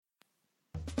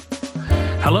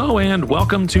Hello and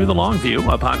welcome to The Long View,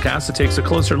 a podcast that takes a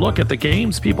closer look at the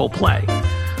games people play.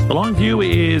 The Long View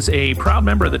is a proud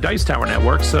member of the Dice Tower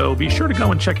Network, so be sure to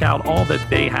go and check out all that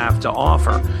they have to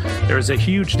offer. There's a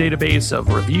huge database of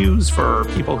reviews for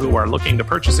people who are looking to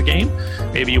purchase a game.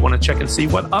 Maybe you want to check and see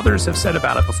what others have said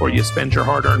about it before you spend your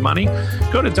hard-earned money.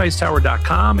 Go to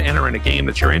Dicetower.com, enter in a game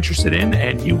that you're interested in,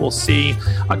 and you will see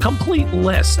a complete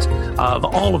list of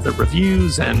all of the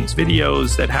reviews and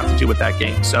videos that have to do with that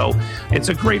game. So it's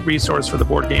a great resource for the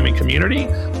board gaming community.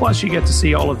 Plus, you get to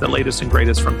see all of the latest and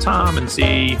greatest from Tom and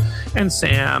Z and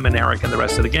Sam and Eric and the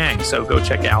rest of the gang. So go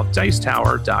check out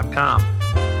Dicetower.com.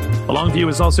 The Long View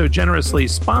is also generously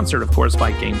sponsored, of course,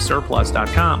 by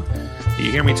GameSurplus.com. You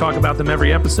hear me talk about them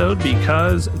every episode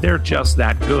because they're just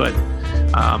that good.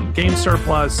 Game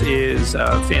Surplus is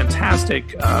a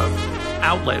fantastic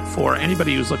outlet for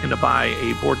anybody who's looking to buy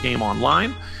a board game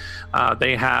online.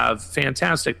 They have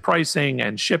fantastic pricing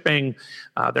and shipping.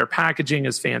 Their packaging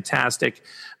is fantastic.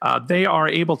 They are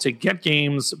able to get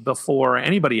games before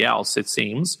anybody else, it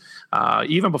seems,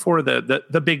 even before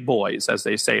the big boys, as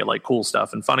they say, like Cool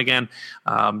Stuff and Fun Again.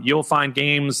 You'll find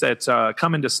games that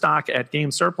come into stock at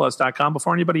GameSurplus.com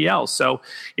before anybody else. So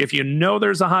if you know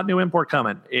there's a hot new import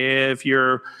coming, if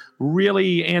you're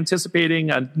really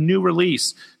anticipating a new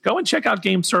release, go and check out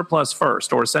Game Surplus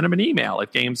first, or send them an email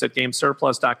at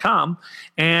games@gamesurplus.com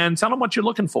and tell them what you're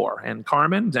looking for. And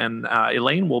Carmen and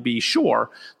Elaine will be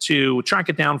sure to track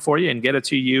it down for you and get it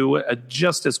to you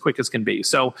just as quick as can be.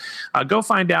 So go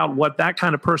find out what that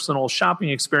kind of personal shopping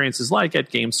experience is like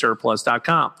at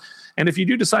gamesurplus.com. And if you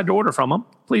do decide to order from them,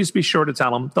 please be sure to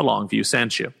tell them the Long View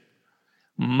sent you.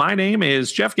 My name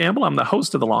is Jeff Gamble. I'm the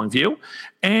host of The Long View.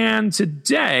 And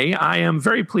today I am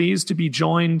very pleased to be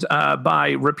joined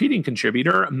by repeating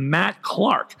contributor Matt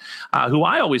Clark, who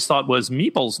I always thought was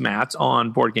Meeple's Matt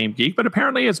on Board Game Geek, but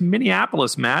apparently it's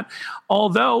Minneapolis Matt,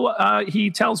 although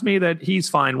he tells me that he's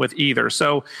fine with either.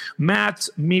 So Matt,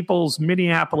 Meeple's,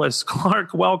 Minneapolis,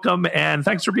 Clark, welcome, and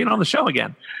thanks for being on the show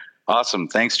again. Awesome.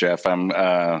 Thanks, Jeff. I'm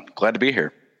glad to be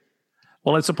here.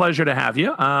 Well, it's a pleasure to have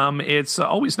you. It's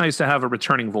always nice to have a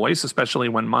returning voice, especially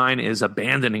when mine is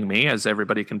abandoning me, as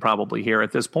everybody can probably hear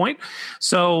at this point.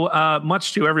 So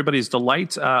much to everybody's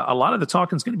delight, a lot of the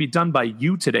talking is going to be done by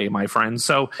you today, my friend.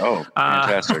 So,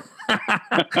 fantastic.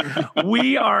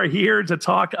 We are here to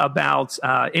talk about,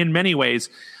 in many ways,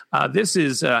 this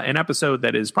is an episode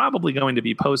that is probably going to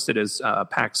be posted as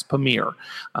PAX Pamir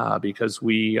because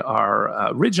we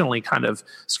are originally kind of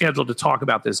scheduled to talk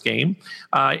about this game.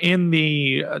 In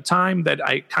the time that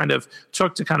I kind of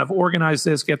took to kind of organize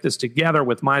this, get this together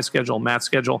with my schedule, Matt's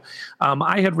schedule,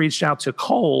 I had reached out to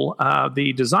Cole,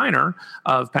 the designer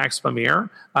of PAX Pamir,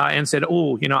 and said,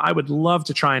 I would love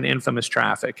to try an Infamous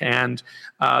Traffic. And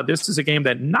this is a game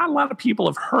that not a lot of people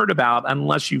have heard about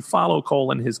unless you follow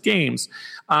Cole and his games.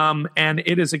 And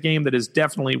it is a game that is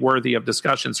definitely worthy of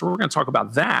discussion. So we're going to talk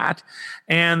about that.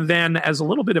 And then as a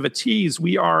little bit of a tease,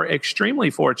 we are extremely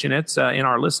fortunate in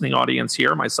our listening audience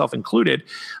here, myself included,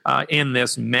 in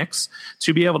this mix,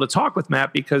 to be able to talk with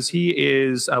Matt because he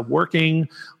is working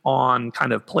on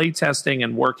kind of play testing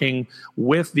and working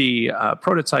with the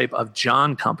prototype of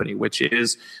John Company, which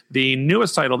is the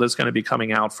newest title that's going to be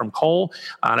coming out from Cole.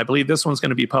 And I believe this one's going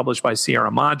to be published by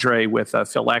Sierra Madre with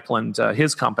Phil Eklund,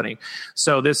 his company.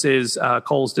 So this is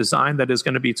Cole's design that is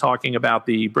going to be talking about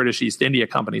the British East India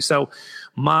Company. So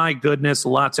my goodness,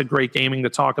 lots of great gaming to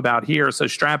talk about here. So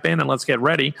strap in and let's get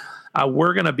ready.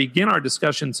 We're going to begin our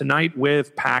discussion tonight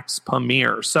with PAX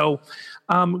Pamir. So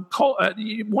Cole,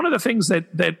 one of the things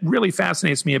that really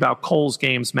fascinates me about Cole's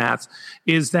games, Matt,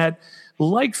 is that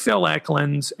like Phil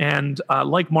Eklund and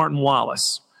like Martin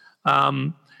Wallace,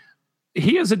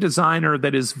 he is a designer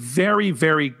that is very,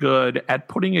 very good at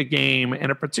putting a game in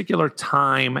a particular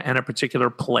time and a particular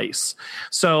place.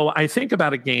 So I think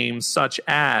about a game such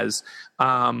as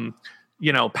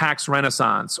PAX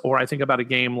Renaissance, or I think about a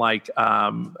game like,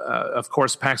 of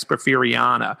course, PAX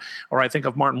Porfiriana, or I think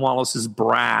of Martin Wallace's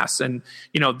Brass. And,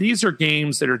 these are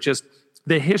games that are just,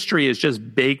 the history is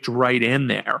just baked right in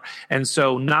there. And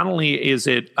so not only is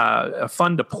it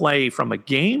fun to play from a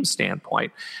game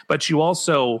standpoint, but you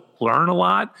also learn a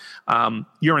lot.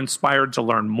 You're inspired to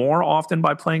learn more often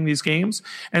by playing these games.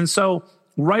 And so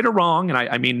right or wrong, and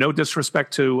I mean no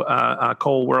disrespect to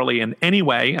Cole Worley in any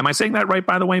way. Am I saying that right,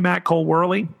 by the way, Matt? Cole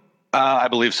Worley? I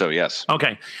believe so, yes.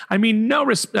 Okay. I mean, no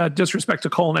disrespect to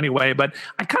Cole in any way, but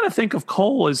I kind of think of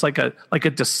Cole as like a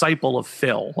disciple of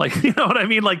Phil. Like, you know what I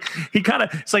mean? Like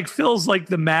it's like Phil's like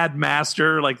the mad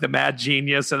master, like the mad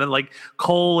genius, and then like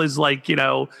Cole is like, you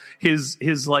know, his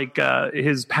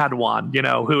Padawan, you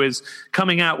know, who is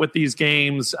coming out with these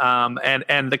games.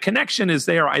 And the connection is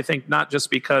there, I think, not just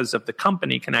because of the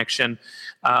company connection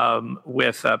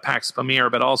with Pax Pamir,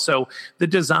 but also the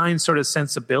design sort of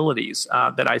sensibilities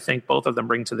that I think both of them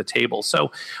bring to the table.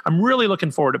 So I'm really looking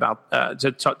forward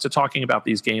to talking about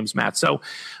these games, Matt. So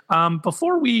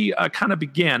before we kind of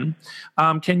begin,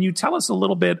 can you tell us a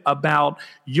little bit about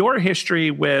your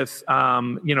history with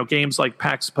games like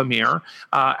Pax Pamir?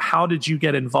 How did you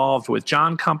get involved with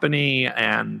John Company,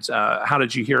 and how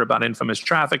did you hear about Infamous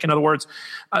Traffic? In other words,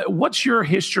 what's your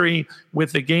history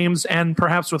with the games and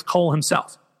perhaps with Cole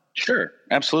himself? Sure,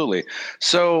 absolutely.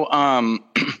 So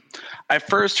I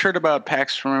first heard about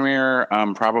PAX Premier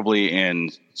probably in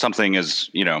something as,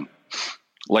 you know,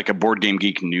 like a Board Game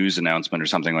Geek news announcement or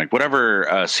something, like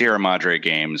whatever Sierra Madre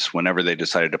games, whenever they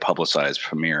decided to publicize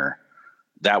Premier,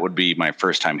 that would be my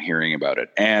first time hearing about it.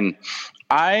 And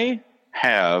I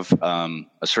have a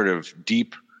sort of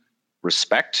deep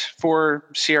respect for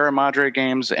Sierra Madre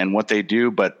games and what they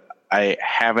do, but I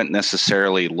haven't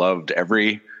necessarily loved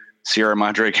every Sierra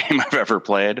Madre game I've ever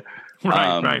played.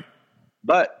 Right.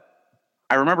 But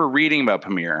I remember reading about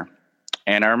Pamir,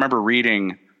 and I remember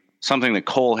reading something that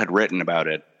Cole had written about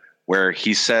it, where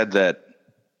he said that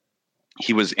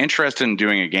he was interested in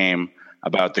doing a game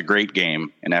about the Great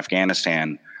Game in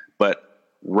Afghanistan, but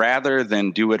rather than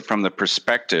do it from the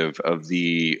perspective of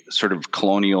the sort of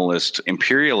colonialist,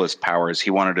 imperialist powers,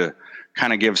 he wanted to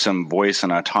kind of give some voice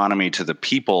and autonomy to the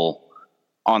people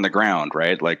on the ground,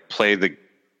 right? Like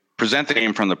present the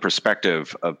game from the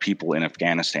perspective of people in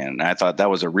Afghanistan. And I thought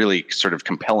that was a really sort of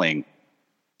compelling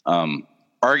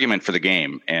argument for the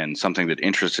game and something that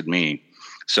interested me.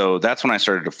 So that's when I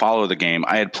started to follow the game.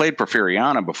 I had played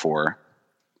Porfiriana before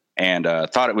and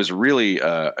thought it was really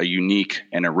a unique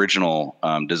and original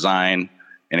design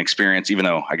and experience, even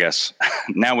though I guess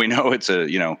now we know it's a,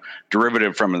 you know,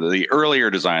 derivative from the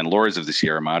earlier design, Lords of the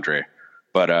Sierra Madre.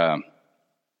 But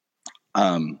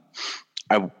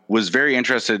I was very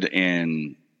interested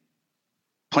in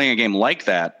playing a game like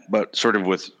that, but sort of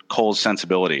with Cole's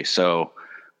sensibility. So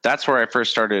that's where I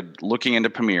first started looking into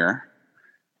Pamir.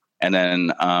 And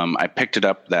then I picked it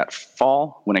up that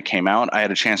fall when it came out. I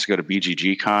had a chance to go to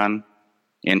BGG Con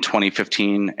in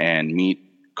 2015 and meet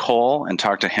Cole and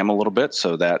talk to him a little bit.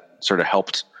 So that sort of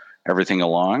helped everything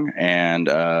along. And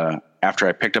after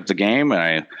I picked up the game and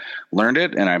I learned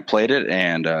it and I played it,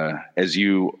 and as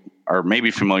you are maybe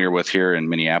familiar with, here in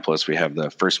Minneapolis, we have the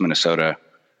First Minnesota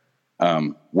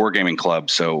Wargaming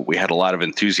Club. So we had a lot of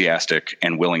enthusiastic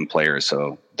and willing players.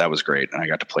 So that was great. And I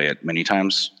got to play it many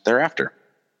times thereafter.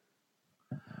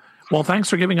 Well, thanks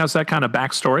for giving us that kind of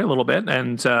backstory a little bit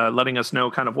and letting us know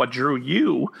kind of what drew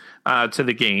you to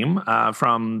the game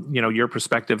from, you know, your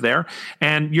perspective there.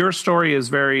 And your story is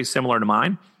very similar to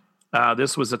mine.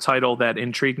 This was a title that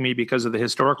intrigued me because of the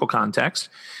historical context.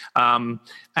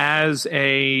 As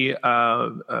a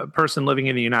person living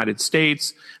in the United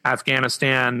States,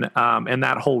 Afghanistan, and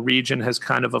that whole region has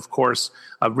kind of course,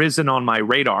 risen on my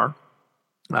radar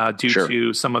due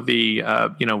to some of the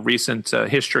recent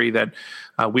history that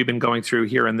we've been going through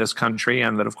here in this country,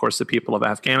 and that, of course, the people of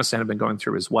Afghanistan have been going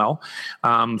through as well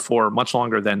for much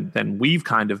longer than we've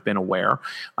kind of been aware.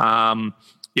 I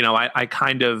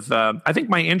think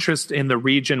my interest in the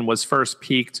region was first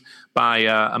piqued by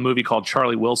a movie called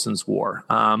Charlie Wilson's War,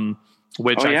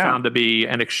 which I found to be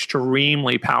an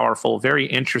extremely powerful, very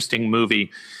interesting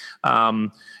movie.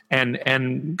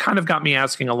 And kind of got me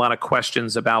asking a lot of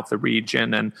questions about the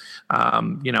region and,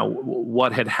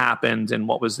 what had happened and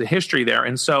what was the history there.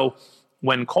 And so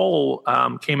when Cole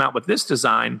came out with this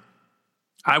design,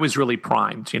 I was really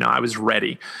primed. I was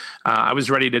ready. I was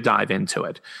ready to dive into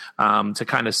it, to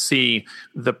kind of see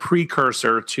the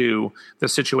precursor to the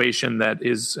situation that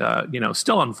is,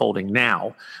 still unfolding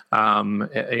now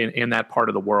in that part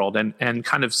of the world, and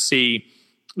kind of see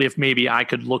if maybe I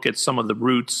could look at some of the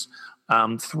roots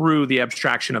through the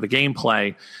abstraction of the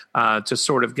gameplay to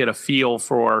sort of get a feel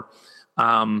for,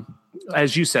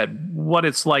 as you said, what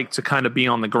it's like to kind of be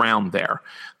on the ground there,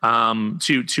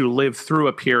 to live through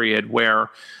a period where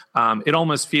it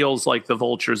almost feels like the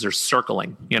vultures are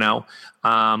circling,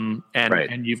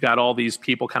 and you've got all these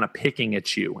people kind of picking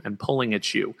at you and pulling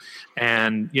at you,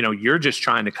 and you're just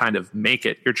trying to kind of make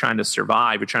it. You're trying to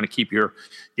survive. You're trying to keep your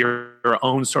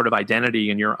own sort of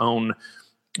identity and your own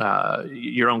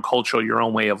your own culture, your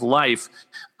own way of life,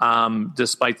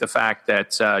 despite the fact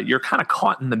that you're kind of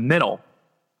caught in the middle,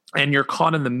 and you're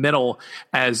caught in the middle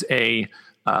as a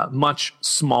much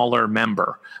smaller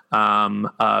member.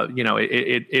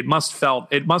 It must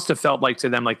have felt like to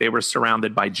them like they were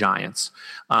surrounded by giants.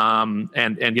 And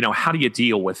how do you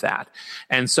deal with that?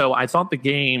 And so I thought the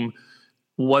game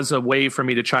was a way for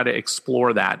me to try to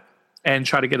explore that and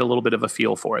try to get a little bit of a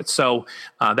feel for it. So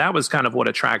that was kind of what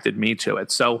attracted me to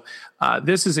it. So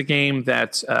this is a game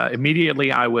that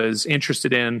immediately I was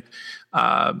interested in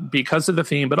because of the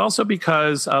theme, but also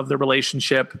because of the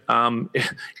relationship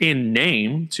in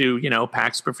name to,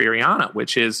 Pax Porfiriana,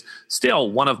 which is still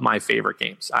one of my favorite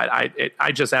games.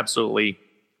 I just absolutely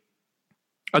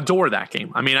adore that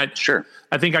game. I mean,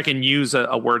 I think I can use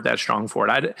a word that strong for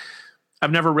it.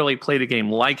 I've never really played a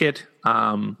game like it.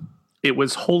 It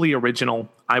was wholly original.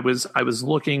 I was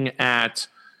looking at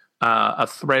a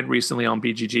thread recently on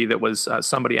BGG that was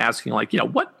somebody asking, like,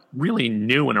 what really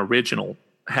new and original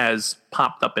has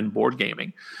popped up in board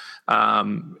gaming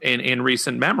in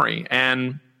recent memory?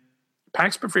 And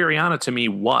Pax Porfiriana to me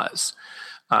was.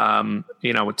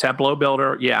 Tableau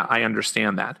builder, yeah, I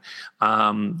understand that.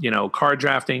 Card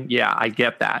drafting, yeah, I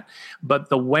get that. But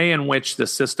the way in which the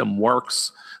system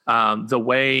works, the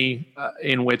way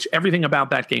in which everything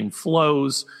about that game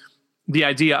flows, the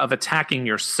idea of attacking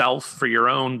yourself for your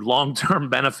own long-term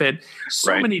benefit,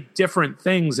 so many different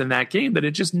things in that game that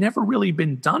had just never really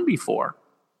been done before.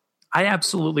 I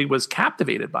absolutely was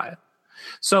captivated by it.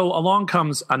 So along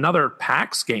comes another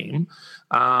PAX game,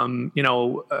 PAX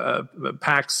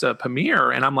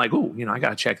Pamir, and I'm like, I got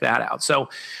to check that out. So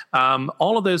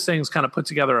all of those things kind of put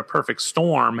together a perfect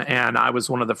storm, and I was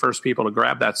one of the first people to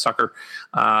grab that sucker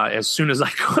as soon as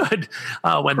I could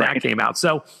when that came out.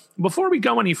 So before we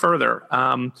go any further,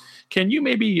 can you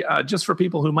maybe, just for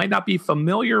people who might not be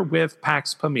familiar with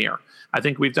PAX Pamir, I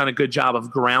think we've done a good job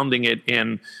of grounding it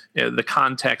in the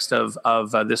context of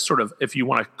this sort of, if you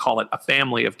want to call it, a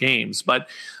family of games. But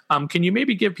can you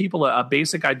maybe give people a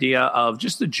basic idea of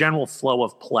just the general flow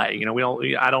of play?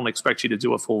 I don't expect you to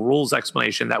do a full rules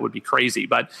explanation. That would be crazy.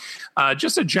 But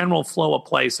just a general flow of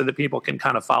play so that people can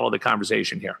kind of follow the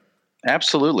conversation here.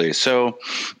 Absolutely. So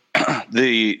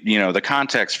the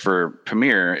context for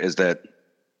Pamir is that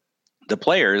the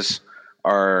players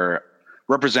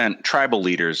represent tribal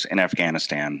leaders in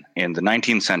Afghanistan in the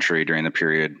 19th century during the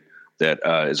period that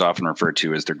is often referred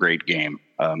to as the Great Game.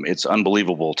 It's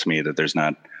unbelievable to me that there's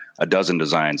not a dozen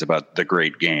designs about the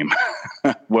Great Game,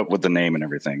 what with the name and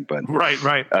everything. But right.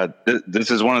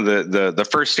 This is one of the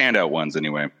first standout ones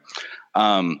anyway.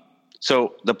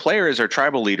 So the players are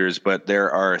tribal leaders, but there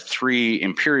are three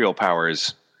imperial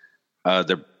powers,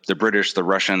 the British, the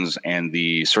Russians, and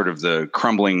the sort of the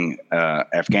crumbling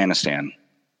Afghanistan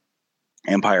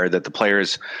empire that the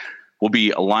players will be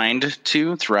aligned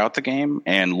to throughout the game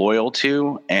and loyal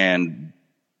to,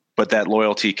 but that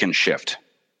loyalty can shift,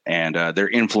 and their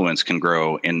influence can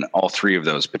grow in all three of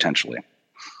those potentially.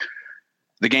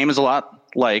 The game is a lot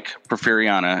like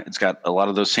Porfiriana. It's got a lot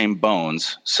of those same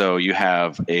bones. So you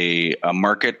have a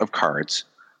market of cards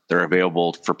that are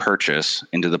available for purchase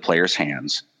into the player's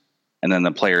hands, and then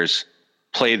the players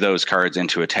play those cards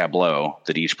into a tableau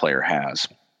that each player has.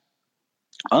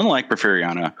 Unlike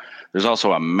Porfiriana, there's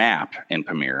also a map in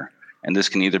Pamir, and this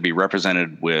can either be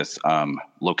represented with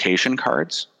location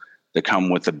cards that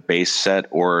come with the base set,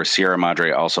 or Sierra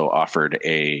Madre also offered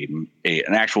an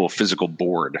actual physical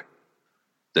board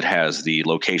that has the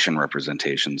location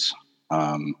representations.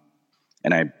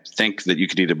 And I think that you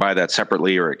could either buy that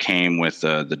separately, or it came with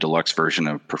the deluxe version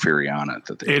of Porfiriana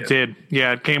that they did.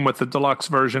 Yeah, it came with the deluxe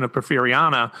version of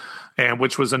Porfiriana, and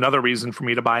which was another reason for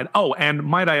me to buy it. Oh, and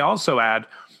might I also add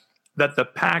that the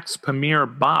PAX Pamir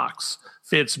box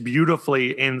fits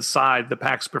beautifully inside the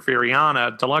PAX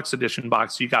Porfiriana deluxe edition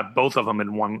box. You got both of them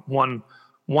in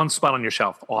one spot on your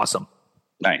shelf. Awesome.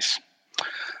 Nice.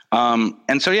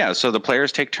 So the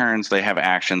players take turns. They have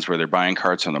actions where they're buying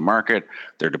cards from the market.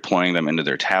 They're deploying them into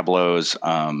their tableaus.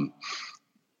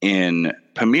 In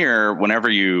Pamir, whenever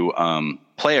you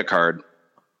play a card,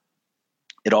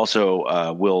 it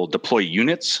also will deploy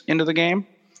units into the game.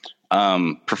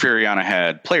 Porfiriana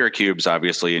had player cubes,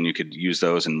 obviously, and you could use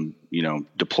those and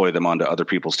deploy them onto other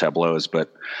people's tableaus.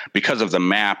 But because of the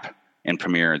map in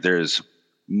Pamir, there's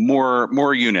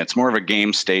more units, more of a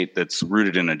game state that's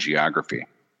rooted in a geography.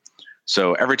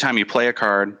 So every time you play a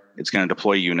card, it's going to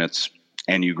deploy units,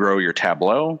 and you grow your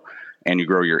tableau, and you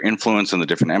grow your influence in the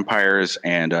different empires,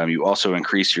 and you also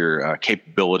increase your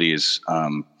capabilities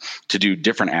to do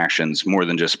different actions more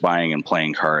than just buying and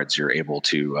playing cards. You're able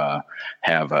to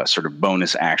have sort of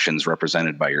bonus actions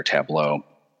represented by your tableau.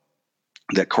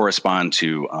 that correspond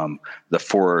to the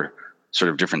four sort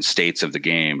of different states of the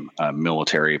game: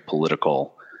 military,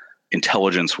 political,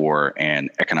 intelligence war, and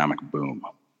economic boom.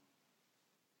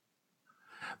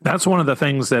 That's one of the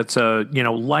things that,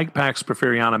 like Pax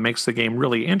Porfiriana makes the game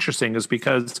really interesting, is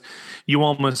because you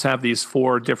almost have these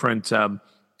four different,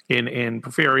 in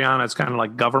Porfiriana, it's kind of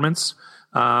like governments.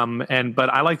 But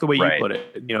I like the way you put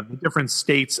it, the different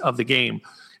states of the game.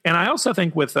 And I also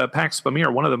think with Pax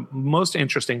Pamir, one of the most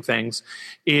interesting things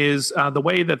is the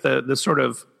way that the sort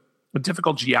of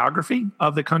difficult geography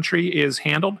of the country is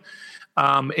handled.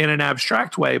 In an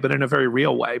abstract way, but in a very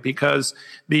real way, because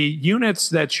the units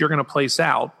that you're going to place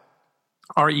out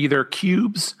are either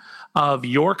cubes of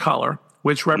your color,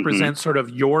 which represents sort of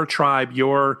your tribe,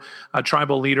 your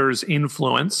tribal leader's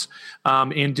influence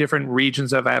in different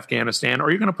regions of Afghanistan, or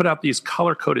you're going to put out these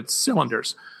color-coded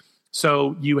cylinders.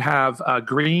 So you have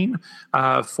green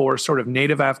for sort of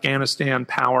native Afghanistan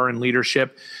power and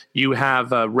leadership. You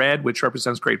have red, which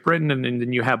represents Great Britain, and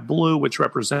then you have blue, which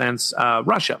represents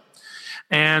Russia.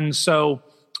 And so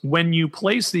when you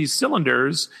place these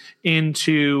cylinders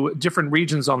into different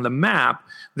regions on the map,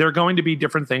 there are going to be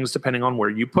different things depending on where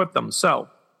you put them. So,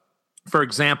 for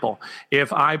example,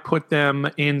 if I put them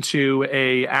into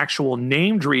a actual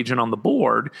named region on the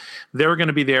board, they're going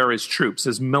to be there as troops,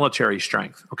 as military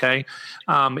strength, okay?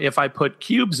 If I put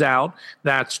cubes out,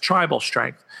 that's tribal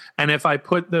strength. And if I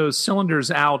put those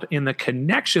cylinders out in the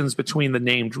connections between the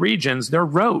named regions, they're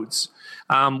roads.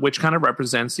 Which kind of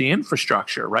represents the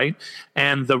infrastructure, right?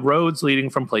 And the roads leading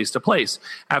from place to place.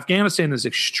 Afghanistan is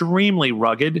extremely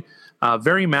rugged,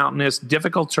 very mountainous,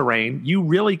 difficult terrain. You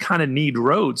really kind of need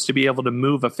roads to be able to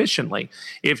move efficiently.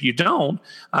 If you don't,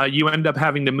 you end up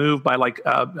having to move by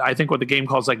I think what the game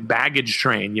calls like baggage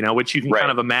train, which you can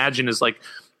kind of imagine is like,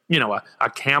 a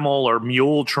camel or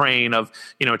mule train of,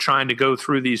 trying to go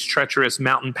through these treacherous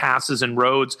mountain passes and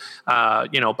roads,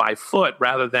 by foot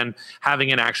rather than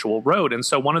having an actual road. And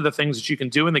so one of the things that you can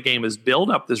do in the game is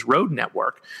build up this road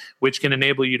network, which can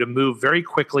enable you to move very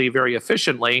quickly, very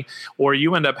efficiently, or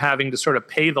you end up having to sort of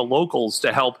pay the locals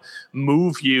to help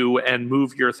move you and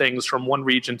move your things from one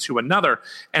region to another.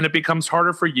 And it becomes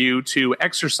harder for you to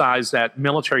exercise that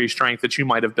military strength that you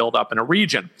might have built up in a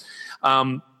region.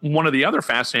 One of the other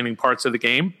fascinating parts of the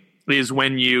game is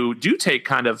when you do take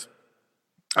kind of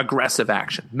aggressive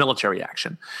action, military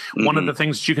action. One of the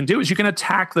things that you can do is you can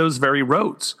attack those very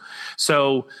roads.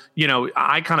 So,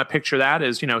 I kind of picture that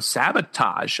as,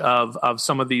 sabotage of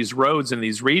some of these roads in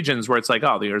these regions where it's like,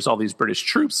 oh, there's all these British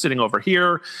troops sitting over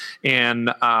here in,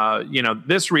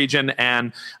 this region.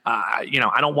 And, I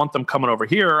don't want them coming over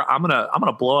here. I'm going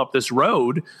to blow up this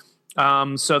road.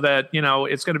 So that,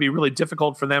 it's going to be really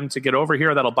difficult for them to get over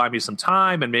here. That'll buy me some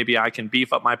time, and maybe I can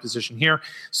beef up my position here.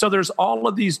 So there's all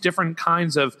of these different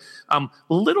kinds of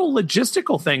little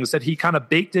logistical things that he kind of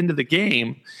baked into the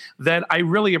game that I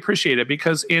really appreciated,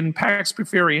 because in Pax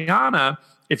Porfiriana,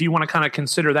 if you want to kind of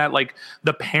consider that like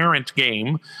the parent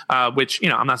game, which,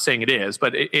 I'm not saying it is,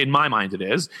 but in my mind it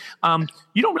is,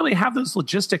 you don't really have those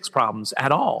logistics problems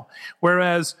at all.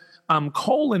 Whereas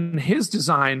Cole in his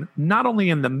design, not only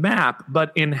in the map,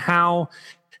 but in how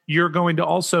you're going to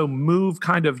also move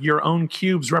kind of your own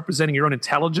cubes representing your own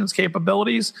intelligence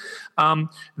capabilities.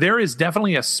 There is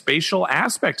definitely a spatial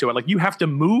aspect to it. Like you have to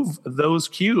move those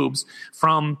cubes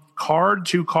from card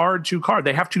to card to card.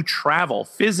 They have to travel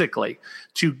physically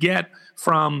to get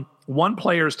from one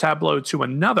player's tableau to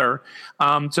another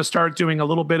to start doing a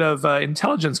little bit of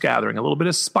intelligence gathering, a little bit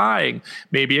of spying,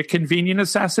 maybe a convenient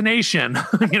assassination,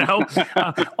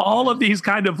 all of these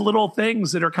kind of little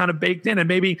things that are kind of baked in, and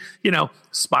maybe,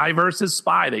 spy versus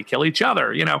spy, they kill each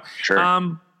other,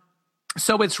 Sure.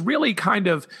 So it's really kind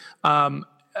of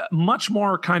much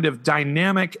more kind of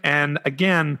dynamic and,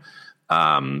 again,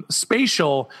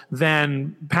 spatial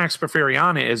than Pax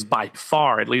Porfiriana is by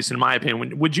far, at least in my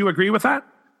opinion. Would you agree with that?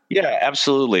 Yeah,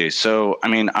 absolutely. So,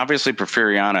 obviously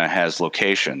Porfiriana has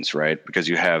locations, right? Because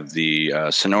you have the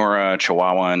Sonora,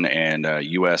 Chihuahuan, and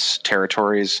U.S.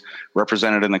 territories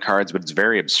represented in the cards, but it's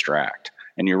very abstract.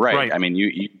 And you're right.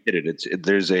 You hit it.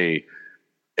 There's a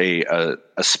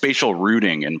spatial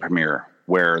rooting in Pamir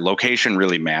where location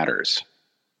really matters,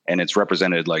 and it's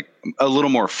represented like a little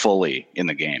more fully in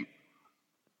the game.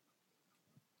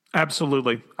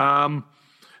 Absolutely.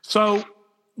 So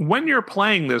when you're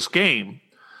playing this game,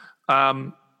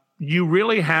 you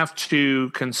really have to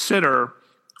consider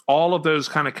all of those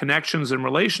kind of connections and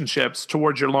relationships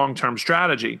towards your long-term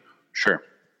strategy. Sure.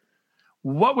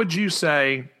 What would you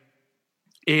say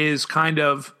is kind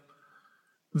of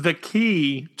the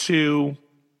key to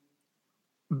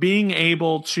being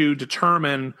able to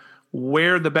determine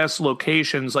where the best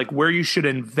locations, like where you should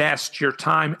invest your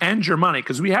time and your money,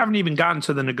 because we haven't even gotten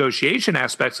to the negotiation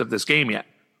aspects of this game yet.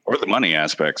 Or the money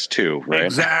aspects too, right?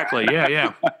 Exactly.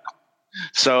 Yeah.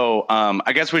 So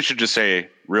I guess we should just say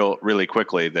really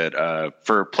quickly that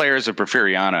for players of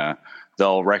Porfiriana,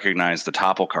 they'll recognize the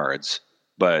topple cards.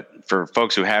 But for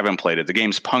folks who haven't played it, the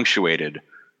game's punctuated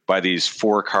by these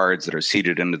 4 cards that are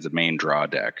seeded into the main draw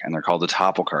deck, and they're called the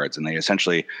topple cards, and they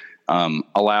essentially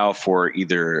allow for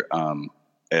either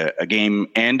a game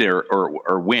end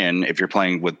or win if you're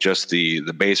playing with just the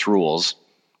base rules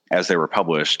as they were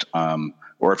published,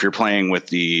 or if you're playing with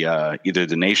the either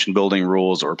the nation building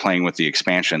rules or playing with the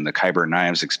expansion, the Kyber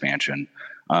Knives expansion.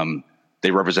 They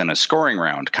represent a scoring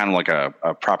round, kind of like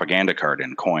a propaganda card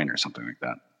in Coin or something like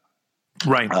that.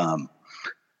 Right.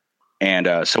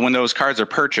 So when those cards are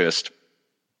purchased,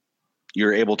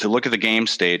 you're able to look at the game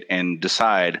state and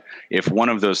decide if one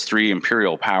of those 3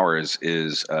 imperial powers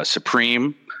is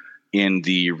supreme in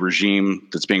the regime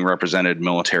that's being represented: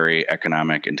 military,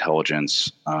 economic,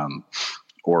 intelligence,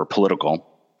 or political.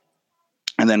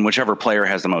 And then whichever player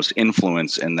has the most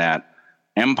influence in that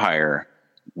empire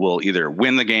will either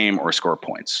win the game or score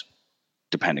points,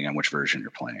 depending on which version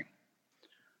you're playing.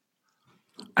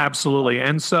 Absolutely.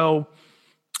 And so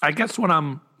I guess what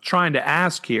I'm trying to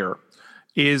ask here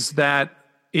is that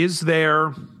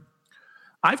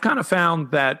I've kind of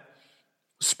found that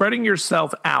spreading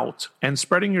yourself out and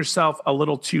spreading yourself a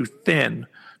little too thin,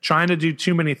 trying to do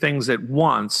too many things at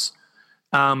once,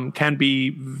 can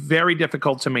be very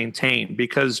difficult to maintain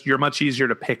because you're much easier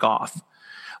to pick off.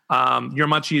 You're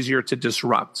much easier to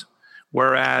disrupt.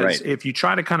 Whereas if you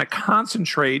try to kind of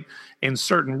concentrate in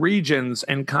certain regions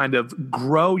and kind of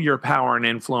grow your power and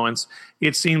influence,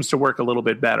 it seems to work a little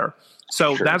bit better.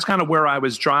 So that's kind of where I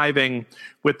was driving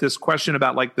with this question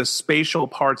about like the spatial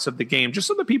parts of the game, just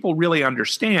so that people really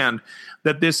understand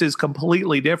that this is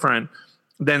completely different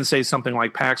than, say, something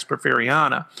like Pax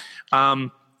Porfiriana.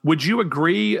 Would you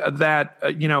agree that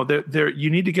there you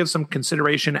need to give some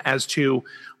consideration as to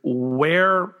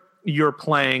where you're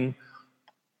playing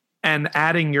and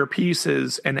adding your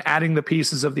pieces and adding the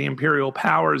pieces of the imperial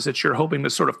powers that you're hoping to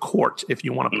sort of court, if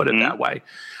you want to put it that way?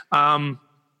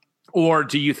 Or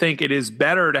do you think it is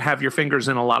better to have your fingers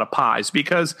in a lot of pies?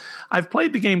 Because I've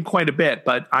played the game quite a bit,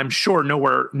 but I'm sure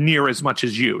nowhere near as much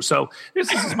as you. So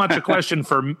this is as much a question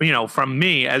from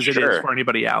me as it is for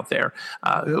anybody out there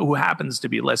who happens to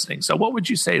be listening. So what would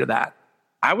you say to that?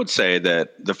 I would say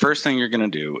that the first thing you're going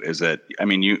to do is that,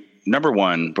 number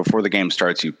one, before the game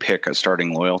starts, you pick a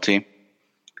starting loyalty,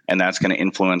 and that's going to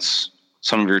influence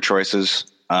some of your choices.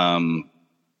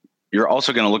 You're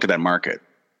also going to look at that market,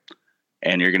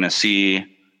 and you're going to see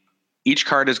each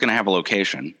card is going to have a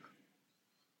location,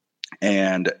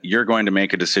 and you're going to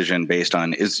make a decision based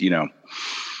on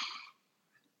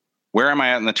where am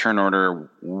I at in the turn order?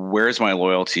 Where's my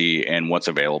loyalty and what's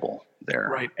available there?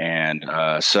 Right. And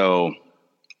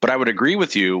but I would agree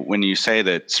with you when you say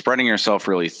that spreading yourself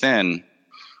really thin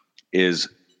is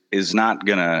not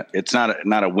it's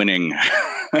not a winning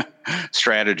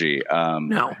strategy.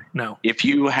 No. If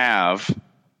you have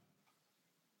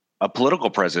a political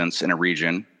presence in a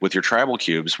region with your tribal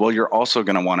cubes, well, you're also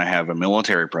going to want to have a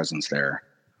military presence there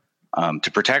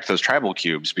to protect those tribal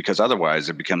cubes, because otherwise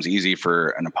it becomes easy for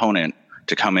an opponent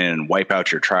to come in and wipe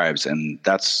out your tribes, and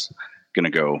that's going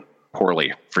to go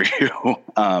poorly for you.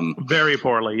 Very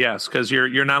poorly, yes, because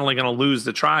you're not only going to lose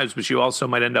the tribes, but you also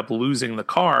might end up losing the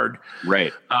card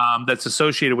that's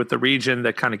associated with the region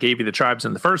that kind of gave you the tribes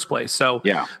in the first place. So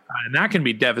and that can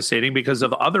be devastating because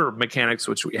of other mechanics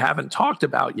which we haven't talked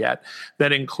about yet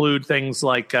that include things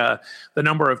like the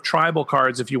number of tribal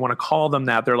cards, if you want to call them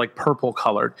that, they're like purple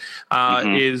colored,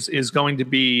 is going to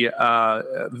be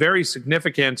very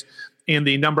significant in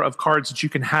the number of cards that you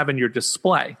can have in your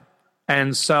display.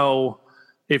 And so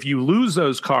if you lose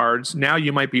those cards, now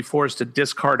you might be forced to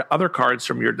discard other cards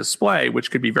from your display,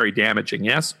 which could be very damaging,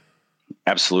 yes?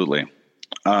 Absolutely.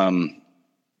 And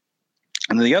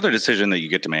the other decision that you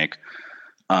get to make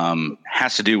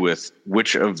has to do with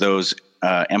which of those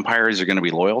empires you're going to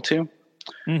be loyal to.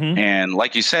 And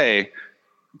like you say,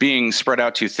 being spread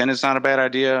out too thin is not a bad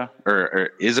idea, or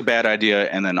is a bad idea.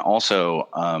 And then also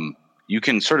you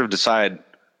can sort of decide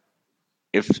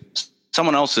if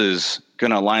someone else is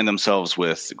going to align themselves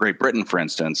with Great Britain, for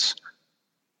instance.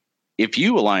 If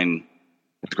you align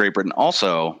with Great Britain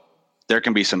also, there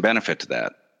can be some benefit to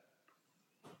that.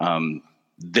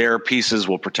 Their pieces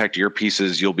will protect your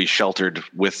pieces. You'll be sheltered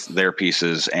with their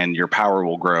pieces, and your power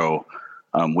will grow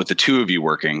with the two of you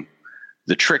working.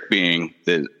 The trick being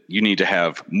that you need to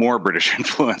have more British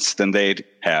influence than they'd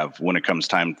have when it comes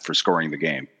time for scoring the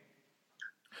game.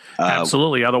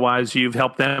 Absolutely. Otherwise, you've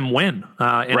helped them win,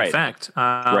 in effect.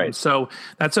 So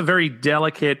that's a very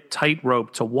delicate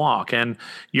tightrope to walk. And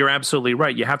you're absolutely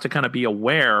right. You have to kind of be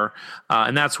aware.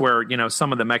 And that's where,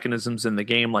 some of the mechanisms in the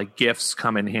game, like gifts,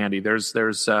 come in handy. There's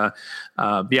the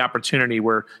opportunity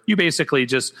where you basically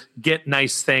just get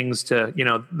nice things to,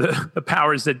 the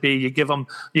powers that be. You give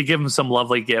them some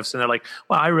lovely gifts, and they're like,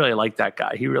 well, I really like that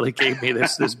guy. He really gave me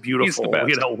this beautiful,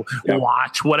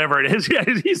 watch, whatever it is. Yeah,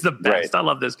 he's the best. I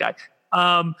love this guy.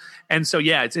 And so,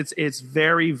 it's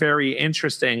very, very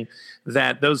interesting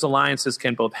that those alliances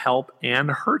can both help and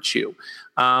hurt you.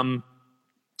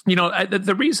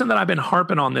 The reason that I've been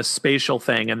harping on this spatial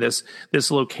thing and this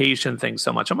location thing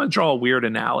so much, I'm going to draw a weird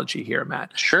analogy here,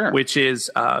 Matt. Sure. Which is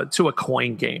to a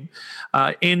coin game.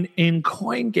 In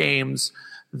coin games,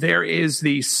 there is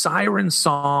the siren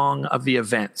song of the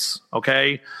events.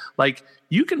 Okay, like,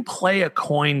 you can play a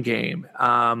coin game,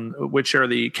 which are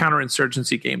the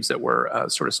counterinsurgency games that were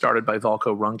sort of started by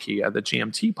Valko Runke, that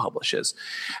GMT publishes.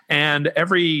 And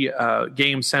every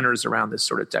game centers around this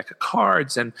sort of deck of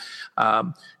cards. And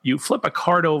you flip a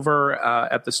card over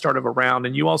at the start of a round,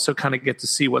 and you also kind of get to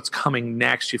see what's coming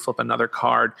next. You flip another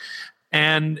card.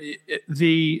 And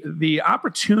the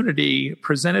opportunity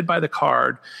presented by the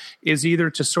card is either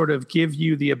to sort of give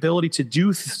you the ability to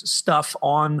do stuff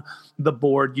on the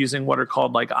board using what are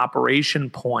called like operation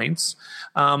points,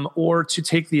 or to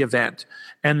take the event.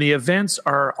 And the events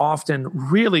are often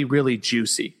really, really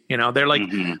juicy. They're like,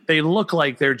 they look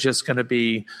like they're just going to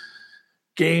be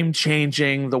game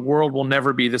changing. The world will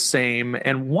never be the same.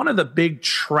 And one of the big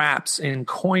traps in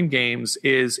coin games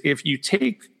is if you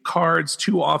take cards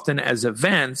too often as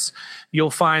events,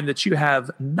 you'll find that you have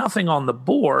nothing on the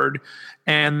board,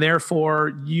 and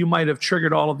therefore you might have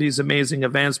triggered all of these amazing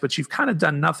events, but you've kind of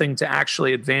done nothing to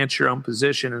actually advance your own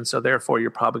position, and so therefore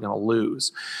you're probably going to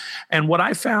lose. And what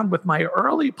I found with my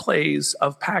early plays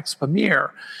of Pax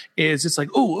Pamir is it's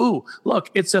like, ooh, look,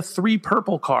 it's a 3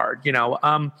 purple card,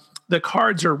 the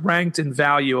cards are ranked in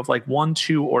value of like 1,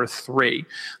 2, or 3,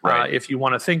 if you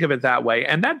want to think of it that way.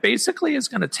 And that basically is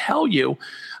going to tell you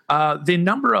the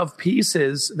number of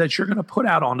pieces that you're going to put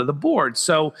out onto the board.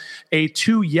 So a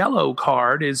 2 yellow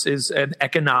card is an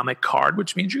economic card,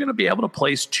 which means you're going to be able to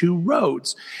place 2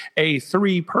 roads. A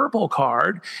 3 purple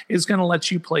card is going to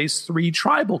let you place 3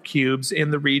 tribal cubes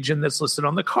in the region that's listed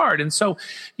on the card. And so,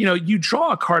 you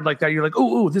draw a card like that, you're like,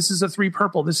 ooh, this is a 3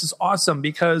 purple. This is awesome,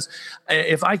 because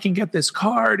if I can get this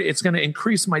card, it's going to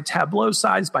increase my tableau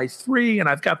size by 3. And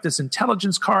I've got this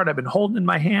intelligence card I've been holding in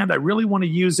my hand. I really want to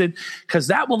use it because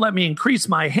that will let me increase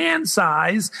my hand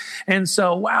size. And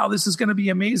so, wow, this is going to be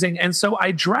amazing. And so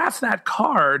I draft that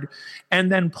card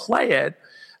and then play it.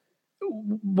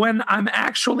 When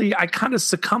I kind of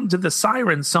succumb to the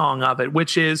siren song of it,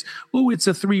 which is, ooh, it's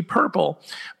a 3 purple,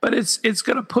 but it's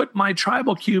going to put my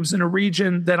tribal cubes in a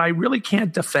region that I really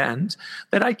can't defend,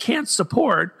 that I can't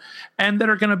support, and that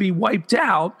are going to be wiped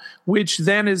out, which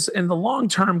then is in the long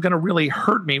term going to really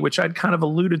hurt me, which I'd kind of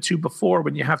alluded to before,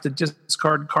 when you have to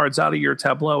discard cards out of your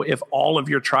tableau if all of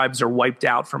your tribes are wiped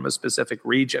out from a specific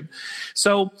region.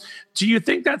 So do you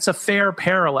think that's a fair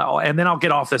parallel? And then I'll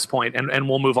get off this point and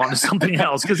we'll move on to something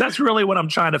else, because that's really what I'm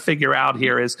trying to figure out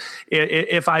here, is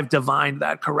if I've divined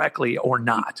that correctly or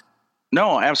not.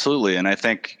 No, absolutely. And I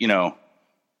think,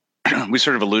 we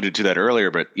sort of alluded to that earlier,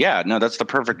 but yeah, no, that's the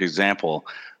perfect example.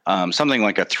 Something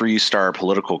like a 3-star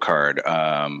political card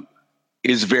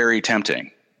is very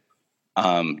tempting.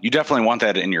 You definitely want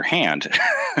that in your hand,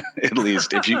 at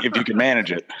least if you can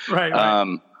manage it.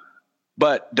 Right.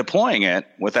 But deploying it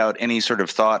without any sort of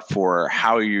thought for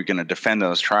how you're going to defend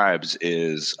those tribes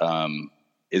is going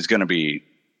to be,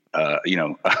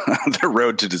 the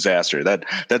road to disaster.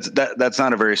 That's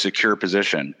not a very secure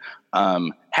position.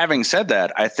 Having said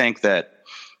that, I think that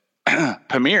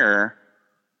Pamir,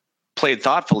 played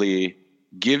thoughtfully,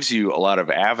 gives you a lot of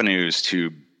avenues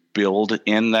to build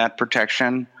in that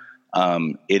protection.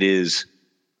 It is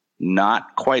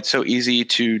not quite so easy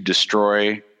to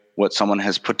destroy what someone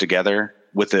has put together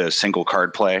with a single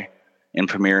card play in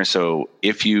Pamir. So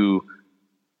if you're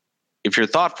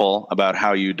thoughtful about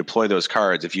how you deploy those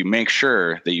cards, if you make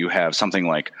sure that you have something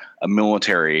like a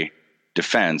military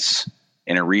defense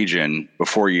in a region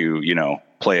before you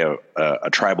play a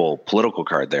tribal political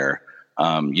card there,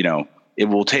 it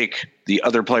will take, the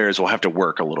other players will have to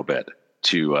work a little bit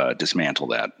to dismantle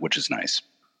that, which is nice.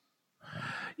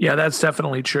 Yeah, that's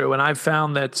definitely true. And I've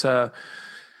found that,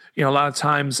 a lot of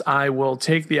times I will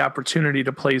take the opportunity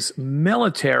to place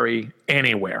military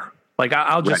anywhere. Like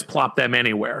I'll just plop them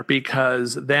anywhere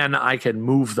because then I can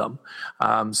move them.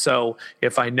 So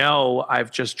if I know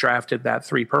I've just drafted that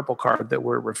 3 purple card that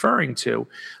we're referring to,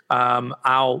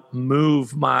 I'll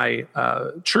move my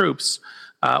troops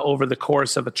over the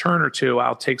course of a turn or two.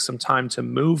 I'll take some time to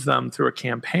move them through a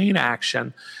campaign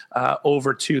action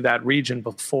over to that region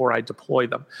before I deploy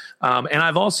them. And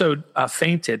I've also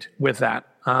feinted with that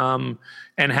and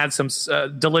had some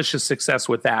delicious success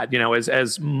with that.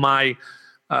 As my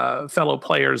fellow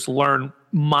players learn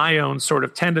my own sort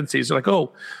of tendencies. They're like,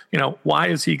 oh, why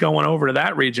is he going over to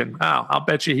that region? Oh, I'll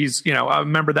bet you he's, I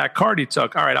remember that card he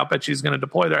took. All right, I'll bet you he's going to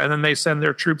deploy there. And then they send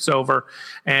their troops over,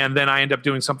 and then I end up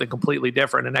doing something completely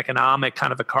different, an economic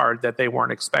kind of a card that they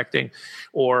weren't expecting,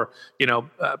 or,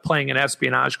 playing an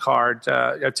espionage card,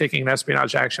 taking an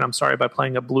espionage action, by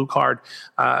playing a blue card,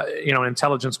 an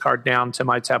intelligence card down to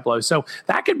my tableau. So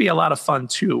that could be a lot of fun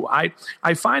too. I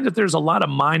find that there's a lot of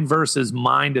mind versus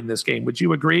mind in this game. Would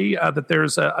you agree that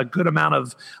there's a good amount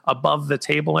of above the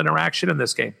table interaction in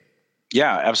this game?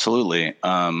 Yeah, absolutely.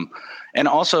 And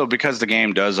also because the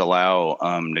game does allow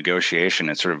negotiation,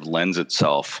 it sort of lends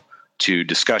itself to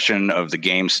discussion of the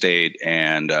game state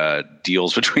and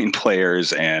deals between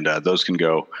players, and those can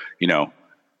go,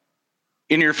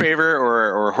 in your favor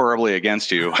or horribly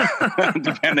against you,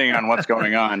 depending on what's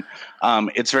going on.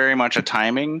 It's very much a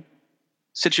timing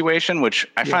situation, which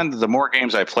I find that the more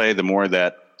games I play, the more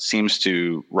that seems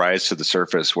to rise to the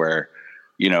surface, where,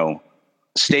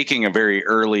 staking a very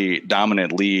early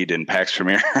dominant lead in Pax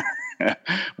Premier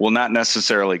will not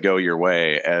necessarily go your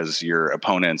way as your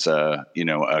opponents,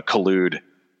 collude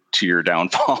to your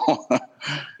downfall.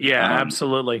 Yeah,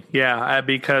 absolutely. Yeah,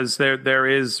 because there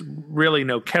is really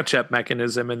no catch-up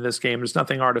mechanism in this game. There's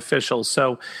nothing artificial.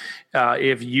 So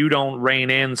if you don't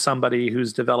rein in somebody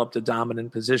who's developed a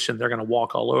dominant position, they're going to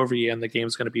walk all over you, and the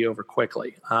game's going to be over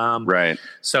quickly. Right.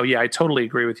 So, yeah, I totally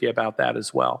agree with you about that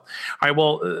as well. All right,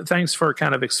 well, thanks for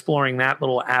kind of exploring that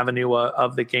little avenue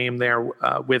of the game there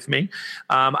with me.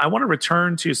 I want to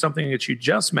return to something that you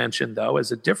just mentioned, though,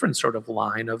 as a different sort of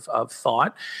line of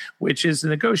thought, which is the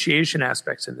negotiation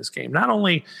aspects in this game. Not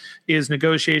only is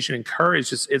negotiation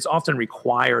encouraged, it's often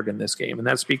required in this game, and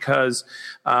that's because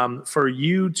for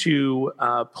you to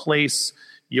place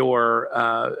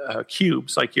your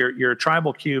cubes, like your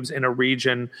tribal cubes, in a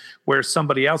region where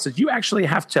somebody else is, you actually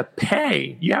have to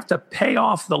pay. You have to pay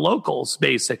off the locals,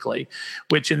 basically,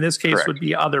 which in this case Correct. would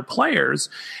be other players,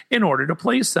 in order to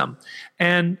place them.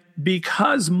 And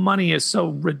because money is so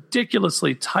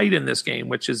ridiculously tight in this game,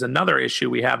 which is another issue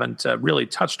we haven't really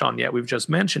touched on yet, we've just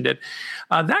mentioned it,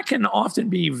 that can often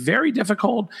be very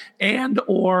difficult and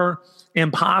or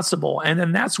impossible. And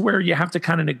then that's where you have to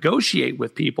kind of negotiate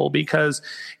with people, because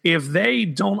if they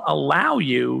don't allow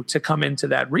you to come into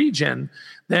that region,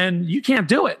 then you can't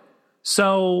do it.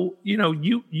 So,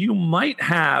 you might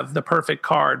have the perfect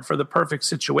card for the perfect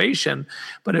situation,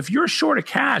 but if you're short of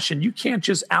cash and you can't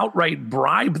just outright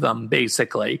bribe them,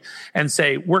 basically, and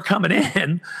say, we're coming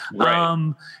in,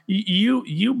 right.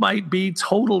 You might be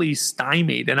totally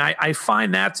stymied. And I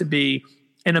find that to be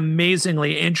an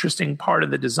amazingly interesting part of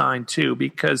the design too,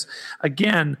 because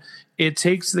again, it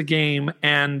takes the game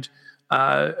and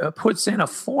puts in a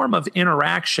form of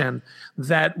interaction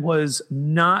that was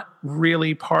not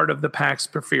really part of the Pax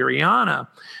Porfiriana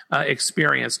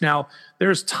experience. Now,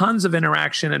 there's tons of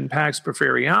interaction in Pax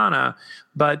Porfiriana,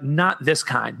 but not this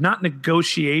kind, not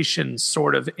negotiation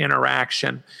sort of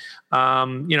interaction.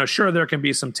 Sure, there can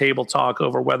be some table talk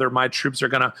over whether my troops are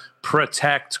going to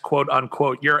protect, quote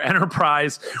unquote, your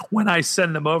enterprise when I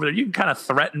send them over there. You can kind of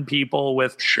threaten people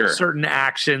with certain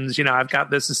actions. I've got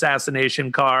this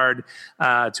assassination card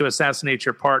to assassinate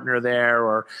your partner there.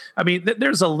 Or,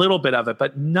 there's a little bit of it,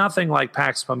 but nothing like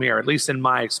Pax Pamir, at least in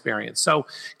my experience. So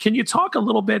can you talk a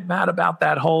little bit, Matt, about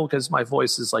that whole, because my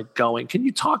voice is like going, can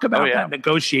you talk about that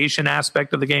negotiation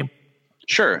aspect of the game?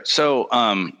 Sure. So,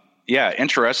 yeah,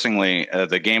 interestingly,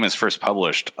 the game is first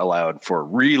published allowed for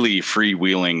really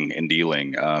freewheeling and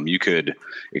dealing. You could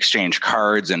exchange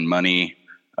cards and money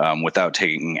without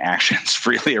taking actions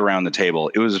freely around the table.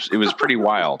 It was pretty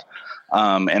wild,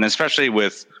 and especially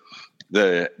with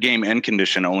the game end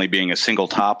condition only being a single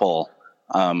topple.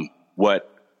 What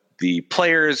the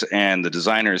players and the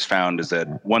designers found is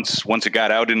that once it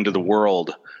got out into the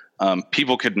world,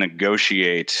 people could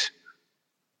negotiate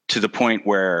to the point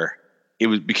where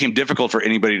it became difficult for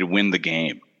anybody to win the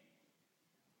game,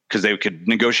 because they could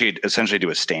negotiate essentially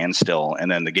to a standstill, and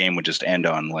then the game would just end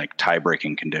on like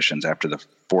tie-breaking conditions after the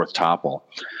fourth topple.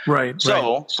 Right.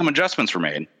 So some adjustments were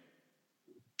made.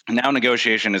 Now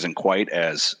negotiation isn't quite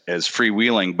as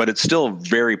freewheeling, but it's still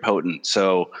very potent.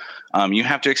 So you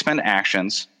have to expend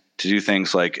actions to do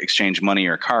things like exchange money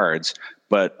or cards.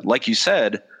 But like you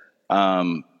said,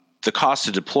 the cost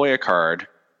to deploy a card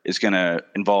is going to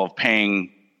involve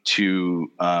paying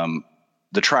to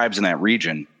the tribes in that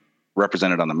region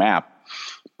represented on the map.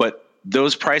 But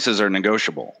those prices are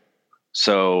negotiable.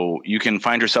 So you can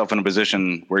find yourself in a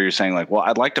position where you're saying like, well,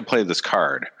 I'd like to play this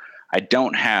card. I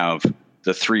don't have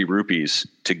the 3 rupees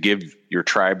to give your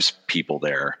tribes people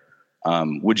there.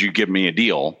 Would you give me a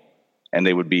deal? And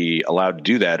they would be allowed to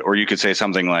do that. Or you could say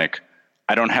something like,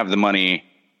 I don't have the money.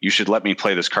 You should let me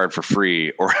play this card for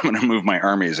free, or I'm going to move my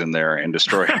armies in there and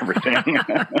destroy everything.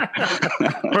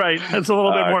 Right. That's a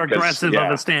little bit more aggressive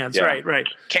of a stance. Yeah. Right.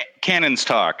 Cannons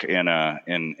talk in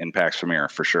Pax Pamir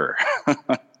for sure.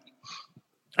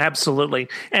 Absolutely.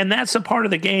 And that's a part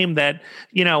of the game that,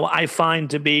 I find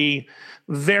to be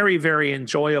very, very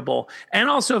enjoyable and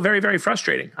also very, very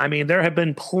frustrating. I mean, there have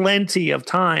been plenty of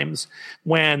times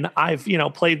when I've,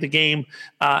 played the game.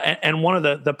 And one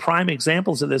of the prime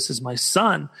examples of this is my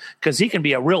son, because he can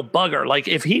be a real bugger. Like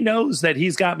if he knows that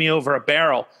he's got me over a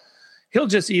barrel, he'll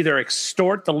just either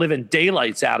extort the living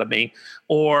daylights out of me,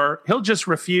 or he'll just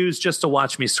refuse just to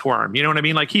watch me squirm. You know what I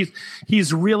mean? Like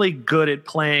he's really good at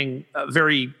playing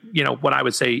very, what I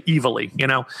would say evilly,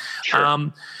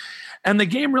 Sure. And the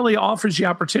game really offers you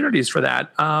opportunities for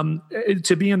that,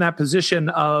 to be in that position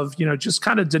of, just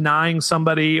kind of denying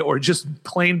somebody or just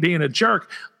plain being a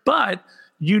jerk. But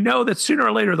that sooner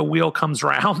or later the wheel comes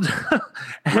around.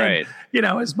 And, right.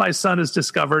 As my son has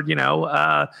discovered,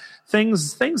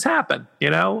 things happen,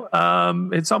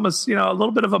 it's almost, a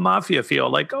little bit of a mafia feel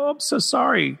like, oh, I'm so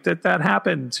sorry that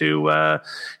happened to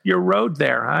your road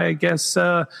there. I guess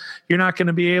you're not going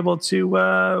to be able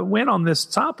to win on this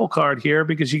topple card here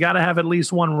because you got to have at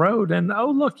least one road. And,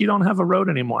 oh, look, you don't have a road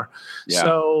anymore. Yeah.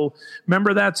 So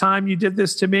remember that time you did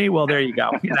this to me? Well, there you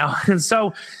go. And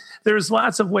so there's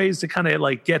lots of ways to kind of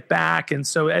like get back. And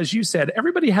so, as you said,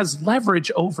 everybody has leverage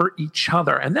over each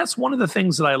other. And that's one of the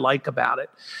things that I like about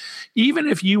it. Even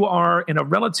if you are in a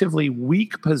relatively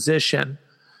weak position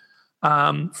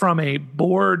from a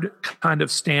board kind of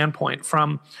standpoint,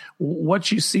 from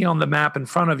what you see on the map in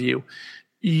front of you,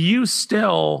 you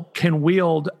still can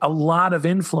wield a lot of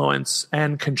influence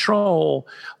and control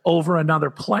over another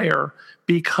player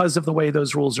because of the way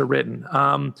those rules are written.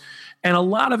 And a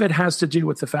lot of it has to do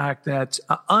with the fact that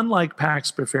unlike Pax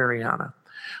Porfiriana,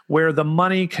 where the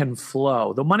money can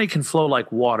flow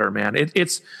like water, man.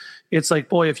 It's like,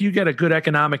 boy, if you get a good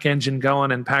economic engine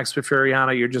going in Pax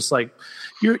Porfiriana, you're just like,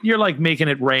 you're like making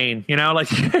it rain,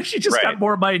 like you just right. got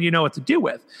more money and you know what to do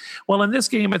with. Well, in this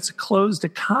game, it's a closed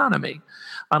economy,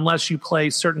 unless you play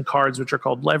certain cards, which are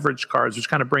called leverage cards, which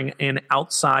kind of bring in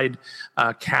outside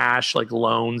cash, like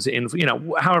loans, in,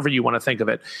 however you want to think of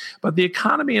it. But the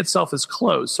economy itself is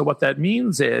closed. So what that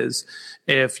means is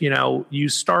if, you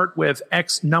start with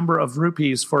X number of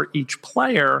rupees for each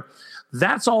player,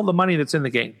 that's all the money that's in the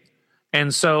game.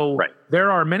 And so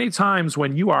there are many times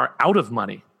when you are out of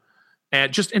money.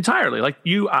 And just entirely, like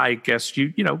I guess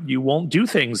you won't do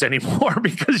things anymore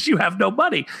because you have no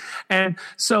money. And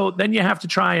so then you have to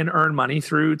try and earn money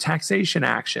through taxation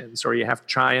actions, or you have to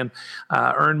try and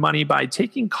earn money by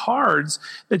taking cards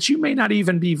that you may not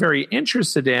even be very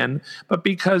interested in, but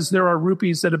because there are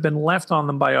rupees that have been left on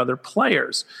them by other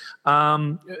players.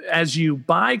 As you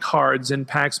buy cards in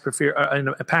Pax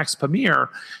Pamir,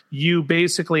 you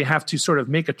basically have to sort of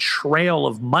make a trail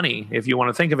of money, if you want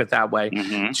to think of it that way,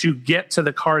 to get to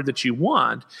the card that you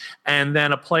want. And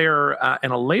then a player in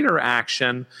a later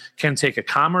action can take a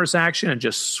commerce action and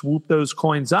just swoop those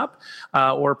coins up,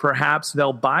 or perhaps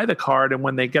they'll buy the card, and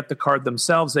when they get the card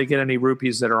themselves, they get any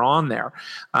rupees that are on there.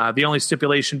 The only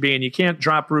stipulation being you can't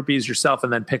drop rupees yourself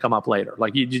and then pick them up later.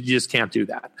 Like you just can't do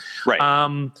that.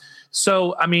 Right.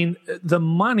 So, I mean, the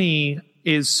money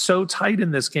is so tight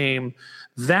in this game.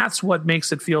 That's what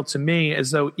makes it feel to me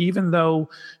as though even though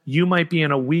you might be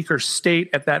in a weaker state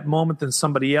at that moment than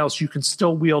somebody else, you can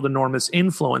still wield enormous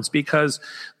influence because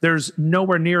there's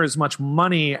nowhere near as much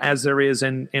money as there is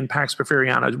in Pax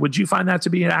Porfiriana. Would you find that to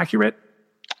be accurate?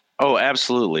 Oh,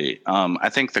 absolutely. I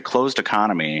think the closed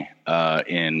economy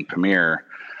in Pamir,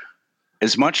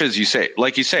 as much as you say,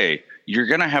 like you say, you're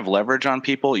going to have leverage on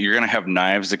people. You're going to have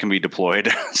knives that can be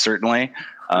deployed, certainly.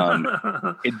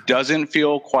 It doesn't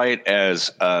feel quite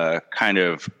as kind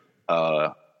of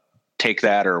take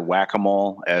that or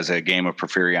whack-a-mole as a game of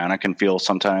Porfiriana can feel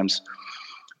sometimes.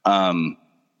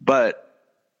 But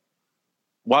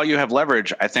while you have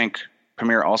leverage, I think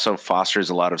Pamir also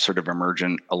fosters a lot of sort of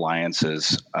emergent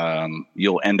alliances.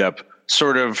 You'll end up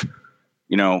sort of,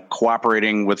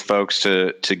 cooperating with folks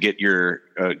to get your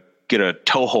get a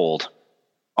toehold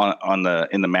in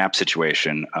the map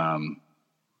situation.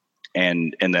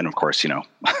 and then of course,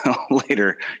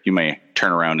 later you may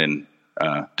turn around and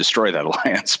destroy that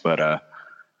alliance. But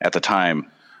at the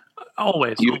time,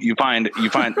 always you find,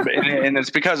 and it's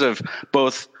because of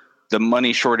both the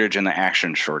money shortage and the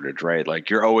action shortage, right? Like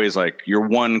you're always like you're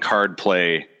one card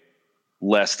play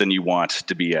less than you want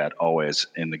to be at always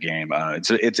in the game.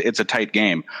 It's a tight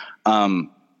game.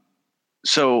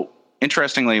 So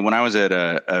interestingly, when I was at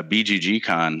a BGG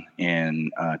con in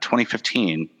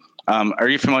 2015, are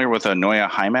you familiar with a Neue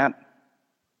Heimat?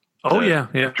 Oh yeah.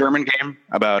 German game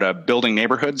about building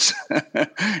neighborhoods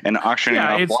and auctioning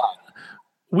off blocks.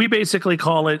 We basically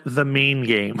call it the mean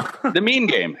game. The mean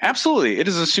game. Absolutely. It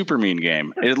is a super mean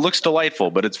game. It looks delightful,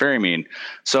 but it's very mean.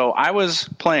 So I was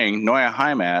playing Neue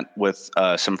Heimat with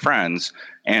some friends,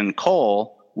 and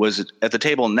Cole was at the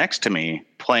table next to me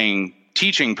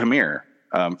teaching Pamir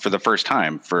for the first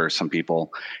time for some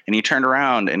people. And he turned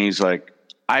around and he's like,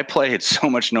 I played so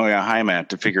much Neue Heimat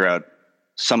to figure out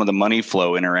some of the money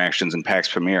flow interactions in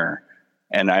Pax Pamir.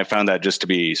 And I found that just to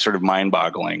be sort of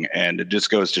mind-boggling. And it just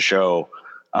goes to show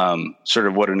sort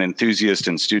of what an enthusiast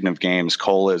and student of games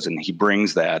Cole is, and he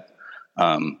brings that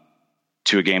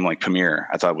to a game like Pamir.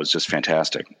 I thought was just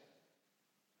fantastic.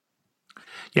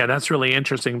 Yeah, that's really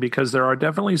interesting because there are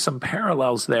definitely some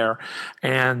parallels there.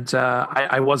 And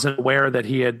I wasn't aware that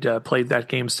he had played that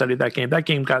game, studied that game. That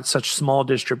game got such small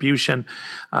distribution.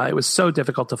 It was so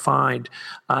difficult to find.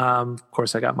 Of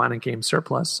course, I got mine in Game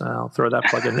Surplus. I'll throw that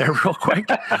plug in there real quick.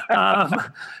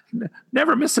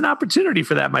 Never miss an opportunity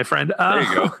for that, my friend. There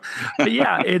you go. But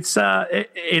yeah,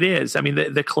 it is. I mean,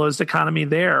 the closed economy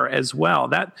there as well.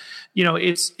 That,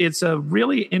 it's a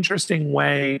really interesting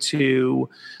way to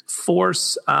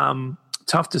force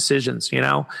tough decisions,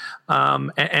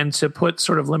 and to put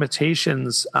sort of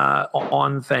limitations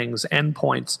on things,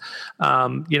 endpoints,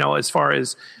 as far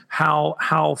as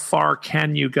how far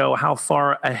can you go, how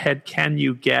far ahead can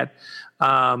you get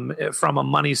from a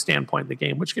money standpoint in the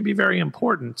game, which can be very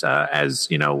important as,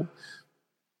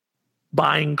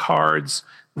 buying cards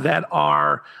that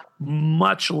are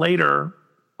much later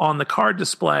on the card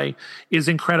display is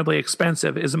incredibly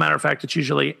expensive. As a matter of fact, it's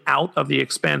usually out of the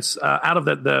expense, out of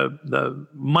the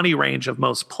money range of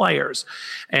most players.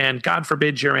 And God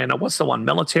forbid you're in what's the one,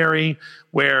 military,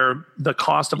 where the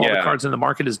cost of all the cards in the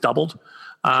market is doubled.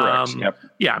 Correct. Yep.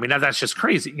 Yeah, I mean, that's just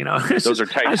crazy. Those are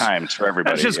tight times for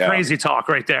everybody. That's just crazy talk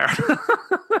right there.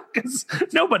 Because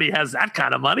nobody has that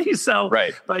kind of money. So,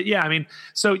 right. But yeah, I mean,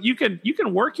 so you can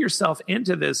work yourself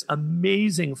into this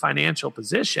amazing financial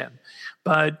position,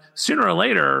 but sooner or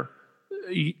later,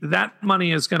 that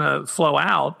money is going to flow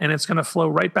out, and it's going to flow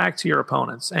right back to your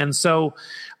opponents. And so,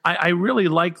 I really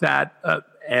like that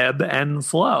ebb and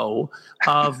flow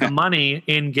of the money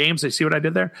in games. You see what I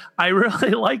did there? I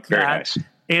really like that. Very nice.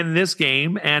 In this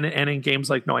game and in games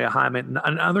like Neue Heimat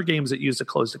and other games that use a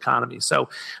closed economy. So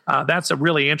that's a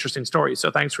really interesting story.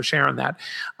 So thanks for sharing that.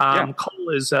 Cole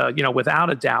is, without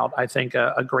a doubt, I think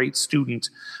a great student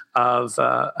of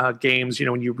games.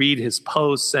 When you read his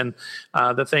posts and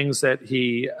the things that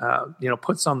he,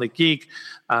 puts on the Geek,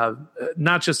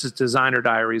 not just his designer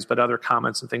diaries, but other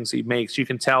comments and things he makes, you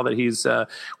can tell that he's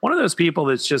one of those people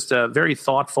that's just very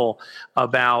thoughtful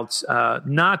about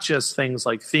not just things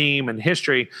like theme and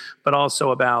history, but also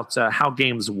about how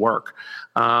games work.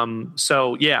 Fascinating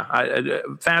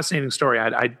story.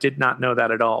 I did not know that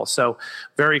at all. So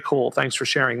very cool. Thanks for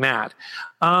sharing that.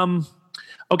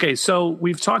 Okay, so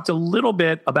we've talked a little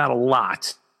bit about a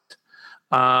lot,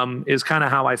 is kind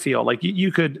of how I feel. Like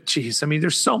you could,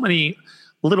 there's so many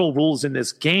little rules in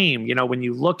this game. When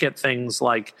you look at things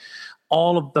like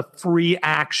all of the free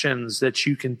actions that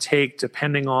you can take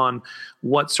depending on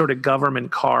what sort of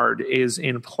government card is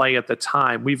in play at the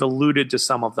time. We've alluded to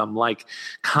some of them, like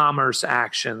commerce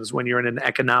actions when you're in an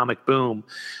economic boom,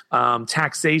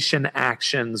 taxation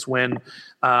actions when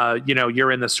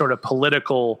you're in the sort of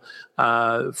political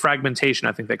fragmentation,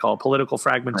 I think they call it political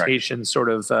fragmentation, right, sort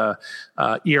of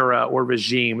era or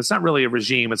regime. It's not really a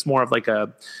regime. It's more of like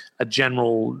a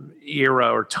general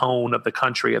era or tone of the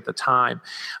country at the time.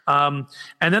 And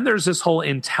then there's this whole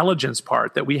intelligence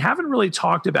part that we haven't really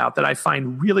talked about that I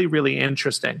find really, really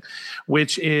interesting,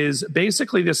 which is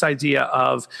basically this idea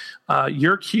of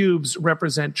your cubes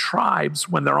represent tribes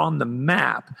when they're on the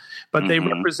map, but they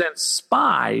represent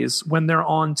spies when they're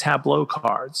on tableau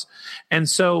cards. And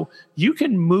so you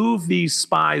can move these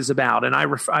spies about, and I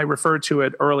referred to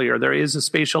it earlier. There is a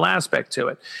spatial aspect to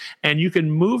it, and you can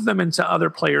move them into other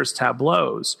players'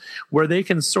 tableaus where they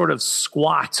can sort of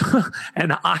squat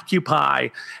and occupy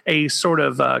a sort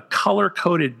of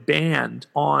color-coded band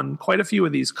on quite a few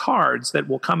of these cards that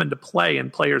will come into play in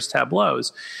players'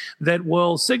 tableaus that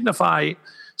will signify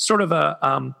sort of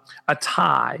a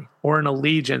tie or an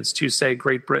allegiance to, say,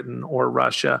 Great Britain or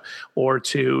Russia or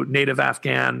to native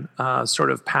Afghan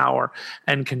sort of power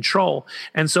and control.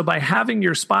 And so by having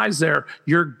your spies there,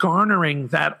 you're garnering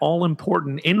that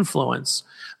all-important influence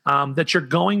that you're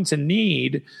going to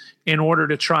need in order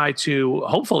to try to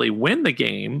hopefully win the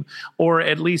game or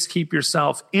at least keep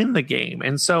yourself in the game.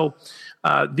 And so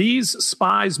these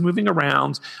spies moving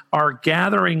around are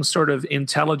gathering sort of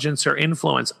intelligence or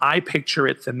influence. I picture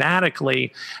it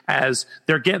thematically as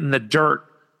they're getting the dirt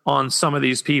on some of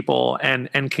these people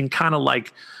and can kind of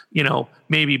like,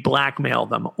 maybe blackmail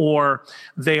them, or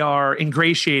they are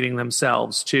ingratiating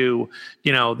themselves to,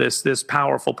 this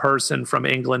powerful person from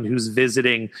England who's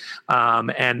visiting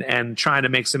and trying to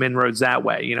make some inroads that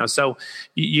way. So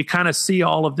you kind of see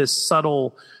all of this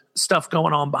subtle stuff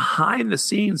going on behind the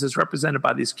scenes as represented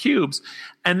by these cubes.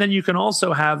 And then you can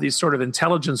also have these sort of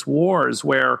intelligence wars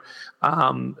where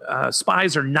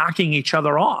spies are knocking each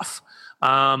other off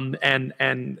and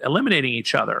eliminating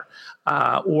each other.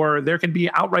 Or there can be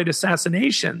outright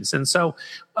assassinations. And so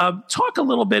talk a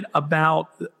little bit about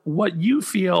what you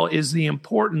feel is the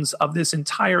importance of this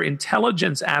entire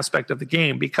intelligence aspect of the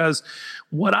game, because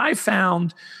what I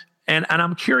found, and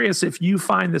I'm curious if you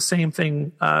find the same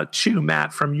thing too,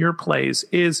 Matt, from your plays,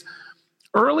 is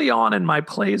early on in my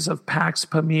plays of Pax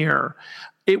Pamir,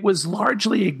 it was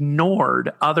largely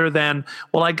ignored other than,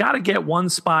 well, I got to get one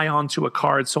spy onto a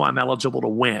card so I'm eligible to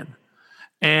win.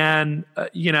 And,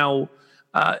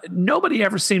 nobody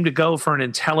ever seemed to go for an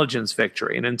intelligence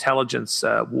victory, an intelligence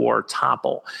war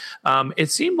topple.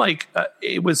 It seemed like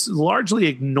it was largely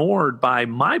ignored by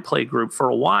my play group for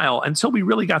a while until we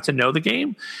really got to know the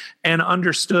game and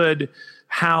understood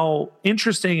how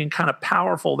interesting and kind of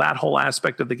powerful that whole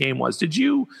aspect of the game was. Did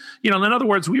you, in other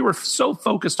words, we were so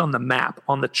focused on the map,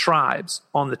 on the tribes,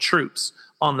 on the troops,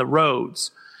 on the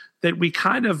roads, that we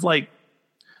kind of like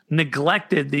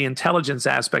neglected the intelligence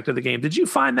aspect of the game. Did you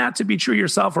find that to be true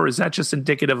yourself, or is that just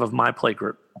indicative of my play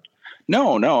group?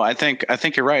 No, I think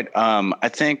you're right. I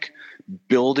think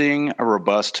building a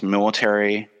robust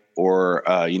military or,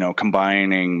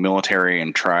 combining military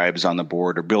and tribes on the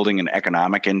board or building an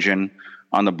economic engine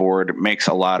on the board makes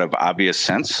a lot of obvious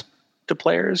sense to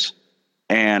players.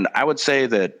 And I would say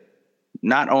that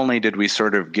not only did we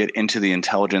sort of get into the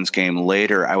intelligence game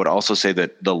later, I would also say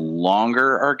that the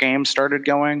longer our game started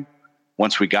going,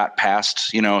 once we got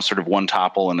past, sort of one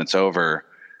topple and it's over,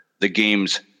 the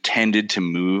games tended to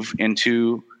move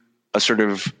into a sort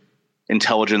of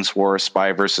intelligence war,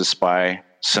 spy versus spy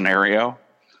scenario.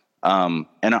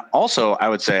 And also, I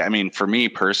would say, for me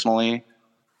personally,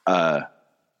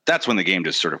 that's when the game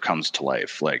just sort of comes to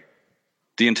life. Like,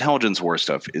 the intelligence war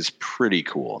stuff is pretty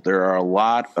cool. There are a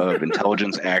lot of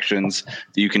intelligence actions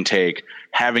that you can take,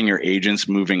 having your agents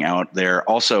moving out there.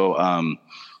 Also,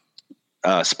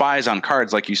 spies on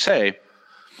cards, like you say,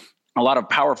 a lot of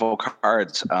powerful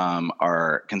cards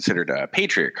are considered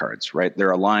patriot cards, right?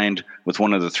 They're aligned with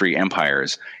one of the three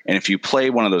empires. And if you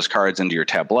play one of those cards into your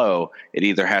tableau, it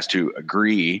either has to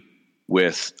agree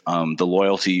with the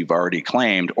loyalty you've already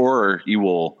claimed, or you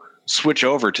will switch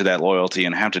over to that loyalty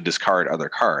and have to discard other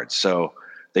cards. So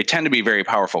they tend to be very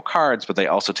powerful cards, but they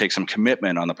also take some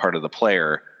commitment on the part of the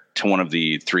player to one of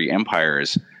the three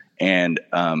empires. And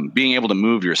being able to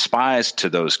move your spies to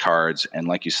those cards, and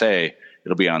like you say,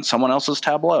 it'll be on someone else's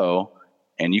tableau,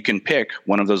 and you can pick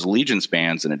one of those allegiance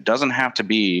bands, and it doesn't have to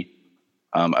be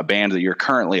a band that you're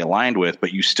currently aligned with,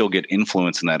 but you still get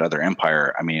influence in that other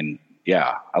empire.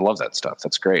 Yeah, I love that stuff.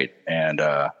 That's great. And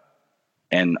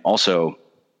also,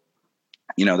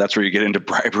 that's where you get into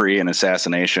bribery and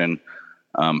assassination.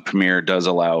 Pamir does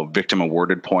allow victim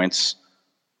awarded points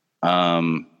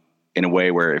in a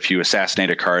way where if you assassinate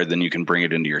a card, then you can bring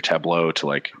it into your tableau to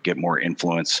like get more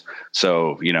influence.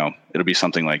 So, it'll be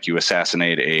something like you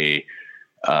assassinate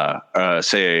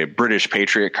say a British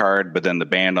Patriot card, but then the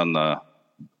band on the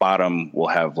bottom will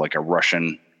have like a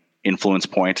Russian influence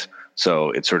point.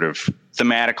 So it's sort of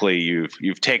thematically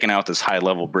you've taken out this high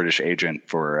level British agent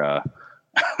for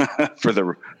for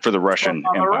the Russian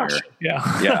Empire.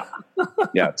 Yeah.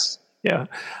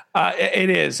 It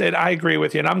is. And I agree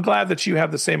with you. And I'm glad that you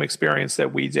have the same experience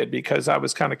that we did, because I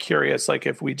was kind of curious, like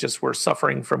if we just were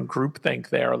suffering from groupthink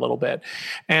there a little bit.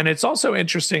 And it's also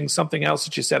interesting, something else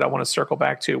that you said I want to circle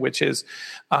back to, which is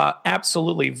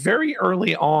absolutely very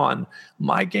early on,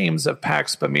 my games of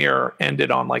Pax Pamir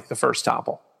ended on like the first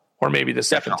topple or maybe the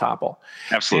second topple.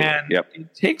 Absolutely. And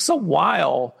it takes a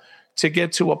while to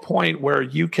get to a point where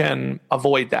you can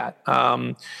avoid that.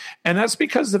 And that's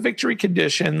because the victory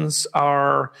conditions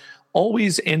are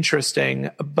always interesting,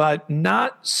 but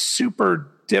not super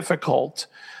difficult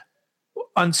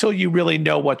until you really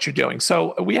know what you're doing.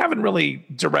 So we haven't really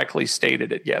directly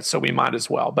stated it yet, so we might as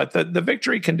well. But the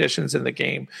victory conditions in the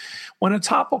game, when a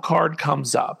topple card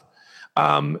comes up,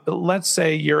 let's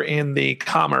say you're in the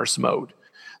commerce mode,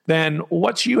 then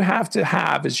what you have to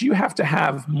have is you have to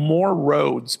have more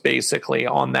roads basically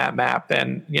on that map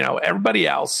than, everybody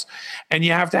else. And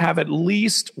you have to have at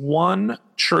least one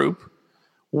troop,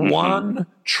 one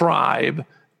tribe,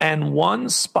 and one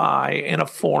spy in a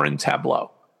foreign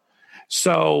tableau.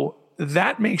 So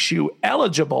that makes you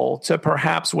eligible to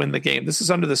perhaps win the game. This is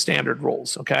under the standard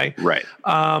rules, okay? Right.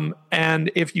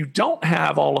 And if you don't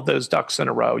have all of those ducks in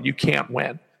a row, you can't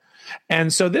win.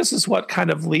 And so this is what kind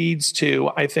of leads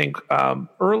to, I think,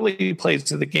 early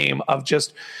plays of the game of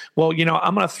just, I'm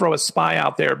going to throw a spy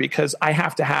out there because I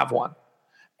have to have one.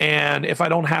 And if I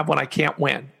don't have one, I can't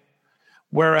win.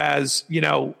 Whereas,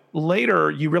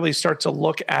 later you really start to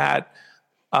look at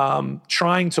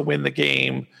trying to win the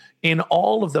game in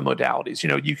all of the modalities.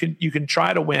 You can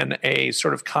try to win a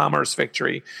sort of commerce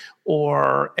victory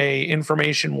or a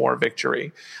information war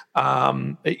victory,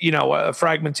 a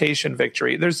fragmentation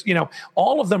victory. There's,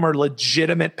 all of them are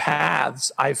legitimate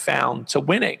paths I've found to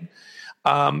winning.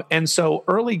 And so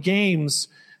early games,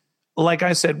 like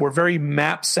I said, were very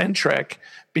map centric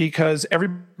because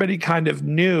everybody kind of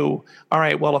knew, all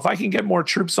right, well, if I can get more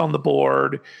troops on the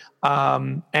board,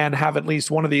 and have at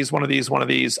least one of these,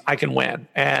 I can win.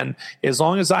 And as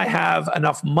long as I have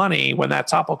enough money when that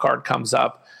topple card comes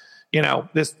up,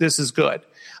 this is good.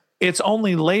 It's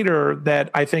only later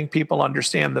that I think people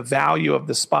understand the value of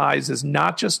the spies is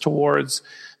not just towards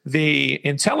the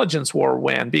intelligence war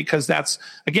win, because that's,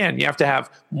 again, you have to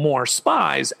have more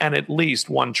spies and at least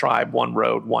one tribe, one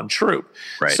road, one troop.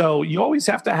 Right. So you always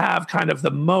have to have kind of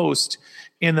the most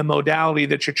in the modality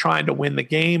that you're trying to win the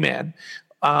game in.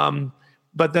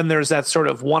 But then there's that sort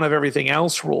of one of everything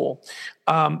else rule.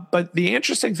 But the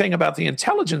interesting thing about the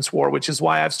intelligence war, which is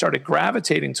why I've started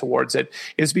gravitating towards it,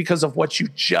 is because of what you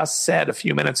just said a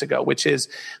few minutes ago, which is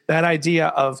that idea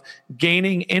of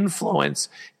gaining influence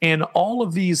in all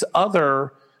of these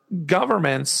other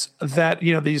governments that,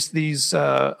 these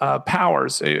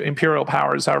powers, imperial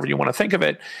powers, however you want to think of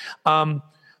it,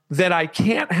 that I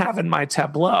can't have in my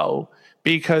tableau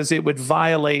because it would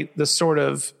violate the sort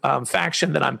of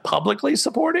faction that I'm publicly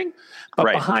supporting. But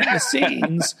right. behind the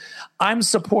scenes, I'm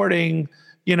supporting,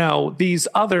 these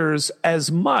others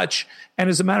as much. And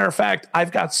as a matter of fact,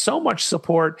 I've got so much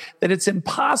support that it's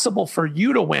impossible for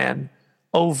you to win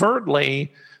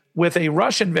overtly with a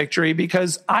Russian victory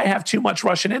because I have too much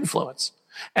Russian influence.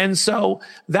 And so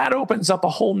that opens up a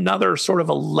whole nother sort of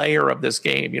a layer of this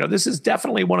game. This is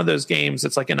definitely one of those games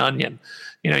that's like an onion.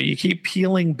 You keep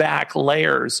peeling back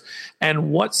layers,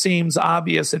 and what seems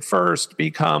obvious at first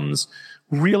becomes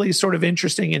really sort of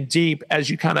interesting and deep as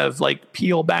you kind of like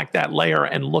peel back that layer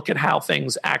and look at how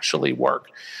things actually work.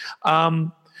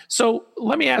 So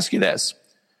let me ask you this.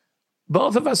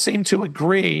 Both of us seem to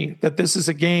agree that this is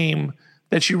a game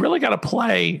that you really got to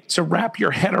play to wrap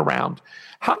your head around.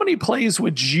 How many plays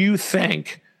would you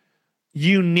think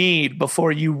you need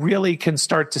before you really can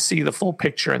start to see the full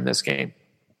picture in this game?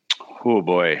 Oh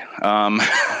boy.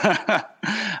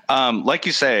 Like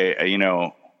you say,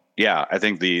 yeah, I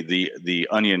think the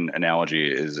onion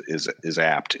analogy is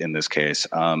apt in this case.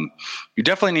 You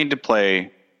definitely need to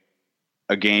play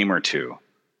a game or two.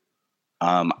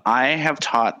 I have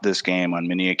taught this game on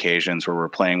many occasions where we're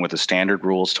playing with the standard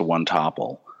rules to one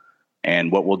topple.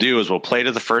 And what we'll do is we'll play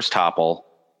to the first topple,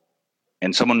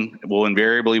 and someone will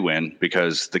invariably win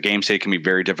because the game state can be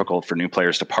very difficult for new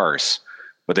players to parse.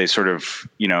 But they sort of,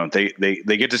 they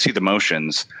get to see the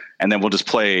motions, and then we'll just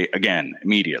play again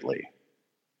immediately.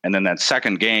 And then that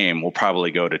second game will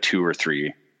probably go to 2 or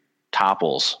 3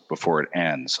 topples before it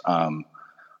ends.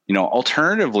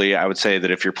 Alternatively, I would say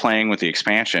that if you're playing with the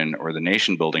expansion or the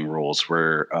nation building rules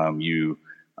where you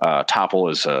topple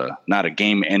is not a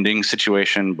game ending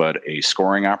situation, but a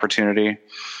scoring opportunity,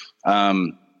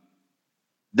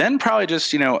 then probably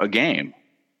just, a game.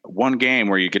 One game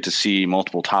where you get to see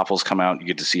multiple topples come out, you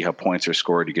get to see how points are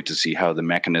scored, you get to see how the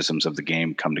mechanisms of the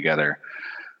game come together.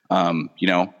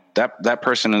 That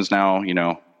person is now,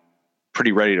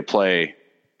 pretty ready to play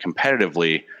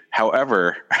competitively.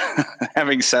 However,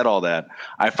 having said all that,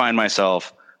 I find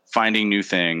myself finding new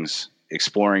things,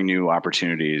 exploring new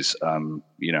opportunities,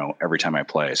 every time I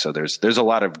play. So there's a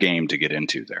lot of game to get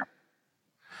into there.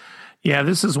 Yeah,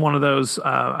 this is one of those.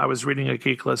 I was reading a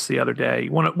geek list the other day.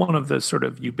 One of the sort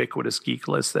of ubiquitous geek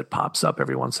lists that pops up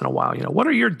every once in a while. What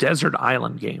are your desert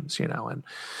island games? And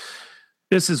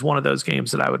this is one of those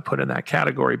games that I would put in that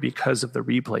category because of the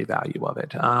replay value of it.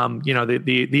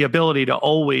 The ability to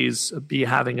always be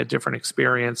having a different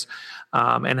experience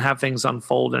and have things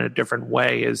unfold in a different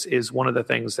way is one of the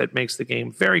things that makes the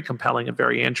game very compelling and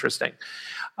very interesting.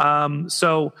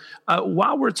 So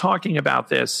while we're talking about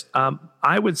this,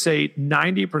 I would say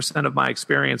 90% of my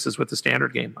experiences with the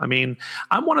standard game. I mean,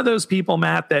 I'm one of those people,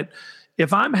 Matt, that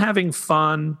if I'm having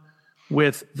fun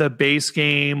with the base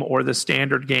game or the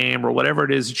standard game or whatever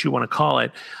it is that you want to call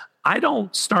it, I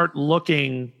don't start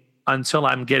looking until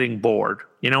I'm getting bored.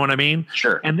 You know what I mean?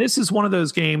 Sure. And this is one of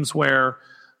those games where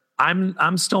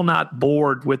I'm still not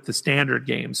bored with the standard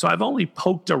game. So I've only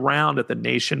poked around at the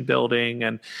nation building.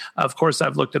 And of course,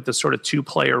 I've looked at the sort of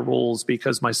 2-player rules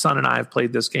because my son and I have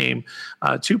played this game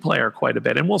 2-player quite a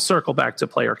bit. And we'll circle back to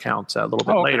player count a little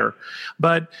bit later.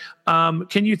 But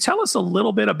can you tell us a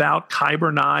little bit about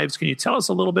Kyber Knives? Can you tell us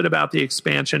a little bit about the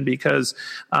expansion? Because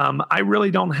I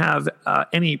really don't have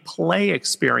any play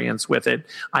experience with it.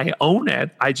 I own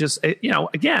it. I just,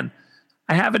 again,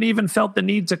 I haven't even felt the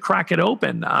need to crack it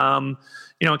open.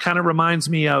 It kind of reminds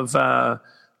me of a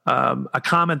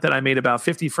comment that I made about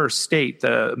 51st State,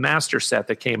 the master set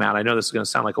that came out. I know this is going to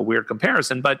sound like a weird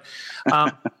comparison, but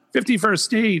 51st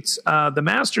State, the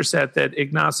master set that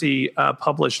Ignacy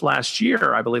published last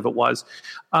year, I believe it was,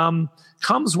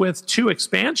 comes with 2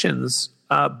 expansions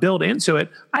built into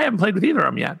it. I haven't played with either of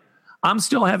them yet. I'm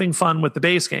still having fun with the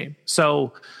base game.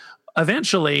 So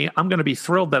eventually, I'm going to be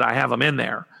thrilled that I have them in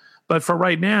there. But for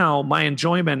right now, my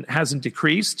enjoyment hasn't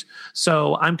decreased,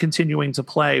 so I'm continuing to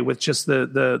play with just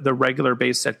the regular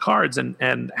base set cards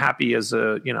and happy as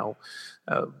a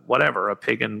a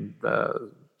pig and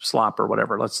slop or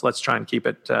whatever. Let's try and keep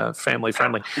it family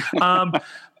friendly.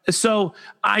 So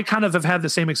I kind of have had the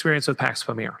same experience with PAX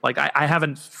Pamir. Like I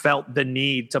haven't felt the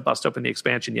need to bust open the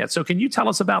expansion yet. So can you tell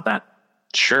us about that?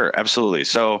 Sure, absolutely.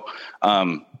 So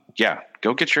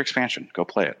go get your expansion. Go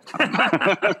play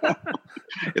it.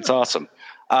 It's awesome.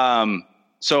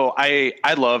 So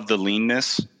I love the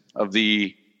leanness of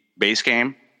the base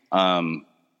game.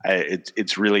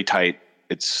 It's really tight.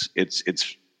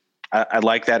 I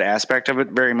like that aspect of it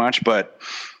very much. But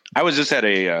I was just at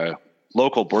a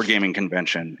local board gaming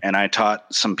convention, and I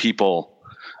taught some people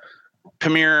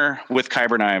Pamir with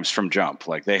Kyber Knives from jump.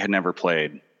 Like they had never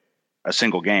played a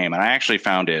single game, and I actually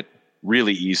found it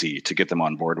really easy to get them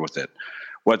on board with it.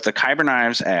 What the Kyber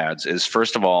Knives adds is,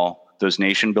 first of all, those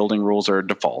nation building rules are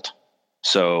default.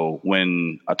 So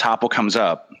when a topple comes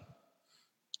up,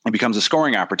 it becomes a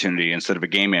scoring opportunity instead of a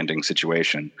game ending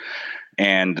situation.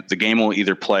 And the game will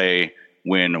either play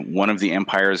when one of the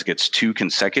empires gets 2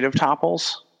 consecutive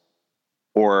topples,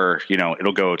 or,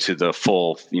 it'll go to the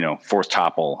full, 4th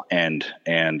topple. And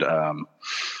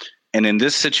in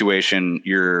this situation,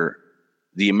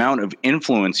 the amount of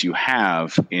influence you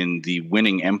have in the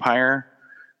winning empire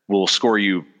will score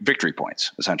you victory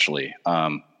points, essentially,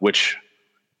 which,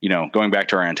 going back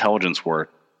to our intelligence war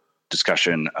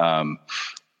discussion,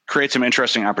 create some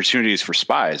interesting opportunities for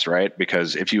spies, right?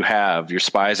 Because if you have your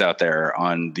spies out there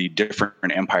on the different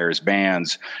empires'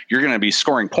 bands, you're going to be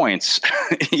scoring points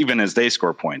even as they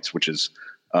score points, which is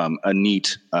a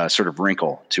neat sort of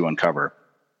wrinkle to uncover.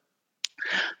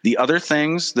 The other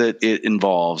things that it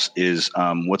involves is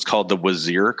what's called the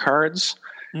Wazir cards.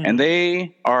 And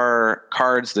they are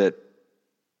cards that,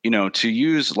 to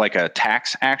use like a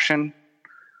tax action,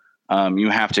 you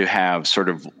have to have sort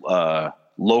of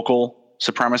local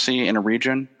supremacy in a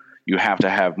region. You have to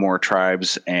have more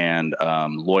tribes and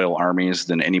loyal armies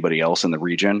than anybody else in the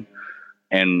region.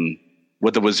 And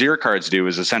what the Wazir cards do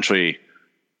is essentially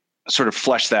sort of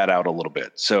flesh that out a little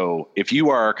bit. So if you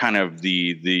are kind of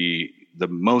the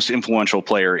most influential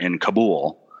player in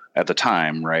Kabul at the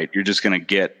time, right, you're just going to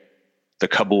get the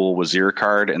Kabul Wazir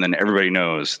card, and then everybody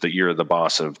knows that you're the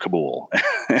boss of Kabul.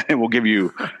 It will give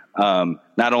you,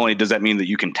 not only does that mean that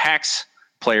you can tax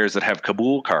players that have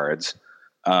Kabul cards,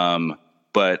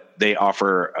 but they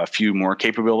offer a few more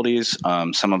capabilities.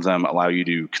 Some of them allow you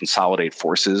to consolidate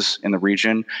forces in the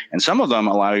region, and some of them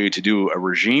allow you to do a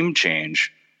regime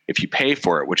change if you pay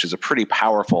for it, which is a pretty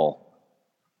powerful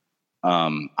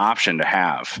option to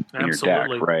have in your deck,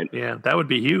 right? Yeah, that would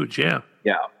be huge. Yeah.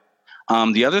 Yeah.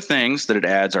 The other things that it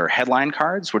adds are headline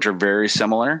cards, which are very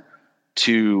similar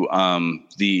to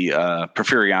the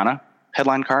Porfiriana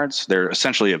headline cards. They're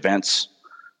essentially events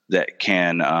that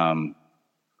can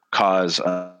cause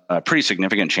pretty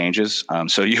significant changes.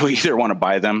 So you either want to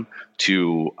buy them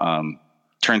to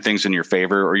turn things in your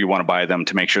favor, or you want to buy them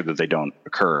to make sure that they don't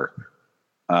occur.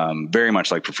 Very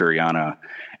much like Porfiriana.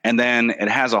 And then it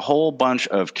has a whole bunch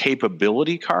of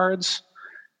capability cards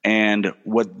And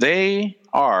what they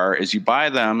are is you buy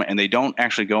them and they don't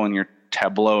actually go in your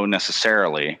tableau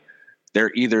necessarily.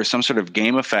 They're either some sort of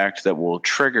game effect that will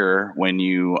trigger when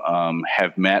you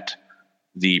have met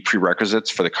the prerequisites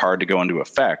for the card to go into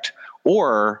effect,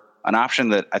 or an option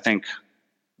that I think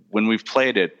when we've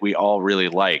played it, we all really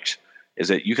liked, is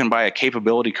that you can buy a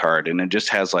capability card and it just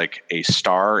has like a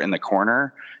star in the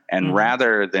corner. And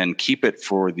rather than keep it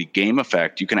for the game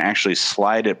effect, you can actually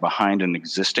slide it behind an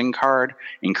existing card,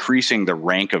 increasing the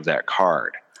rank of that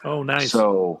card. Oh, nice.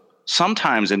 So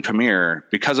sometimes in Pamir,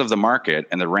 because of the market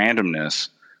and the randomness,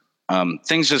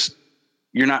 things just,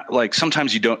 you're not like,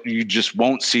 sometimes you just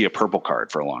won't see a purple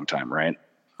card for a long time, right?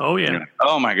 Oh, yeah. Like,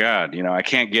 oh my God, I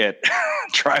can't get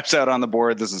tribes out on the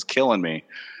board. This is killing me.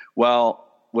 Well,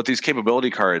 with these capability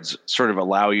cards sort of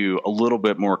allow you a little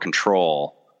bit more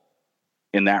control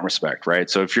in that respect, right?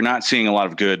 So if you're not seeing a lot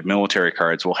of good military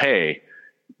cards, well, hey,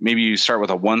 maybe you start with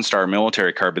a 1-star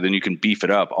military card, but then you can beef it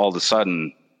up. All of a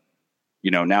sudden,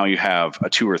 now you have a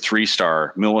 2 or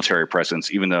 3-star military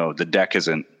presence, even though the deck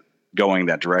isn't going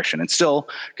that direction. It's still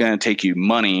going to take you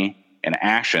money and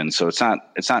action. So it's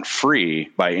not free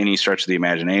by any stretch of the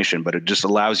imagination, but it just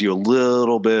allows you a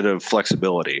little bit of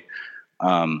flexibility.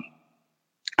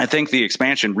 I think the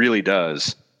expansion really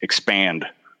does expand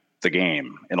the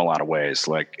game in a lot of ways.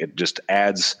 Like it just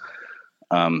adds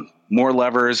more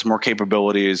levers, more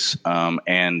capabilities,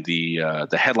 and the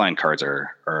headline cards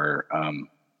are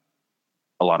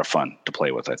a lot of fun to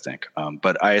play with, I think.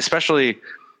 But I especially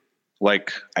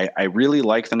I really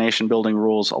like the nation building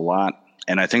rules a lot,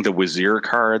 and I think the Wazir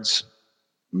cards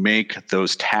make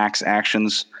those tax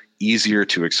actions easier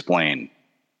to explain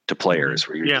to players.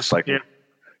 Where you're just like,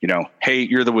 hey,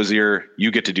 you're the Wazir,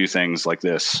 you get to do things like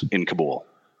this in Kabul.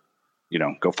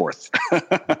 Go forth.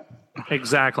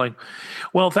 Exactly.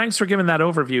 Well, thanks for giving that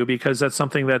overview, because that's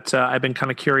something that I've been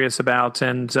kind of curious about,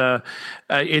 and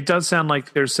it does sound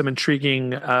like there's some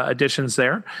intriguing additions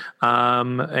there.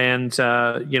 I'll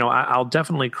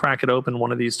definitely crack it open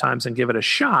one of these times and give it a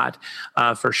shot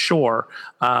for sure.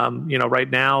 Right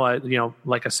now,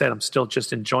 like I said, I'm still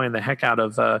just enjoying the heck out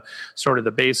of sort of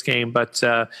the base game, but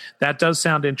that does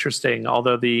sound interesting.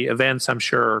 Although the events, I'm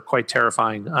sure, are quite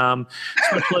terrifying,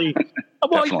 especially.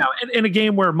 Well, in a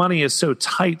game where money is so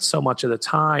tight so much of the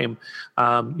time,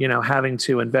 having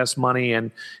to invest money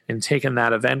and taking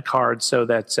that event card so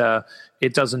that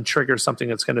it doesn't trigger something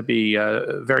that's going to be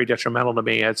very detrimental to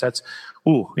me. I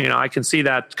can see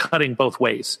that cutting both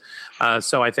ways.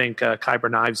 So I think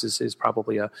Kyber Knives is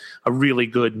probably a really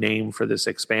good name for this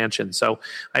expansion. So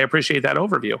I appreciate that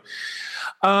overview.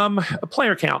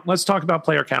 Player count. Let's talk about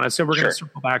player count. I said we're going to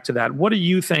circle back to that. What do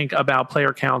you think about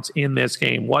player counts in this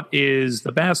game? What is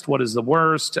the best? What is the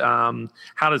worst? How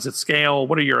does it scale?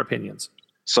 What are your opinions?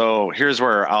 So here's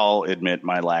where I'll admit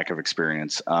my lack of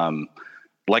experience.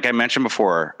 Like I mentioned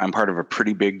before, I'm part of a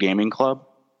pretty big gaming club.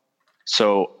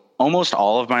 So almost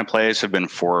all of my plays have been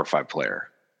 4 or 5 player.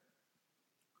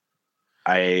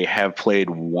 I have played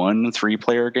 1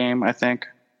 3-player game, I think.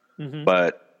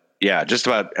 But yeah, just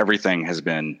about everything has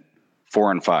been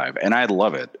 4 and 5, and I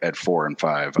love it at 4 and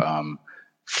 5.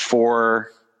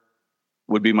 4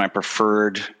 would be my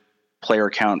preferred player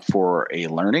count for a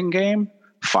learning game.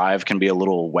 5 can be a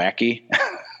little wacky,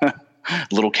 a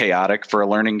little chaotic for a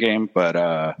learning game, but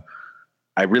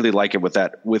I really like it with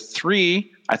that. With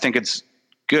 3, I think it's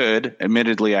good.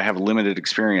 Admittedly, I have limited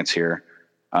experience here.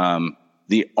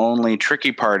 The only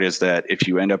tricky part is that if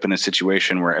you end up in a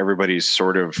situation where everybody's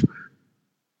sort of,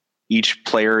 each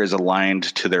player is aligned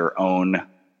to their own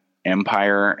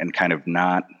empire and kind of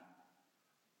not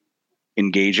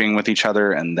engaging with each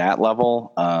other and that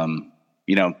level,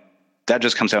 that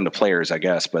just comes down to players, I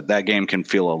guess. But that game can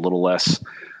feel a little less,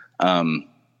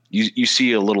 you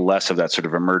see a little less of that sort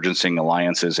of emergencing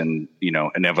alliances and,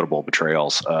 inevitable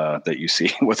betrayals that you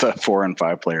see with a 4 and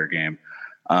 5 player game.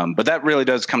 But that really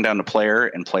does come down to player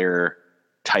and player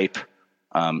type.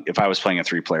 If I was playing a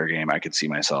 3-player game, I could see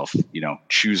myself,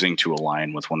 choosing to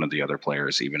align with one of the other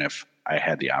players, even if I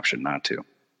had the option not to.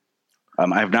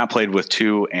 I have not played with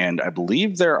 2, and I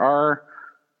believe there are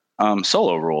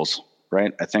solo rules,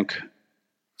 right? I think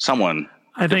someone.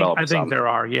 I think there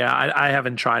are. Yeah, I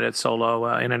haven't tried it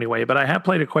solo in any way, but I have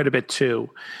played it quite a bit too,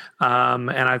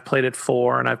 and I've played it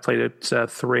 4 and I've played it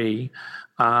 3.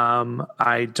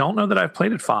 I don't know that I've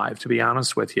played it 5, to be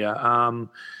honest with you.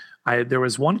 There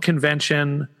was one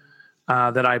convention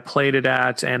that I played it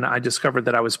at, and I discovered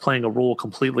that I was playing a rule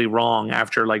completely wrong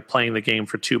after playing the game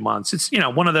for 2 months. It's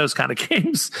one of those kind of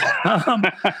games,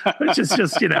 which is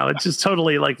just it just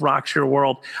totally rocks your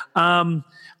world.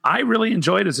 I really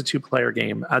enjoy it as a 2-player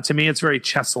game. To me, it's very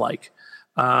chess-like.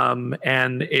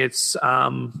 And it's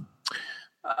I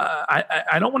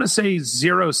don't want to say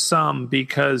zero sum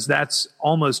because that's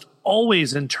almost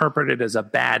always interpreted as a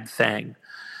bad thing.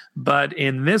 But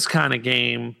in this kind of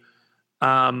game,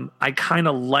 I kind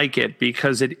of like it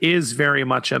because it is very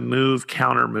much a move,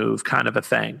 counter move kind of a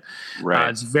thing. Right.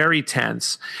 It's very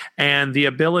tense. And the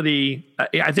ability,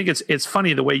 I think it's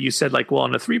funny the way you said, like, well,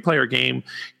 in a 3-player game,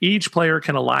 each player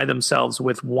can ally themselves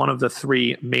with one of the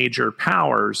 3 major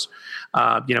powers,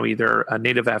 either a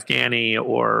native Afghani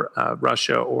or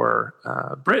Russia or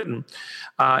Britain,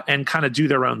 and kind of do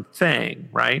their own thing,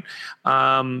 right?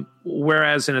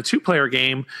 Whereas in a 2-player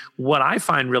game, what I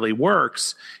find really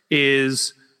works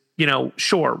is,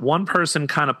 sure, one person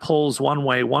kind of pulls one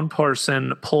way, one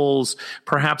person pulls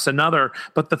perhaps another,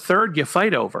 but the third you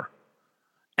fight over.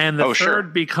 And the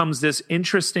third becomes this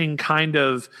interesting kind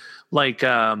of like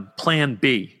plan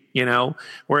B,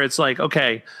 where it's like,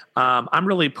 okay, I'm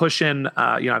really pushing,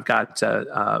 I've got,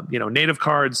 native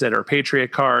cards that are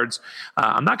Patriot cards.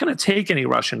 I'm not going to take any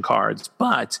Russian cards,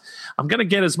 but I'm going to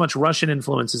get as much Russian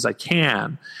influence as I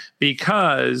can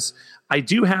because I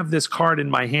do have this card in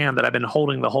my hand that I've been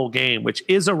holding the whole game, which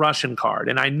is a Russian card.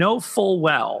 And I know full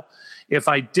well if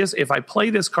I play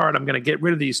this card, I'm going to get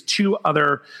rid of these 2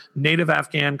 other native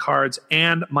Afghan cards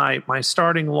and my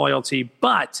starting loyalty.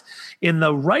 But in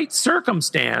the right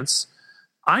circumstance,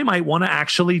 I might want to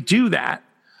actually do that,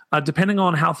 depending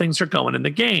on how things are going in the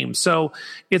game. So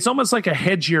it's almost like a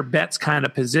hedge your bets kind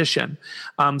of position.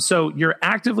 So you're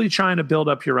actively trying to build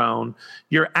up your own.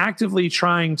 You're actively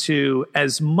trying to,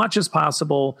 as much as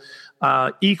possible,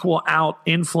 equal out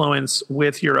influence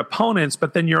with your opponents,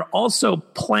 but then you're also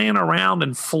playing around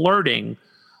and flirting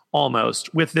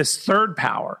almost with this third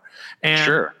power.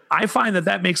 And I find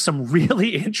that makes some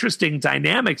really interesting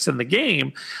dynamics in the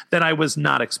game that I was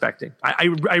not expecting.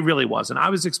 I really wasn't.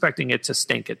 I was expecting it to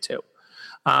stink it too.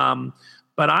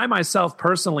 But I myself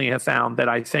personally have found that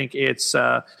I think it's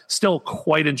still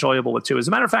quite enjoyable with 2. As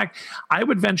a matter of fact, I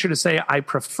would venture to say I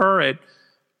prefer it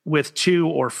with 2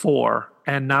 or 4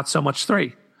 and not so much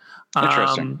 3.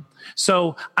 Interesting.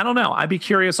 So I don't know. I'd be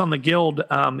curious on the guild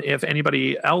if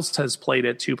anybody else has played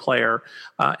it 2-player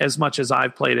as much as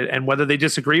I've played it, and whether they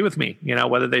disagree with me.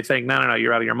 Whether they think no,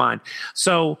 you're out of your mind.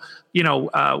 So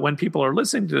when people are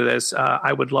listening to this,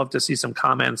 I would love to see some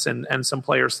comments and some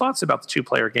players' thoughts about the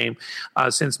 2-player game.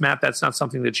 Since Matt, that's not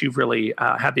something that you've really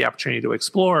had the opportunity to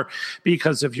explore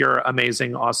because of your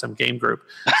amazing, awesome game group.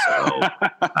 So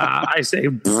I say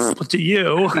to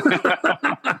you,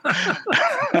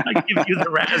 I give you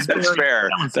the raspberry. That's fair.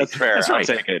 That's fair. That's right.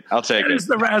 I'll take it. It's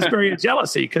the raspberry of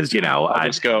jealousy because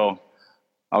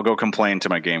I'll go complain to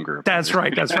my game group. That's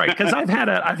right. Because I've had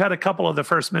a couple of the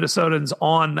first Minnesotans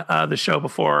on the show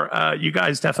before. You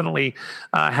guys definitely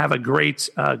have a great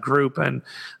group, and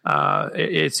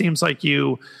it seems like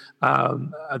you,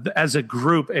 as a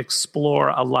group, explore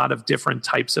a lot of different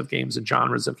types of games and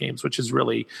genres of games, which is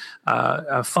really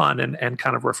fun and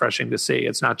kind of refreshing to see.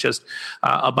 It's not just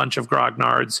a bunch of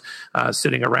grognards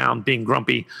sitting around being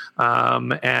grumpy,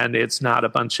 and it's not a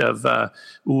bunch of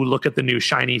ooh, look at the new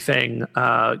shiny thing,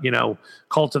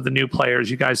 cult of the new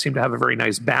players. You guys seem to have a very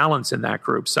nice balance in that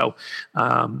group. So,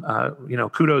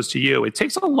 kudos to you. It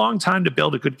takes a long time to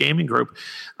build a good gaming group.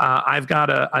 I've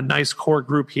got a nice core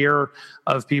group here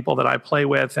of people that I play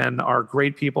with and are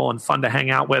great people and fun to hang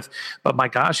out with. But my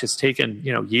gosh, it's taken,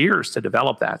 years to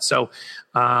develop that. So,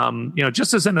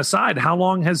 just as an aside, how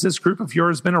long has this group of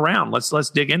yours been around? Let's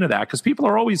dig into that, because people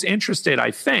are always interested,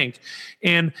 I think,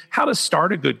 in how to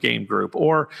start a good game group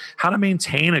or how to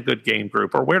maintain a good game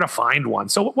group or where to find one.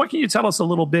 So what can you tell us a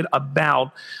little bit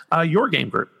about your game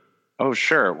group? Oh,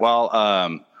 sure. Well,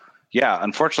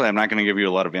 unfortunately, I'm not going to give you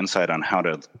a lot of insight on how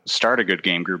to start a good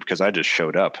game group because I just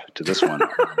showed up to this one.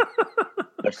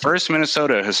 The first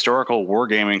Minnesota Historical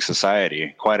Wargaming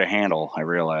Society, quite a handle, I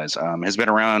realize, has been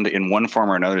around in one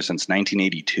form or another since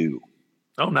 1982.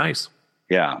 Oh, nice.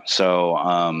 Yeah. So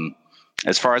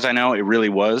as far as I know, it really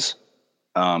was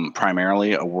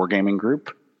primarily a wargaming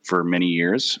group for many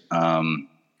years.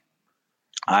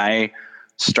 I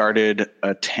started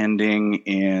attending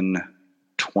in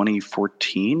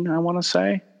 2014, I want to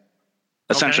say.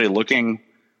 Essentially looking...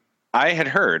 I had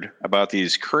heard about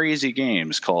these crazy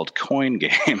games called coin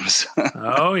games.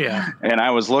 Oh, yeah. And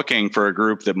I was looking for a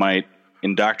group that might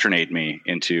indoctrinate me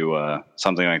into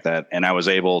something like that. And I was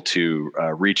able to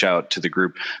reach out to the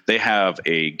group. They have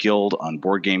a guild on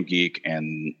Board Game Geek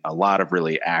and a lot of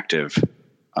really active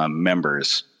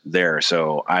members there.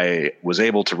 So I was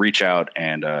able to reach out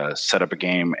and set up a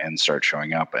game and start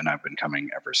showing up. And I've been coming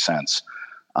ever since.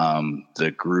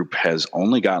 The group has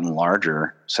only gotten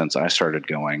larger since I started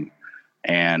going.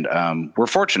 And we're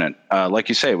fortunate. Like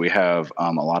you say, we have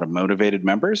a lot of motivated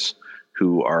members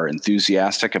who are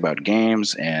enthusiastic about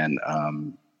games and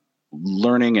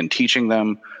learning and teaching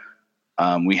them.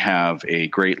 We have a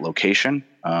great location,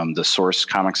 the Source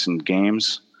Comics and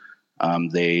Games.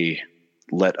 They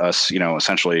let us,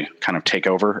 essentially kind of take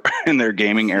over in their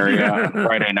gaming area on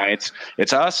Friday nights.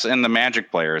 It's us and the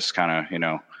Magic players kind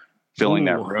of, filling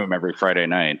that room every Friday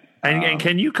night. And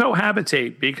can you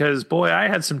cohabitate? Because, boy, I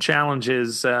had some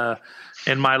challenges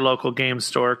in my local game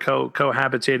store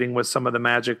cohabitating with some of the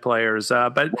Magic players.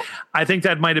 But I think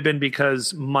that might have been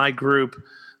because my group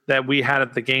that we had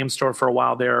at the game store for a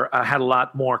while there had a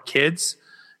lot more kids.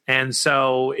 And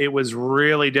so it was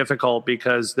really difficult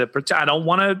because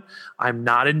I'm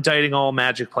not indicting all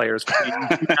Magic players. Please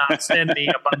do not send me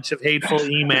a bunch of hateful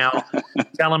email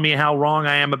telling me how wrong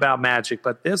I am about Magic.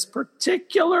 But this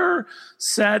particular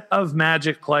set of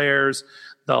Magic players,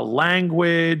 the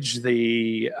language,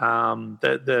 the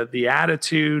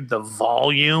attitude, the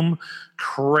volume,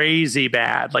 crazy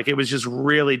bad. Like, it was just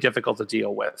really difficult to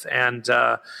deal with. And,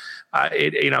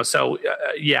 that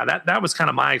was kind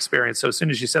of my experience. So as soon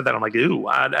as you said that, I'm like, ooh,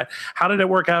 how did it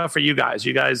work out for you guys?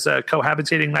 You guys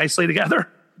cohabitating nicely together?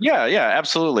 Yeah,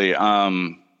 absolutely.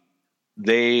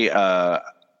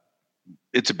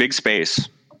 It's a big space,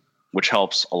 which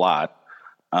helps a lot.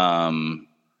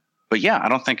 But yeah, I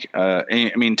don't think,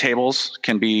 tables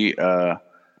can be a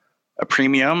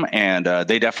premium, and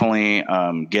they definitely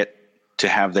get to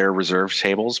have their reserved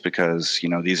tables because,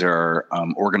 these are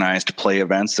organized play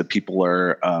events that people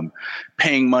are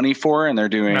paying money for, and they're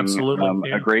doing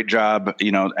a great job.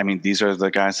 These are the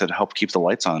guys that help keep the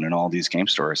lights on in all these game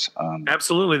stores.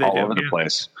 Absolutely, they all do. over the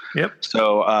place. Yep.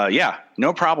 So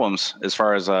no problems as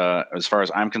far as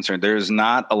I'm concerned. There's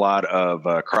not a lot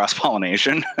of cross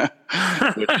pollination,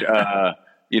 which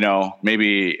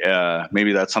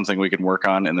maybe that's something we can work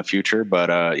on in the future.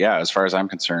 But as far as I'm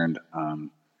concerned,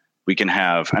 we can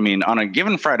have. On a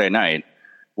given Friday night,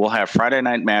 we'll have Friday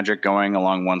Night Magic going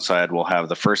along one side. We'll have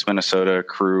the First Minnesota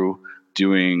crew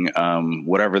doing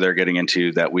whatever they're getting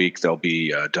into that week. There'll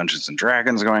be Dungeons and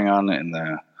Dragons going on in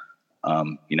the.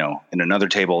 In another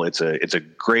table. It's a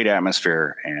great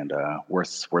atmosphere and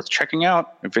worth checking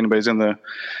out. If anybody's in the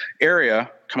area,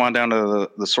 come on down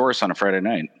to the Source on a Friday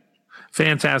night.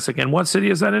 Fantastic. And what city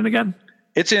is that in again?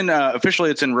 It's in officially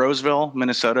it's in Roseville,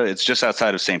 Minnesota. It's just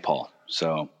outside of St. Paul.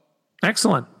 So.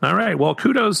 Excellent. All right. Well,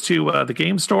 kudos to the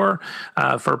game store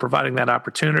for providing that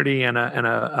opportunity and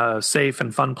a safe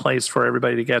and fun place for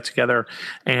everybody to get together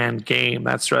and game.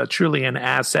 That's truly an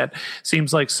asset.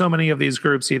 Seems like so many of these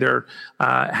groups either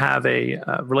have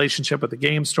a relationship with the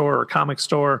game store or comic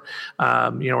store,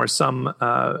 or some,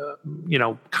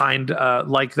 kind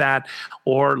like that,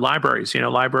 or libraries.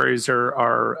 Libraries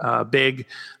are big.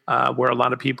 Where a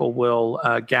lot of people will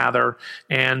gather.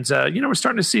 And, we're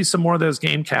starting to see some more of those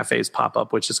game cafes pop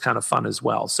up, which is kind of fun as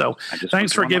well. So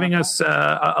thanks for giving us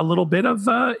a little bit of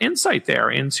insight there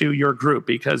into your group,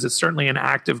 because it's certainly an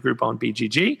active group on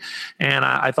BGG. And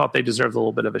I thought they deserved a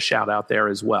little bit of a shout out there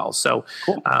as well. So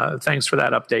cool. Thanks for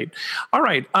that update. All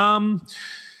right.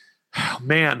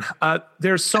 Man,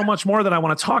 there's so much more that I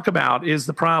want to talk about is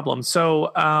the problem.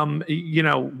 So,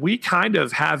 we kind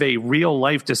of have a real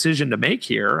life decision to make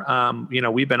here.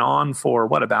 We've been on for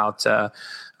about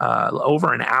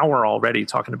over an hour already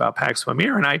talking about Pax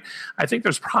Pamir, and I think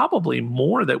there's probably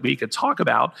more that we could talk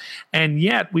about. And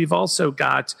yet we've also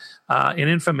got an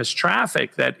Infamous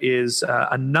Traffic that is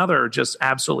another just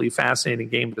absolutely fascinating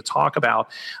game to talk about.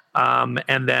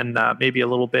 And then maybe a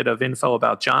little bit of info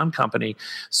about John Company.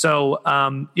 So,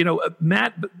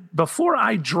 Matt, before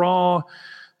I draw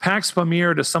Pax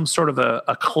Pamir to some sort of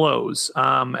a close,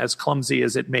 as clumsy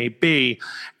as it may be,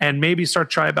 and maybe start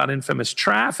try about Infamous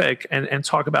Traffic and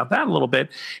talk about that a little bit.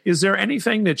 Is there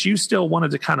anything that you still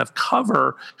wanted to kind of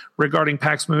cover regarding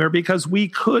Pax Pamir? Because we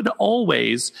could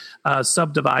always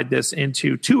subdivide this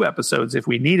into 2 episodes if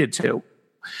we needed to.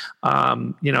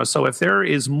 So if there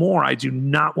is more, I do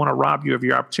not want to rob you of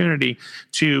your opportunity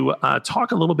to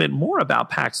talk a little bit more about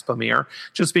Pax Pamir,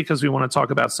 just because we want to talk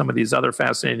about some of these other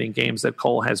fascinating games that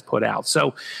Cole has put out.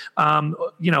 So,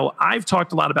 I've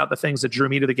talked a lot about the things that drew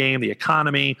me to the game, the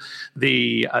economy,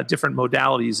 the different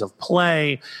modalities of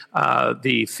play,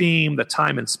 the theme, the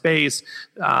time and space,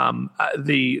 the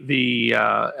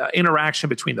interaction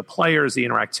between the players, the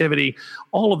interactivity,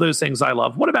 all of those things I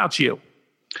love. What about you?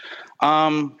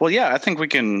 I think we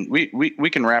can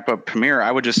wrap up Pamir.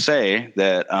 I would just say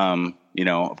that,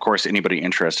 of course, anybody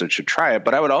interested should try it.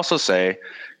 But I would also say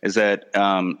is that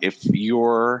if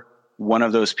you're one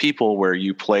of those people where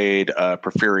you played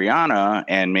Porfiriana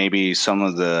and maybe some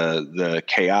of the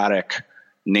chaotic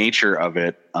nature of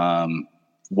it,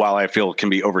 while I feel can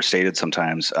be overstated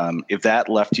sometimes, if that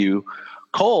left you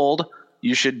cold,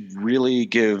 you should really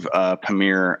give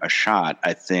Pamir a shot.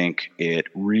 I think it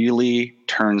really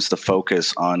turns the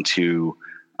focus onto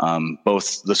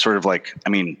both the sort of like, I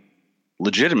mean,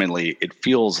 legitimately, it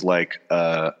feels like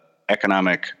a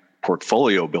economic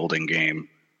portfolio building game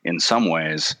in some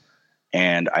ways.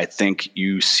 And I think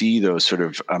you see those sort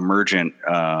of emergent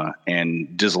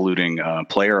and dissoluting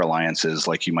player alliances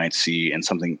like you might see in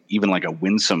something even like a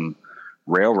winsome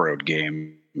railroad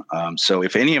game. So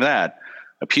if any of that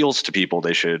appeals to people,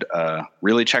 they should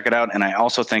really check it out. And I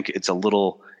also think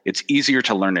it's easier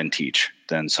to learn and teach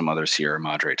than some other Sierra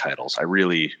Madre titles. I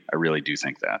really do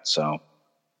think that. So,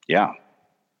 yeah.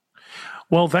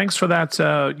 Well, thanks for that.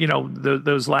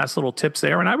 Those last little tips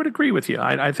there, and I would agree with you.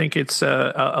 I think it's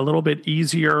a little bit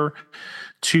easier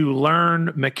to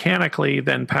learn mechanically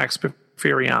than Pax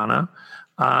Porfiriana.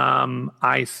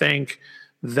 I think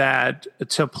that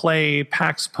to play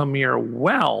Pax Pamir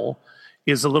well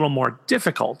is a little more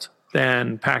difficult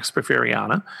than Pax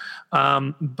Porfiriana.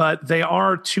 But they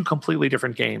are two completely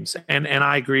different games. And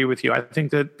I agree with you. I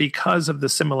think that because of the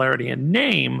similarity in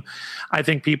name, I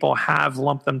think people have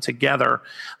lumped them together.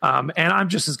 And I'm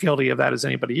just as guilty of that as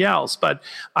anybody else. But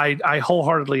I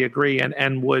wholeheartedly agree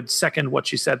and would second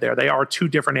what you said there. They are two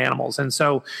different animals. And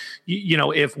so,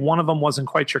 if one of them wasn't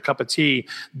quite your cup of tea,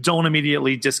 don't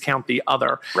immediately discount the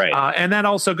other. Right. And that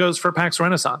also goes for Pax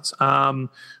Renaissance,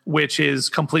 which is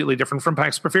completely different from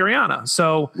Pax Porfiriana.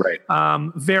 So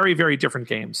very, very different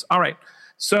games. All right.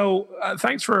 So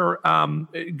thanks for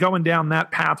going down that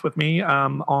path with me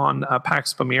on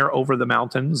Pax Pamir over the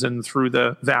mountains and through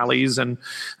the valleys and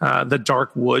the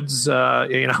dark woods.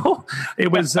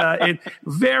 It was a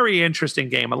very interesting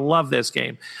game. I love this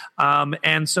game.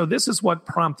 And so this is what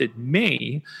prompted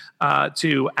me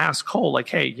to ask Cole, like,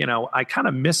 hey, I kind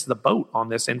of missed the boat on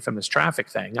this infamous traffic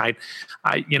thing. I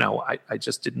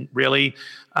just didn't really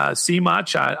see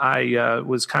much. I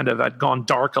was I'd gone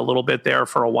dark a little bit there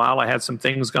for a while. I had some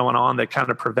things going on that kind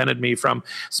of prevented me from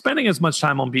spending as much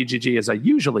time on BGG as I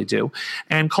usually do.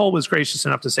 And Cole was gracious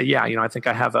enough to say, yeah, I think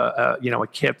I have a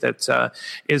kit that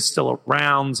is still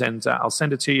around and I'll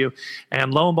send it to you.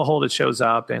 And lo and behold, it shows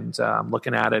up and I'm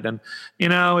looking at it and,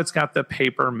 it's got the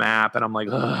paper map and I'm like,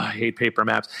 I hate paper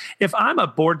maps. If I'm a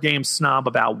board game snob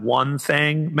about one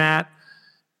thing, Matt,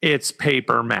 it's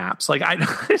paper maps. Like I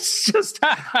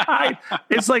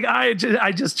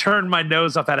just turn my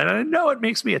nose up at it. And I know it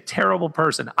makes me a terrible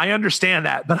person. I understand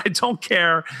that, but I don't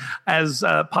care. As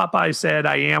Popeye said,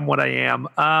 I am what I am.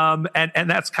 And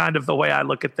that's kind of the way I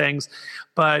look at things.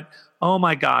 But oh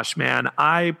my gosh, man,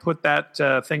 I put that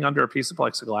thing under a piece of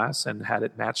plexiglass and had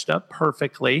it matched up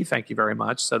perfectly. Thank you very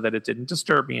much. So that it didn't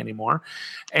disturb me anymore.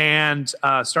 And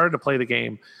started to play the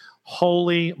game.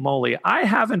 Holy moly. I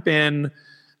haven't been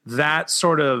that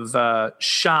sort of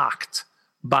shocked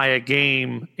by a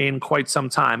game in quite some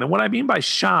time. And what I mean by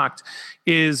shocked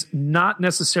is not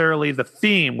necessarily the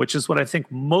theme, which is what I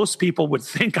think most people would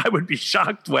think I would be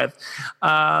shocked with,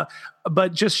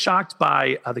 but just shocked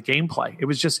by the gameplay. It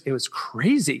was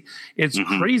crazy. It's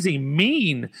crazy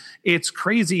mean. It's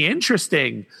crazy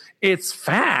interesting. It's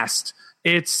fast.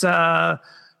 It's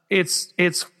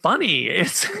funny.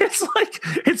 It's like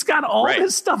it's got all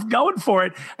this stuff going for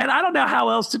it, and I don't know how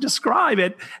else to describe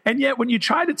it. And yet, when you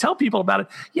try to tell people about it,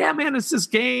 yeah, man, it's this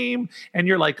game, and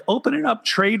you're like opening up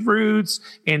trade routes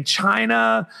in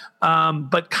China,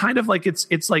 but kind of like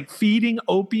it's like feeding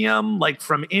opium like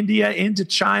from India into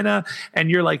China,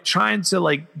 and you're like trying to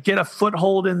like get a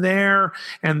foothold in there,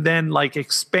 and then like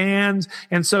expand.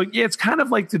 And so yeah, it's kind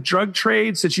of like the drug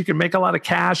trade, so that you can make a lot of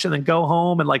cash and then go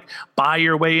home and like buy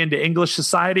your way into English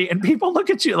society, and people look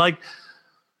at you like,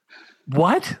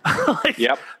 what? Like,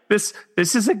 yep. This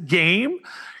is a game?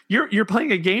 You're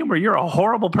playing a game where you're a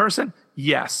horrible person?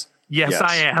 Yes,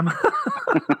 I am.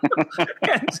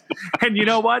 and you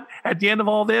know what? At the end of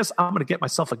all this, I'm going to get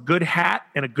myself a good hat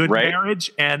and a good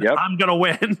marriage, and I'm going to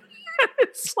win.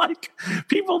 It's like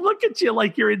people look at you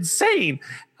like you're insane.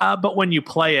 But when you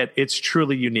play it, it's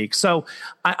truly unique. So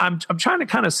I'm trying to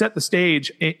kind of set the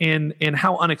stage in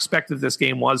how unexpected this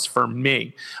game was for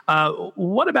me.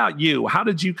 What about you? How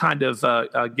did you kind of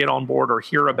get on board or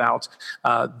hear about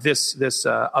this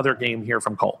other game here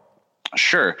from Cole?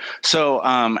 Sure. So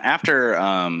after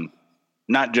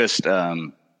not just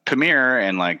Pamir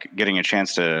and like getting a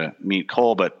chance to meet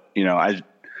Cole, but I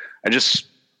just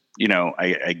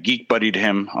I geek buddied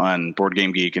him on Board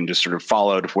Game Geek and just sort of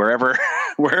followed wherever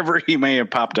he may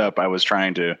have popped up. I was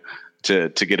trying to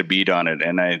get a beat on it,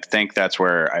 and I think that's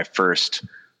where I first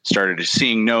started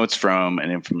seeing notes from an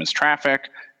infamous Traffic,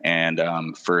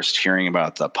 and first hearing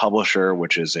about the publisher,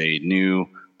 which is a new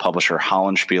publisher,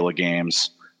 Hollandspiele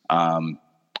Games,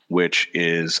 which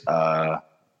is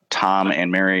Tom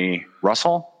and Mary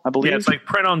Russell, I believe. Yeah, it's like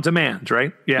print on demand,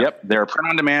 right? Yeah. Yep, they're print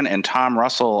on demand. And Tom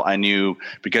Russell, I knew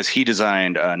because he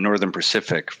designed Northern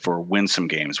Pacific for Winsome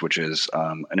Games, which is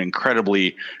an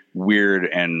incredibly weird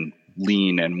and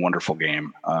lean and wonderful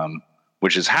game.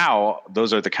 Which is how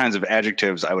those are the kinds of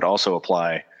adjectives I would also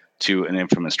apply to an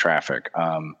Infamous Traffic.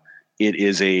 It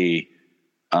is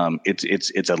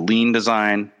it's a lean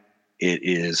design. It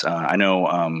is, I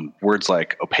know words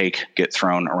like opaque get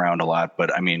thrown around a lot,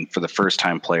 but I mean, for the first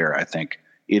time player, I think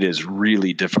it is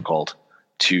really difficult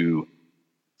to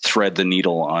thread the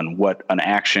needle on what an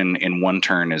action in one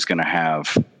turn is going to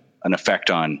have an effect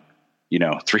on,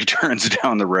 3 turns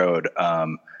down the road.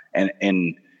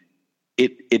 And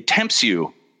it tempts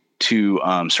you to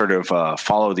sort of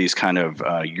follow these kind of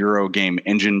Euro game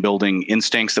engine building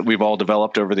instincts that we've all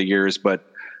developed over the years, but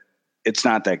it's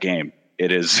not that game.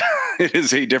 It is it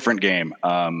is a different game.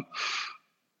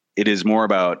 It is more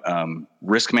about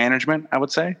risk management, I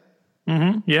would say.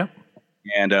 Mm-hmm. Yeah,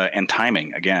 and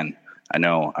timing. Again, I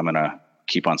know I'm going to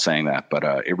keep on saying that, but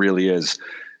it really is.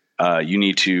 You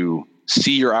need to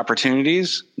see your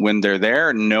opportunities when they're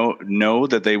there. Know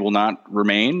that they will not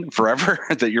remain forever.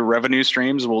 That your revenue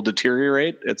streams will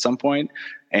deteriorate at some point,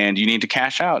 and you need to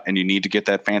cash out, and you need to get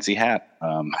that fancy hat.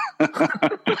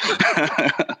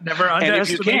 Never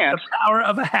underestimate the power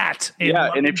of a hat.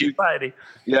 And if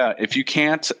you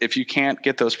can't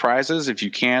get those prizes, if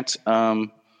you can't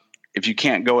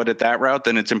go at it that route,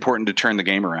 then it's important to turn the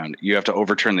game around. You have to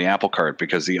overturn the apple cart,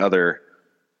 because the other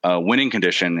winning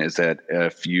condition is that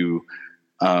if you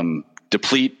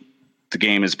deplete, the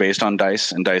game is based on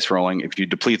dice and dice rolling. If you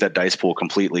deplete that dice pool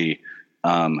completely,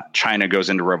 China goes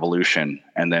into revolution,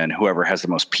 and then whoever has the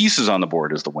most pieces on the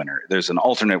board is the winner. There's an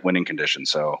alternate winning condition.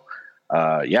 So,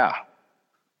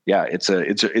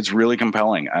 it's really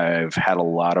compelling. I've had a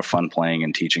lot of fun playing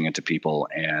and teaching it to people,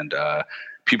 and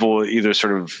people will either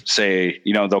sort of say,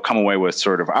 they'll come away with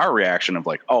sort of our reaction of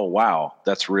like, oh, wow,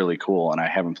 that's really cool, and I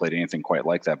haven't played anything quite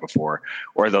like that before.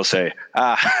 Or they'll say,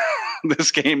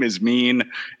 this game is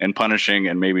mean and punishing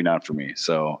and maybe not for me.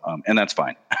 So, and that's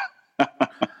fine.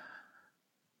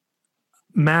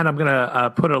 Matt, I'm going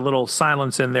to put a little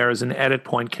silence in there as an edit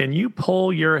point. Can you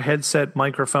pull your headset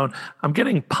microphone? I'm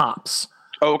getting pops.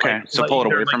 Oh, okay. So pull it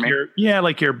away from me.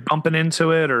 Like you're bumping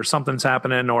into it, or something's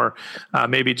happening, or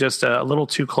maybe just a little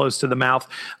too close to the mouth.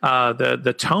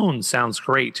 The tone sounds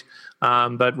great,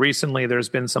 but recently there's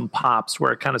been some pops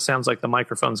where it kind of sounds like the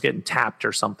microphone's getting tapped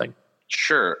or something.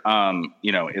 Sure.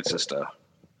 It's just a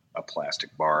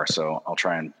plastic bar, so I'll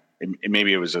try and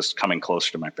maybe it was just coming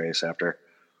closer to my face after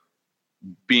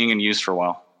being in use for a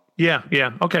while. Yeah.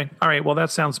 Okay. All right. Well,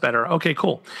 that sounds better. Okay,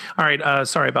 cool. All right.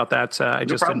 Sorry about that. I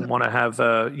just didn't want to have,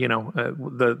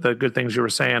 the good things you were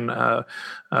saying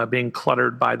being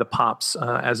cluttered by the pops,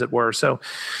 as it were. So,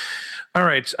 all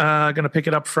right. Going to pick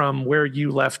it up from where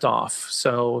you left off.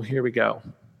 So here we go.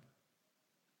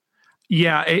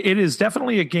 Yeah, it is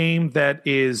definitely a game that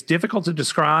is difficult to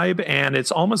describe, and it's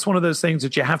almost one of those things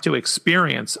that you have to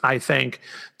experience, I think,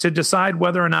 to decide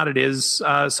whether or not it is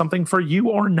something for you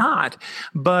or not.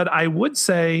 But I would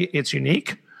say it's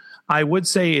unique. I would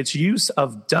say its use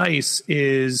of dice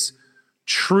is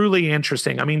truly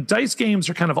interesting. I mean, dice games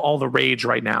are kind of all the rage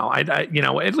right now.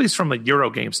 At least from a Euro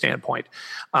game standpoint.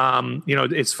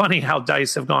 It's funny how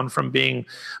dice have gone from being,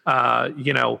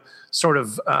 sort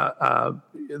of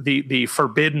the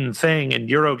forbidden thing in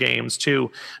Euro games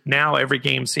to now every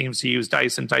game seems to use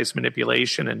dice and dice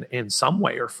manipulation in some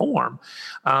way or form.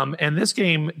 And this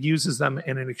game uses them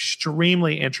in an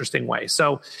extremely interesting way.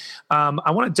 So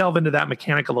I want to delve into that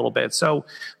mechanic a little bit. So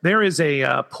there is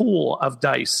a pool of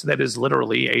dice that is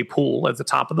literally a pool at the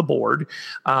top of the board.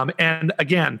 And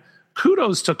again,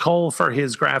 kudos to Cole for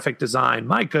his graphic design.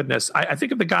 My goodness, I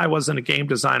think if the guy wasn't a game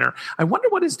designer, I wonder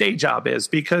what his day job is,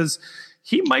 because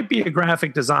he might be a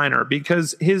graphic designer,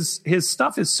 because his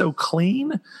stuff is so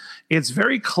clean. It's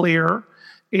very clear.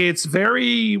 It's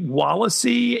very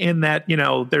Wallace-y in that,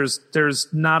 there's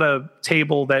not a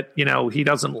table that, he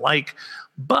doesn't like,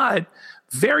 but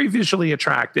very visually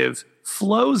attractive,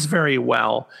 flows very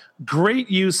well. Great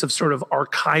use of sort of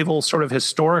archival, sort of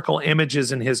historical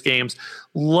images in his games.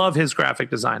 Love his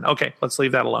graphic design. Okay, let's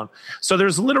leave that alone. So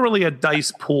there's literally a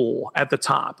dice pool at the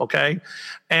top, okay?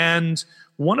 And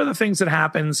one of the things that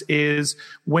happens is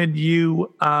when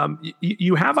you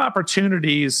have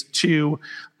opportunities to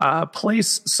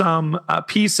place some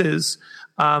pieces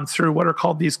through what are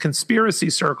called these conspiracy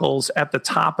circles at the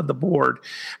top of the board.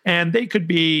 And they could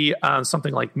be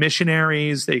something like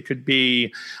missionaries. They could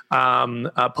be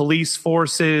police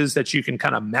forces that you can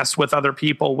kind of mess with other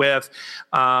people with.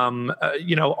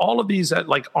 All of these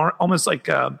are almost like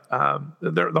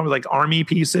they're like army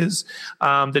pieces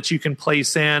that you can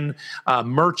place in,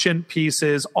 merchant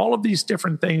pieces, all of these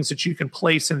different things that you can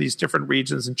place in these different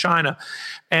regions in China.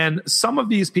 And some of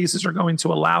these pieces are going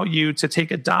to allow you to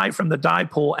take a die from the die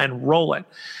pool and roll it.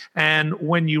 And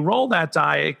when you roll that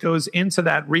die, it goes into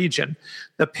that region.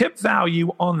 The pip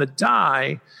value on the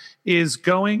die is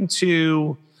going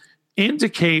to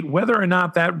indicate whether or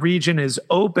not that region is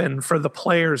open for the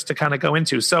players to kind of go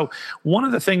into. So one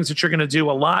of the things that you're going to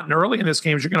do a lot and early in this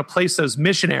game is you're going to place those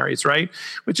missionaries, right?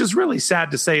 Which is really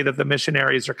sad to say that the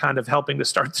missionaries are kind of helping to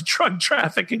start the drug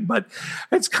trafficking, but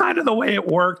it's kind of the way it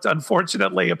worked.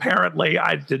 Unfortunately, apparently,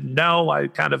 I didn't know. I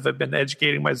kind of have been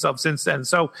educating myself since then.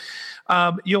 So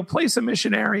you'll place a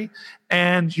missionary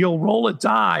and you'll roll a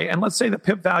die. And let's say the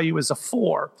pip value is a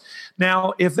 4.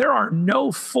 Now, if there are no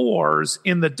 4s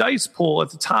in the dice pool at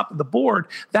the top of the board,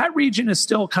 that region is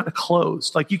still kind of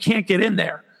closed. Like you can't get in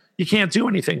there. You can't do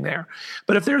anything there.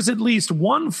 But if there's at least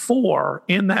 1 4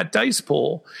 in that dice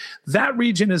pool, that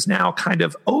region is now kind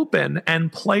of open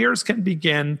and players can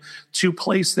begin to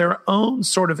place their own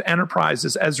sort of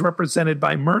enterprises as represented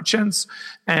by merchants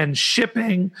and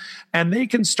shipping, and they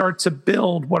can start to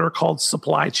build what are called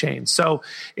supply chains. So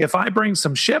if I bring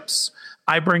some ships,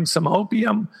 I bring some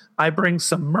opium, I bring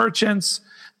some merchants,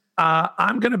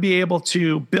 I'm going to be able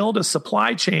to build a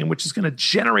supply chain which is going to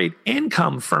generate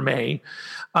income for me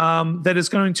that is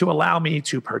going to allow me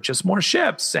to purchase more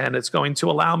ships, and it's going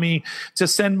to allow me to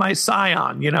send my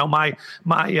scion,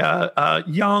 my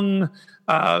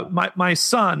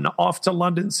son off to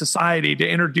London society to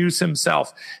introduce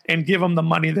himself and give him the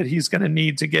money that he's going to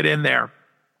need to get in there.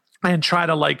 And try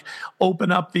to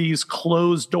open up these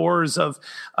closed doors of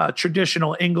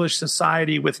traditional English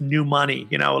society with new money,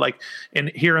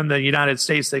 here in the United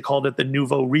States, they called it the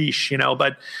nouveau riche,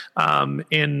 but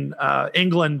in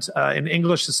England, in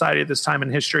English society at this time in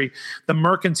history, the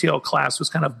mercantile class was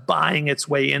kind of buying its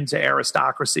way into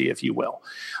aristocracy, if you will.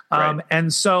 Right.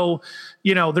 And so,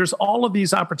 there's all of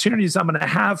these opportunities I'm going to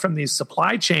have from these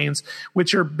supply chains,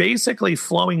 which are basically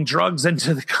flowing drugs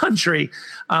into the country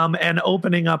and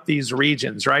opening up these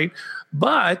regions, right?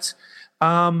 But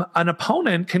an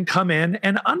opponent can come in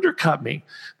and undercut me.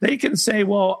 They can say,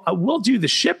 well, we'll do the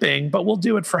shipping, but we'll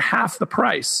do it for half the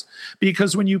price.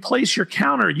 Because when you place your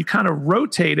counter, you kind of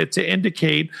rotate it to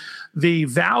indicate the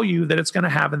value that it's going to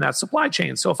have in that supply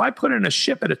chain. So if I put in a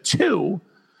ship at a 2,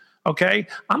 okay,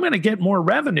 I'm going to get more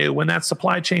revenue when that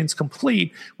supply chain's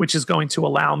complete, which is going to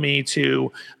allow me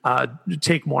to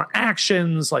take more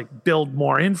actions, like build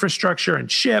more infrastructure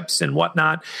and ships and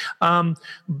whatnot.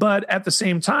 But at the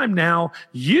same time, now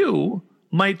you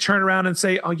might turn around and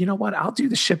say, "Oh, you know what? I'll do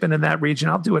the shipping in that region.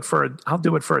 I'll do it for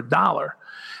 $1."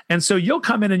 And so you'll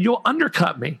come in and you'll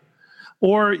undercut me.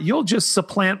 Or you'll just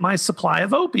supplant my supply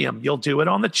of opium. You'll do it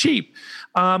on the cheap.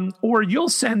 Or you'll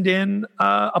send in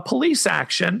a police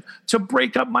action to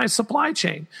break up my supply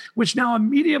chain, which now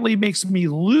immediately makes me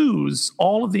lose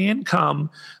all of the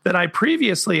income that I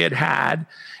previously had.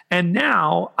 And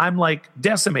now I'm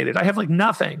decimated. I have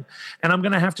nothing. And I'm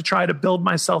going to have to try to build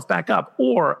myself back up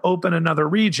or open another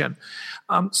region.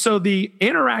 So the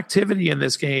interactivity in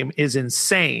this game is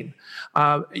insane.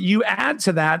 You add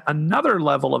to that another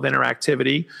level of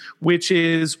interactivity, which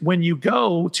is when you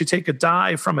go to take a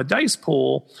die from a dice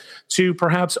pool to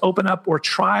perhaps open up or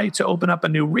try to open up a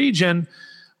new region.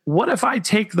 What if I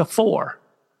take the 4?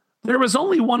 There was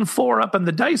only 1 4 up in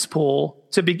the dice pool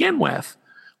to begin with,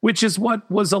 which is what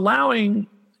was allowing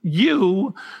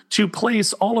you to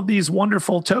place all of these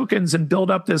wonderful tokens and build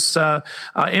up this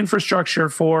infrastructure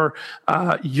for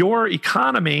your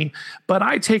economy. But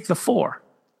I take the 4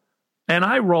 and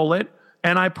I roll it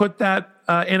and I put that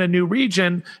in a new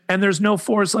region and there's no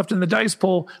 4s left in the dice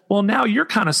pool. Well, now you're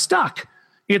kind of stuck.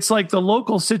 It's like the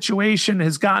local situation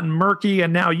has gotten murky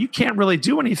and now you can't really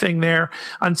do anything there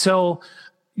until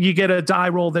you get a die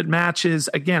roll that matches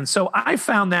again. So I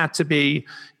found that to be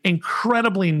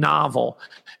incredibly novel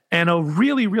and a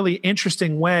really, really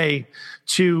interesting way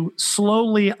to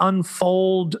slowly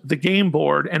unfold the game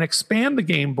board and expand the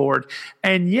game board,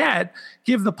 and yet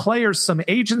give the players some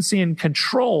agency and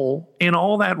control in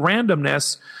all that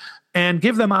randomness and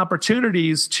give them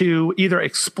opportunities to either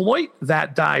exploit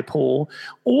that die pool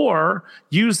or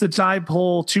use the die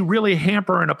pool to really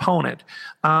hamper an opponent.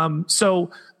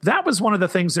 So that was one of the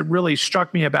things that really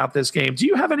struck me about this game. Do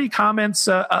you have any comments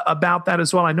about that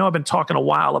as well? I know I've been talking a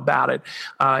while about it,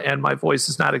 and my voice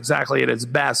is not exactly at its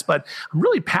best, but I'm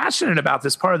really passionate about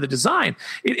this part of the design.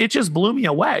 It just blew me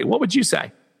away. What would you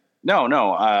say? No.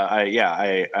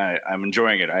 I'm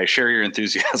enjoying it. I share your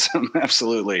enthusiasm.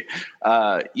 Absolutely.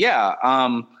 I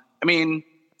mean,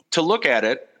 to look at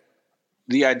it,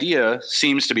 the idea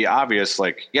seems to be obvious.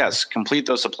 Like, yes, complete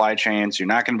those supply chains. You're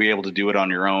not going to be able to do it on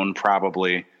your own,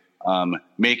 probably.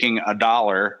 Making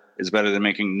 $1 is better than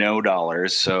making no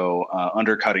dollars. So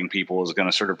undercutting people is going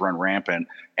to sort of run rampant.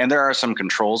 And there are some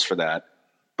controls for that.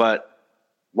 But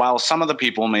while some of the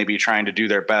people may be trying to do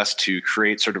their best to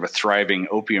create sort of a thriving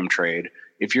opium trade,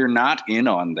 if you're not in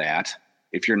on that,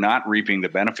 if you're not reaping the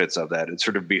benefits of that, it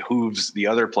sort of behooves the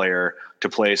other player to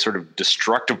play sort of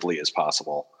destructively as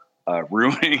possible,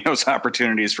 ruining those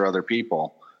opportunities for other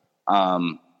people.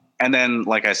 And then,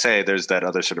 like I say, there's that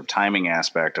other sort of timing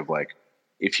aspect of like,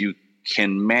 if you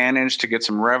can manage to get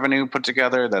some revenue put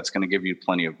together, that's going to give you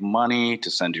plenty of money to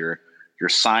send your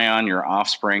scion, your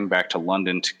offspring, back to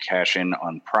London to cash in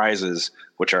on prizes,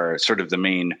 which are sort of the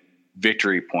main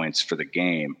victory points for the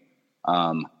game.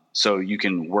 So you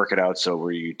can work it out so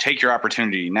where you take your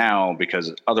opportunity now,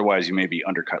 because otherwise you may be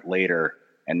undercut later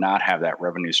and not have that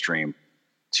revenue stream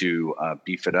to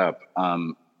beef it up.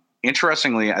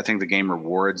 Interestingly, I think the game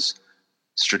rewards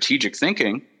strategic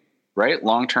thinking, right?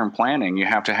 Long-term planning. You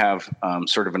have to have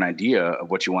sort of an idea of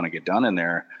what you want to get done in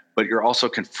there, but you're also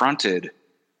confronted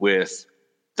with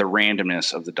the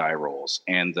randomness of the die rolls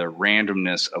and the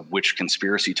randomness of which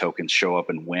conspiracy tokens show up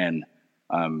and when.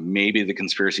 Maybe the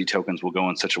conspiracy tokens will go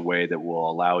in such a way that will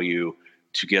allow you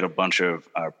to get a bunch of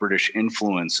British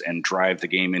influence and drive the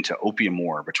game into opium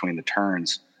war between the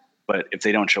turns. But if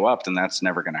they don't show up, then that's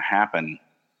never going to happen.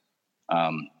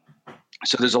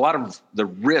 So there's a lot of the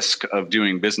risk of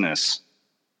doing business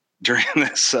during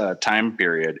this time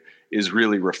period is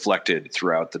really reflected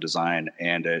throughout the design.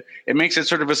 And it makes it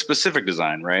sort of a specific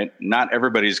design, right? Not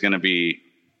everybody's going to be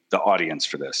the audience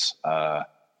for this.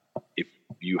 If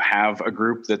you have a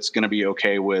group that's going to be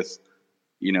okay with,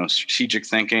 strategic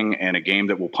thinking and a game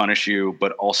that will punish you,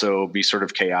 but also be sort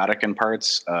of chaotic in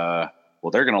parts, well,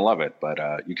 they're going to love it.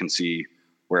 But you can see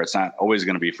where it's not always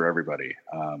going to be for everybody.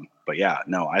 But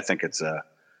I think it's a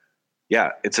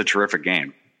terrific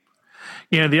game.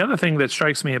 The other thing that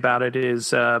strikes me about it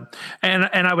is, and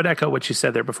I would echo what you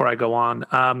said there before I go on,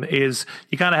 is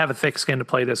you got to have a thick skin to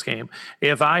play this game.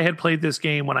 If I had played this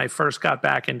game when I first got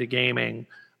back into gaming,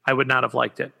 I would not have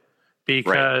liked it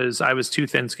because I was too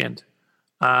thin-skinned.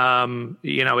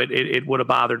 It would have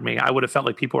bothered me. I would have felt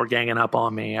like people were ganging up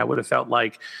on me. I would have felt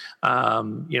like,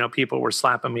 people were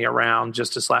slapping me around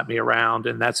just to slap me around,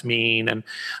 and that's mean. And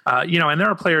and there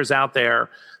are players out there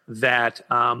that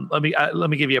let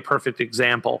me give you a perfect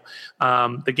example.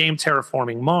 The game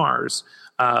Terraforming Mars,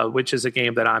 which is a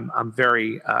game that I'm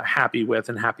very happy with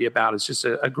and happy about. It's just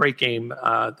a great game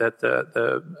that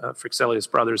the Frixelius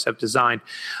brothers have designed.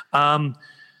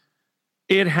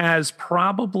 It has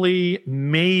probably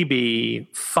maybe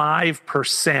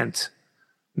 5%,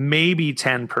 maybe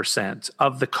 10%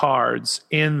 of the cards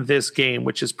in this game,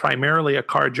 which is primarily a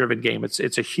card-driven game.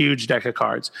 It's a huge deck of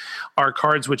cards, are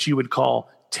cards which you would call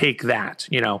take that,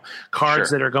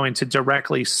 cards that are going to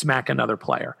directly smack another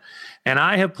player. And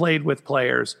I have played with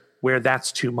players where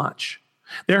that's too much.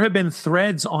 There have been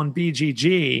threads on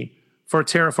BGG for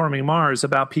Terraforming Mars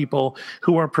about people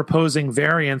who are proposing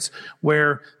variants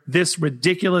where this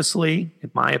ridiculously, in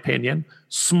my opinion,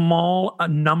 small a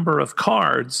number of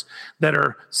cards that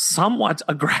are somewhat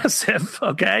aggressive,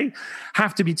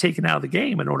 have to be taken out of the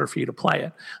game in order for you to play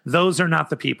it. Those are not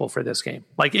the people for this game.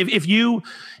 Like if you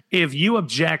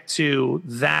object to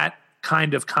that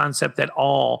kind of concept at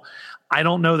all, I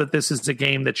don't know that this is a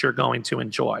game that you're going to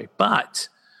enjoy. But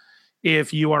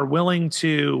if you are willing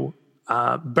to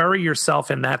bury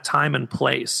yourself in that time and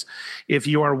place, if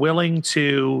you are willing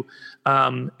to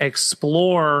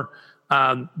explore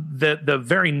the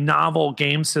very novel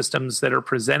game systems that are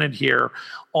presented here,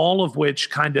 all of which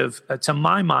kind of, to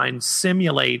my mind,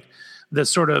 simulate the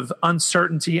sort of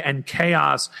uncertainty and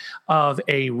chaos of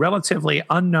a relatively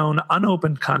unknown,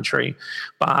 unopened country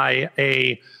by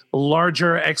a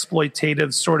larger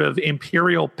exploitative sort of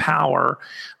imperial power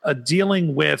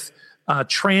dealing with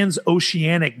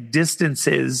transoceanic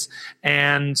distances.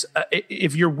 And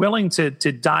if you're willing to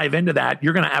dive into that,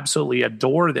 you're going to absolutely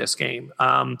adore this game.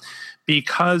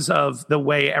 Because of the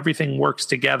way everything works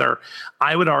together,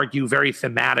 I would argue very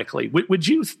thematically. Would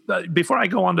you, before I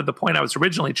go on to the point I was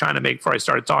originally trying to make before I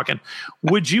started talking,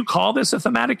 would you call this a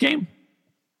thematic game?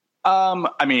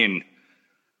 I mean,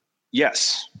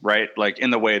 yes, right? Like in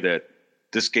the way that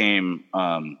this game,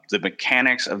 the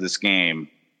mechanics of this game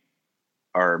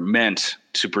are meant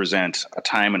to present a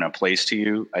time and a place to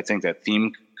you. I think that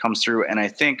theme comes through. And I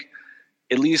think,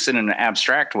 at least in an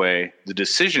abstract way, the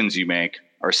decisions you make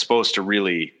are supposed to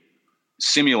really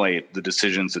simulate the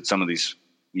decisions that some of these,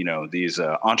 these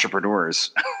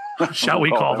entrepreneurs, shall we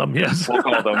call them? Yes, we'll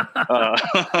call them.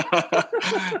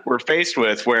 We're faced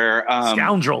with where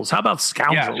scoundrels. How about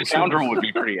scoundrels? Yeah, scoundrel would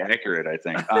be pretty accurate, I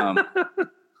think.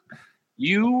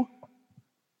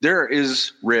 There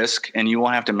is risk, and you will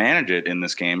have to manage it in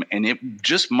this game, and it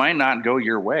just might not go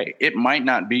your way. It might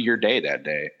not be your day that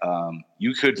day.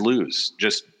 You could lose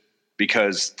just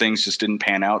because things just didn't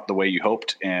pan out the way you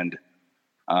hoped, and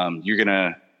you're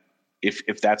gonna,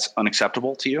 if that's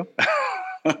unacceptable to you,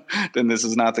 then this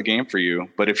is not the game for you.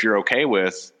 But if you're okay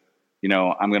with,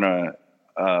 I'm gonna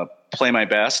play my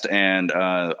best and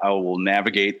I will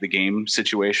navigate the game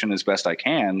situation as best I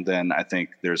can, then I think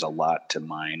there's a lot to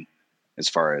mine as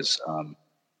far as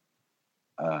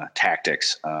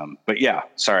tactics. But yeah,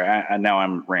 sorry, now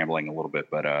I'm rambling a little bit,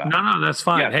 but no, that's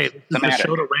fine. Yeah, hey, this is a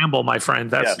show to ramble, my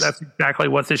friend. That's exactly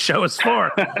what this show is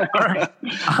for. All right.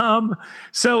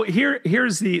 So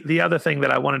here's the other thing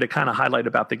that I wanted to kind of highlight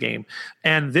about the game,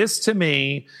 and this to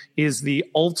me is the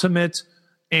ultimate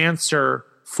answer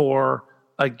for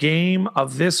a game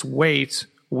of this weight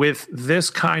with this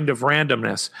kind of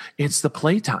randomness. It's the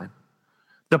playtime.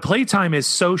 The playtime is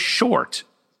so short.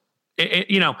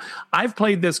 I've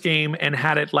played this game and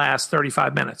had it last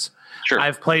 35 minutes. Sure.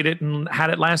 I've played it and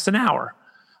had it last an hour.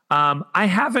 I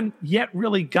haven't yet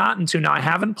really gotten to, now I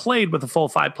haven't played with a full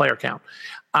 5-player count.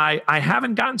 I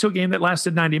haven't gotten to a game that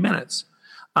lasted 90 minutes.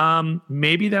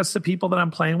 Maybe that's the people that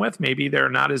I'm playing with. Maybe they're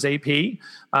not as AP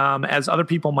as other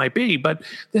people might be, but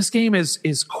this game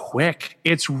is quick.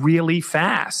 It's really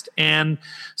fast. And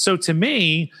so to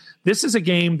me, this is a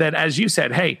game that, as you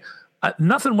said, hey,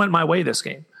 nothing went my way this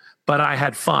game, but I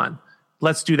had fun.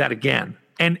 Let's do that again.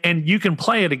 And you can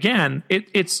play it again.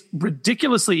 It's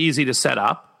ridiculously easy to set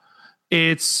up.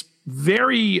 It's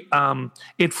very,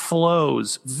 it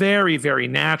flows very, very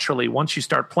naturally once you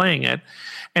start playing it.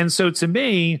 And so to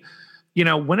me,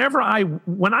 when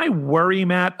I worry,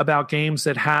 Matt, about games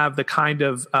that have the kind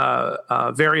of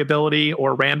variability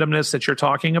or randomness that you're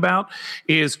talking about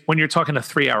is when you're talking a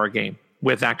 3-hour game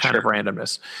with that kind of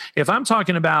randomness. If I'm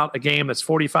talking about a game that's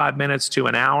 45 minutes to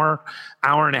an hour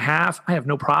and a half, I have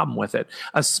no problem with it,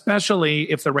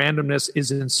 especially if the randomness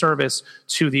is in service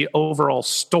to the overall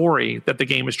story that the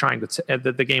game is trying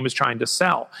to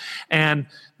sell. And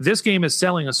this game is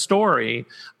selling a story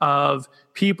of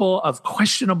people of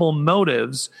questionable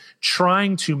motives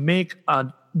trying to make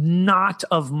a knot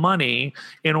of money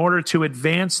in order to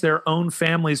advance their own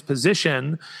family's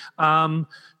position,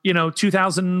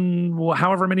 2,000,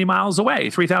 however many miles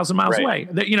away, 3,000 miles away.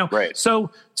 Right.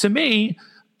 So to me,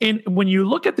 when you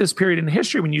look at this period in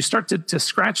history, when you start to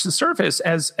scratch the surface,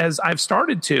 as I've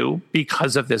started to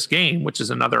because of this game, which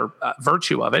is another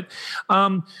virtue of it,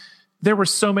 there were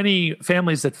so many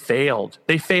families that failed.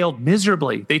 They failed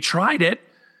miserably. They tried it,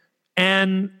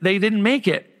 and they didn't make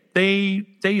it. They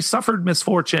suffered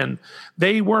misfortune.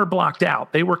 They were blocked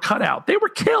out. They were cut out. They were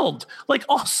killed. Like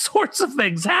all sorts of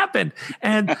things happened.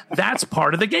 And that's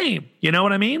part of the game. You know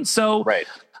what I mean? So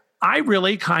I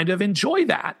really kind of enjoy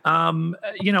that.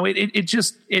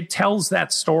 It tells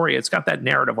that story. It's got that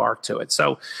narrative arc to it.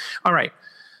 So, all right.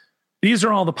 These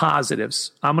are all the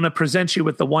positives. I'm going to present you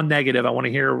with the one negative. I want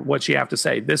to hear what you have to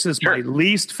say. This is my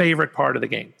least favorite part of the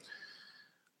game.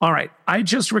 All right. I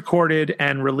just recorded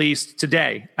and released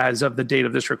today, as of the date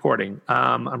of this recording.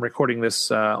 I'm recording this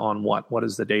on what? What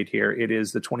is the date here? It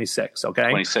is the 26th,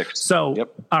 okay? 26th. So,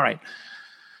 all right.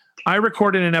 I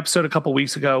recorded an episode a couple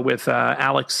weeks ago with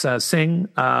Alex Singh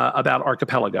about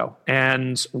Archipelago.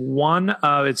 And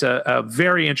it's a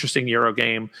very interesting Euro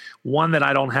game, one that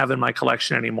I don't have in my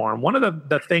collection anymore. And one of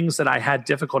the things that I had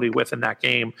difficulty with in that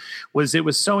game was it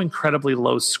was so incredibly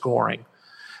low scoring.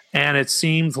 And it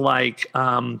seemed like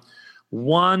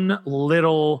one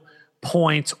little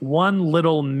point, one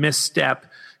little misstep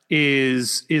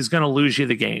is going to lose you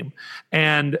the game.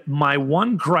 And my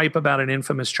one gripe about an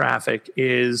Infamous Traffic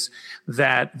is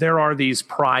that there are these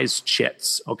prize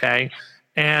chits, okay?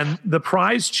 And the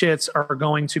prize chits are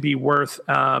going to be worth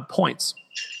points.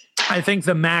 I think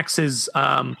the max is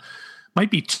might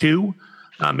be 2.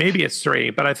 Maybe it's 3,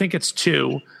 but I think it's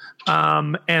 2.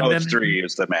 And then it's 3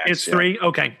 is the max. It's 3?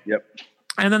 Okay. Yep.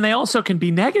 And then they also can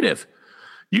be negative.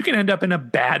 You can end up in a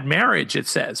bad marriage, it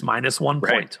says, -1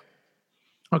 point.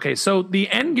 Okay, so the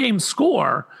end game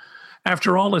score,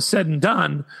 after all is said and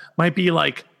done, might be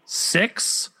like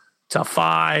 6 to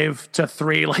 5 to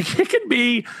 3. Like, it can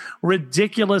be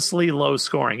ridiculously low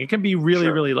scoring. It can be really,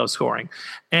 really low scoring.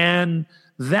 And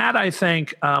that, I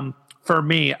think, for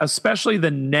me, especially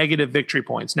the negative victory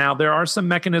points. Now, there are some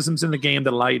mechanisms in the game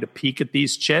that allow you to peek at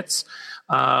these chits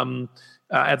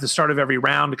at the start of every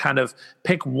round, to kind of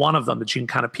pick one of them that you can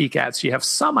kind of peek at, so you have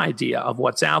some idea of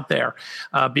what's out there.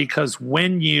 Because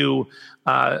when you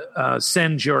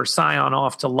send your scion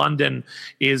off to London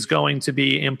is going to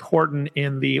be important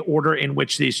in the order in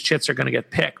which these chits are going to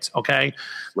get picked, okay?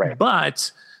 Right.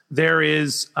 But there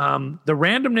is the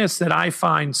randomness that I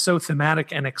find so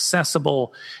thematic and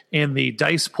accessible in the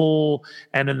dice pool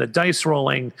and in the dice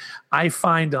rolling, I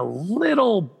find a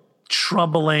little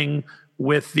troubling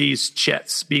with these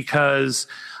chits, because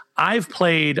I've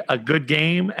played a good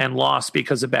game and lost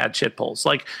because of bad chit pulls.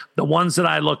 Like, the ones that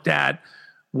I looked at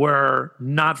were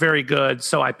not very good,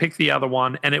 so I picked the other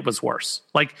one and it was worse.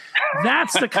 Like,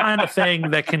 that's the kind of thing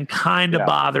that can kind of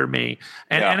bother me.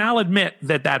 And I'll admit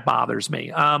that bothers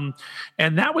me. And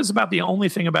that was about the only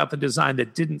thing about the design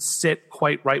that didn't sit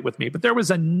quite right with me. But there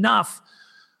was enough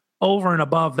over and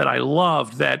above that I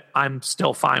loved that I'm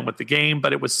still fine with the game,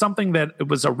 but it was something that it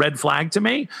was a red flag to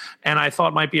me, and I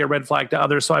thought might be a red flag to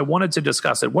others, so I wanted to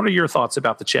discuss it. What are your thoughts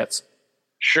about the chits?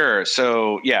 Sure.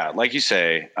 So, yeah, like you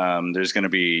say, there's going to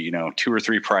be, 2 or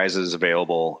 3 prizes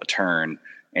available a turn,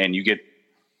 and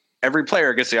every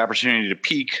player gets the opportunity to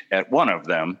peek at one of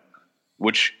them,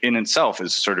 which in itself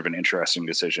is sort of an interesting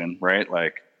decision, right?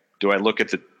 Like, do I look at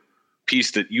the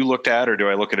piece that you looked at, or do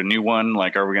I look at a new one?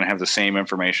 Like, are we going to have the same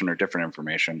information or different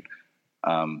information?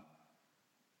 And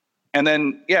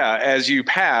then, as you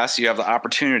pass, you have the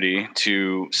opportunity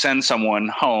to send someone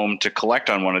home to collect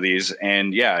on one of these.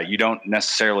 And you don't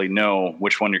necessarily know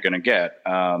which one you're going to get.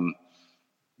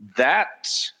 That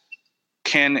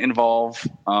can involve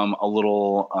a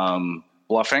little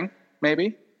bluffing,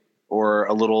 maybe, or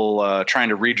a little trying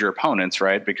to read your opponents,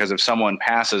 right? Because if someone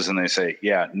passes and they say,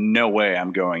 no way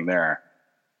I'm going there,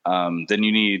 then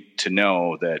you need to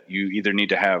know that you either need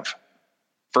to have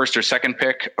first or second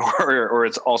pick, or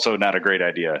it's also not a great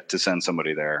idea to send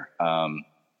somebody there.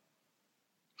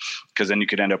 Because then you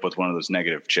could end up with one of those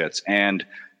negative chits. And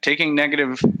taking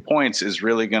negative points is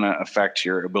really going to affect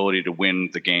your ability to win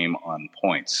the game on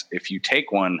points. If you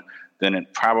take one, then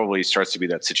it probably starts to be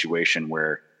that situation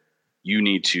where you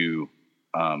need to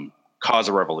cause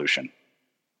a revolution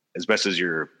as best as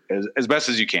you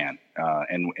can,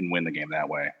 and win the game that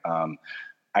way.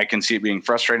 I can see it being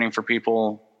frustrating for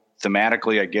people.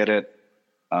 Thematically, I get it.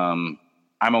 I'm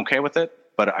okay with it,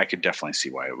 but I could definitely see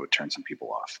why it would turn some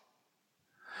people off.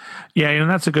 Yeah, and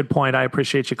that's a good point. I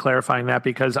appreciate you clarifying that,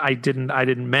 because I didn't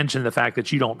mention the fact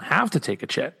that you don't have to take a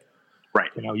chit.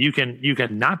 Right. You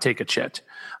can not take a chit.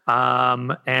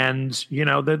 And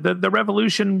the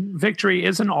revolution victory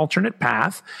is an alternate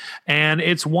path, and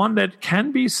it's one that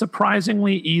can be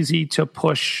surprisingly easy to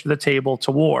push the table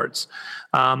towards.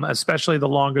 Especially the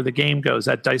longer the game goes,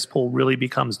 that dice pool really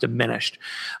becomes diminished.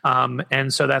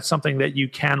 And so that's something that you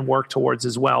can work towards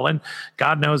as well. And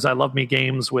God knows I love me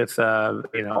games with,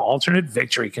 alternate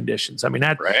victory conditions. I mean,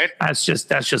 that's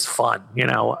just fun.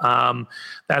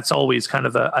 That's always kind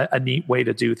of a neat way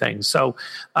to do things. So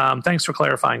thanks for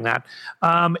clarifying that.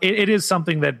 It is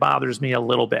something that bothers me a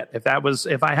little bit. If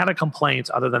I had a complaint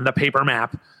other than the paper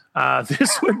map,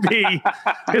 this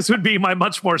would be my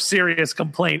much more serious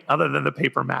complaint other than the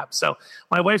paper map. So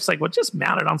my wife's like, well, just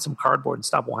mount it on some cardboard and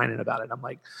stop whining about it. I'm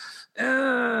like,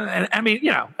 and I mean,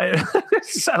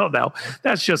 I don't know.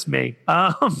 That's just me.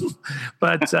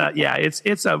 But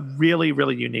it's a really,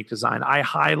 really unique design. I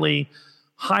highly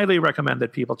recommend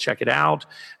that people check it out.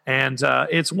 And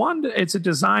it's a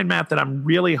design map that I'm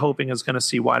really hoping is going to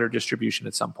see wider distribution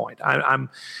at some point. I'm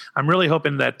really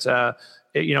hoping that,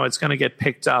 it's going to get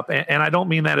picked up. And I don't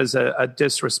mean that as a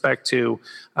disrespect to,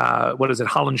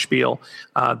 Hollenspiel.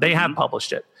 They have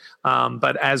published it.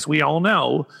 But as we all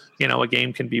know, a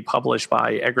game can be published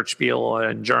by Eggertspiel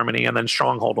in Germany and then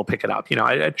Stronghold will pick it up.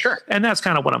 Sure. And that's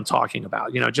kind of what I'm talking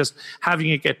about. Just having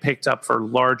it get picked up for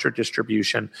larger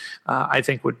distribution, I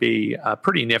think would be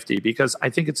pretty nifty, because I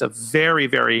think it's a very,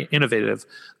 very innovative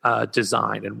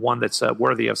design, and one that's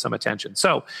worthy of some attention.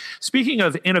 So speaking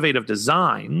of innovative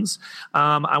designs,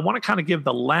 I want to kind of give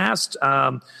the last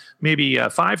maybe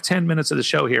 5-10 minutes of the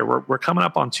show here. We're coming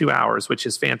up on 2 hours, which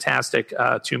is fantastic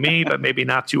to me, but maybe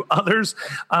not to others.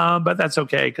 But that's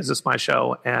okay, because it's my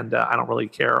show, and I don't really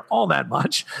care all that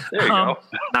much. There you go.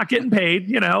 Not getting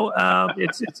paid,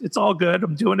 it's all good.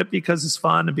 I'm doing it because it's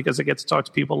fun, and because I get to talk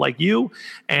to people like you,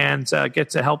 and get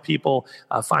to help people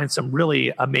find some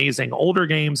really amazing older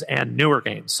games and newer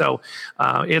games. So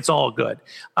it's all good.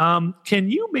 Can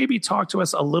you maybe talk to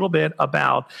us a little bit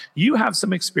about, you have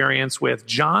some experience with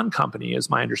John Company, is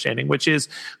my understanding, which is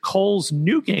Cole's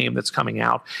new game that's coming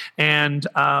out. And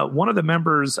one of the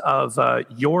members of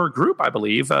your group, I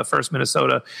believe, First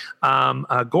Minnesota,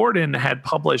 Gordon, had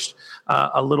published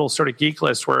a little sort of geek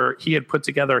list where he had put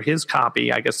together his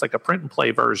copy, I guess like a print and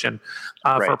play version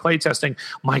for playtesting.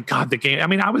 My God, the game. I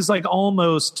mean, I was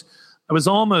almost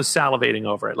salivating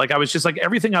over it. Like, I was just like,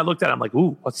 everything I looked at, I'm like,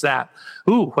 ooh, what's that?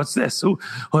 Ooh, what's this? Ooh,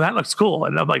 oh, that looks cool.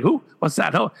 And I'm like, ooh, what's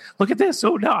that? Oh, look at this.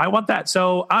 Oh, no, I want that.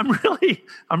 So I'm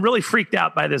really freaked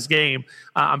out by this game.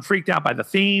 I'm freaked out by the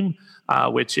theme,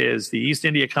 which is the East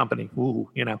India Company. Ooh,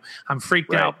 I'm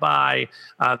freaked out by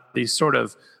these sort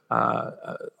of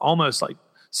almost like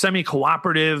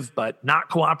semi-cooperative but not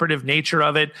cooperative nature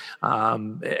of it.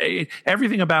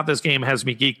 Everything about this game has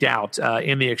me geeked out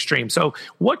in the extreme. So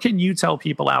what can you tell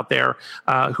people out there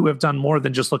who have done more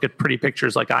than just look at pretty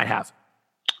pictures like I have?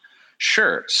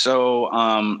 Sure. So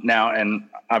now, and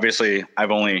obviously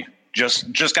I've only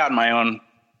just gotten my own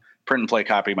print and play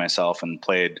copy myself, and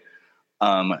played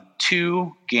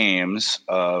 2 games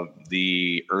of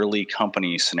the early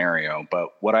Company scenario. But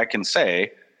what I can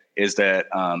say is that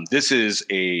this is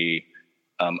a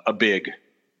big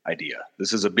idea.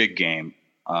 This is a big game.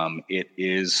 It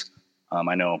is,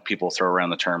 I know people throw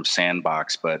around the term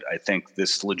sandbox, but I think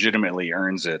this legitimately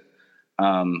earns it,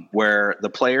 where the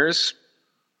players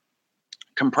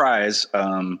comprise,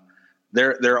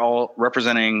 they're all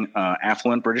representing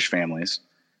affluent British families,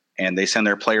 and they send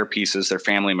their player pieces, their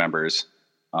family members,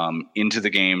 into the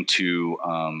game to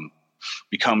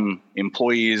become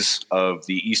employees of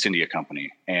the East India Company.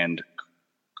 And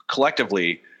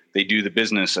collectively, they do the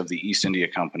business of the East India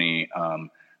Company,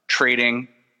 trading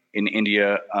in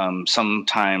India,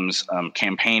 sometimes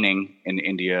campaigning in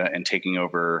India and taking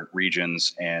over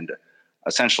regions, and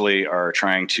essentially are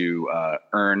trying to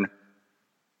earn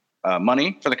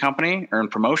money for the company, earn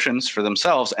promotions for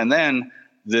themselves. And then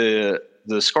the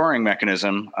scoring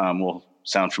mechanism will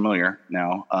sound familiar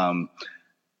now.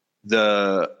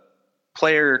 The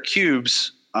player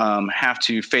cubes have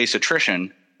to face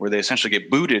attrition, where they essentially get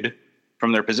booted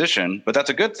from their position. But that's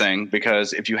a good thing,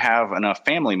 because if you have enough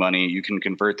family money, you can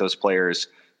convert those players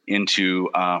into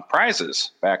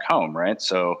prizes back home, right?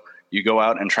 So you go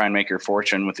out and try and make your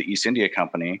fortune with the East India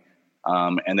Company.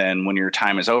 And then when your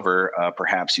time is over,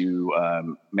 perhaps you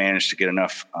manage to get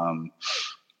enough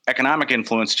economic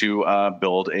influence to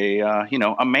build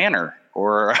a manor,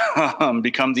 or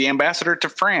become the ambassador to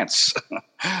France,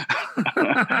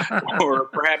 or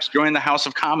perhaps join the House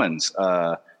of Commons.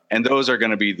 And those are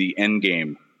going to be the end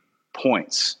game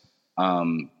points.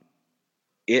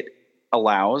 It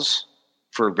allows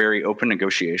for very open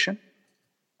negotiation.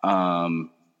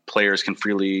 Players can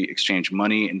freely exchange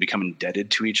money and become indebted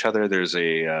to each other. There's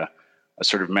a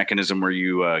sort of mechanism where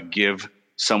you give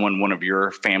someone one of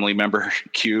your family member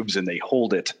cubes, and they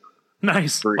hold it.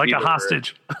 Nice, like a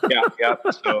hostage. Yeah.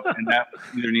 So, and that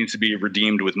either needs to be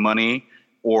redeemed with money,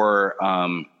 or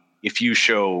if you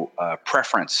show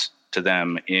preference to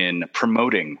them in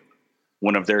promoting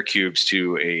one of their cubes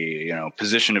to a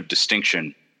position of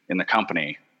distinction in the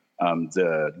company,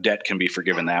 the debt can be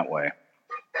forgiven that way.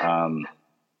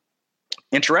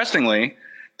 Interestingly,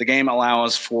 the game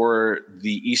allows for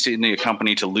the East India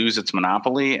Company to lose its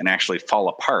monopoly and actually fall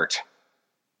apart.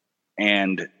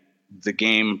 And the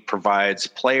game provides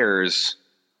players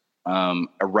a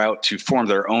route to form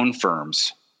their own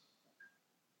firms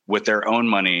with their own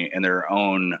money and their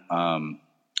own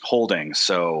holdings.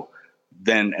 So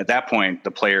then at that point,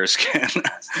 the players can,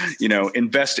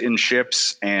 invest in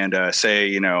ships and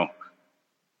say,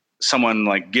 someone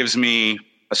like gives me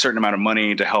a certain amount of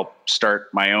money to help start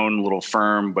my own little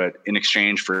firm, but in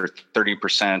exchange for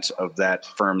 30% of that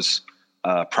firm's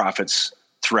profits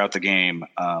throughout the game.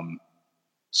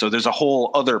 So there's a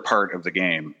whole other part of the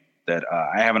game that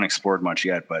I haven't explored much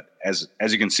yet, but as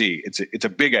you can see, it's a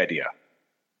big idea.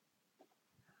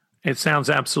 It sounds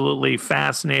absolutely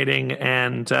fascinating,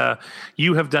 and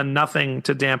you have done nothing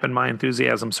to dampen my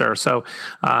enthusiasm, sir. So,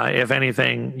 if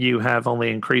anything, you have only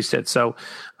increased it. So,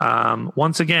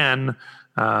 once again,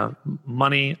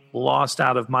 money lost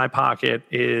out of my pocket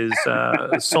is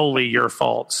solely your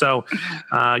fault. So,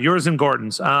 yours and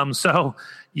Gordon's.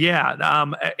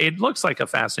 It looks like a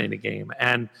fascinating game,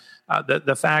 and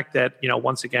the fact that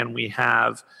once again we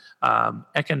have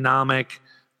economic,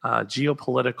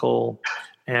 geopolitical,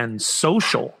 and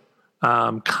social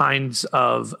kinds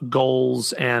of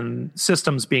goals and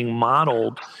systems being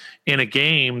modeled in a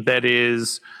game that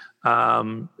is,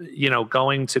 going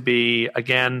to be,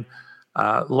 again,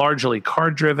 largely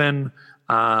card driven,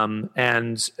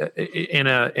 and in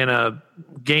a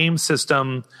game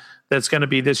system that's going to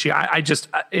be this year.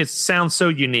 It sounds so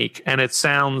unique, and it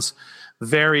sounds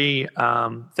very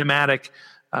thematic.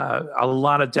 A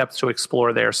lot of depth to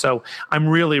explore there. So I'm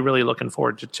really, really looking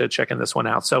forward to checking this one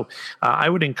out. So I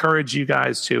would encourage you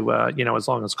guys to, as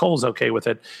long as Cole's okay with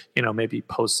it, maybe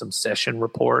post some session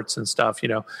reports and stuff,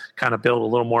 kind of build a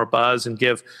little more buzz and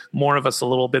give more of us a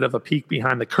little bit of a peek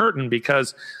behind the curtain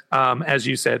because, as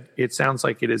you said, it sounds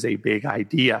like it is a big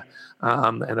idea.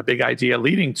 And a big idea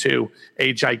leading to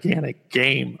a gigantic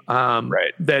game.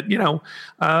 Right. That,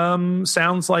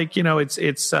 sounds like,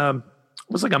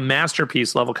 it was like a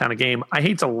masterpiece level kind of game. I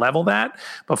hate to level that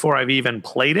before I've even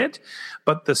played it,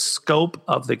 but the scope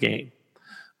of the game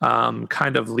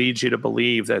kind of leads you to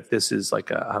believe that this is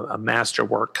like a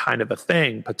masterwork kind of a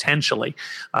thing, potentially.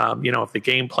 If the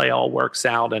gameplay all works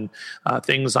out and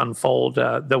things unfold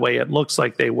the way it looks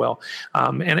like they will.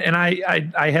 And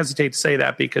I hesitate to say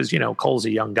that because, Cole's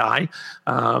a young guy.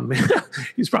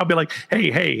 He's probably like, hey,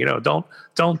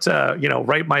 don't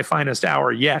write my finest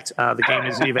hour yet. The game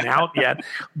isn't even out yet,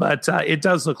 but it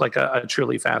does look like a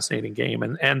truly fascinating game.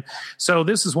 And so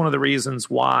this is one of the reasons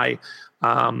why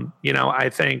I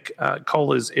think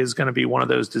Cole is going to be one of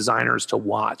those designers to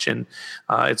watch. And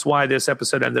it's why this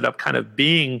episode ended up kind of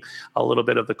being a little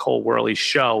bit of the Cole Worley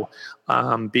show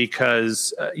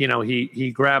because,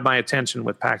 he grabbed my attention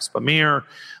with Pax Pamir,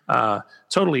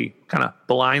 totally kind of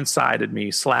blindsided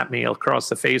me, slapped me across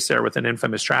the face there with an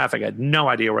infamous traffic. I had no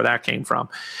idea where that came from.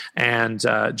 And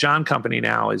John Company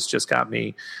now has just got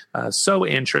me so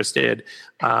interested,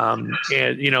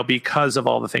 because of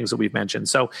all the things that we've mentioned.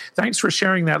 So thanks for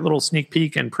sharing that little sneak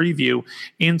peek and preview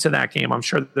into that game. I'm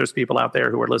sure there's people out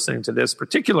there who are listening to this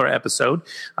particular episode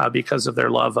because of their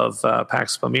love of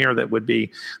Pax Pamir that would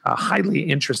be highly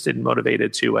interested and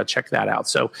motivated to check that out.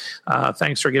 So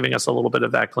thanks for giving us a little bit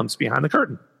of that glimpse behind the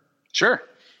curtain. Sure.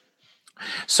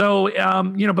 So,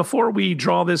 before we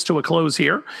draw this to a close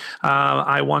here,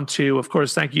 I want to, of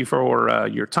course, thank you for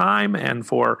your time and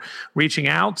for reaching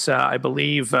out. I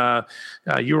believe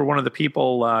you were one of the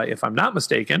people, if I'm not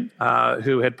mistaken,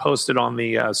 who had posted on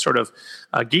the sort of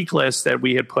geek list that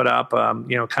we had put up,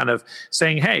 kind of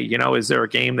saying, hey, is there a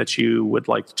game that you would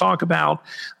like to talk about?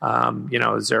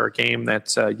 Is there a game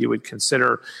that you would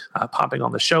consider popping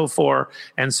on the show for?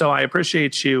 And so I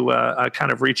appreciate you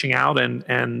kind of reaching out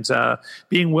and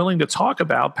being willing to talk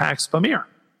about Pax Pamir.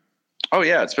 Oh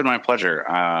yeah, it's been my pleasure.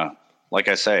 Like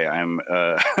I say, I'm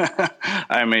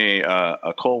I'm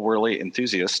a Cole Worley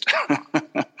enthusiast.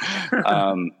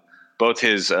 Both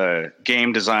his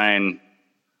game design,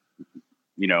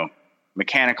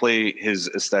 mechanically, his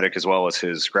aesthetic as well as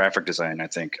his graphic design, I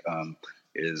think,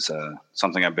 is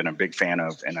something I've been a big fan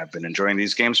of, and I've been enjoying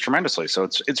these games tremendously. So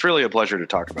it's really a pleasure to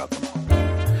talk about them.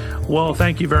 Well,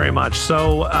 thank you very much.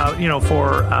 So,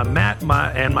 for Matt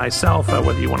and myself,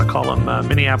 whether you want to call him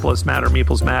Minneapolis Matt or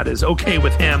Meeples Matt is okay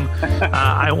with him.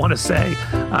 I want to say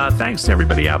thanks to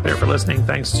everybody out there for listening.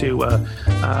 Thanks to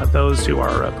those who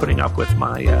are putting up with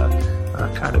my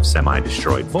kind of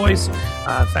semi-destroyed voice.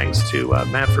 Thanks to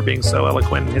Matt for being so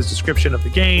eloquent in his description of the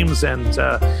games and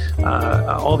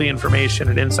all the information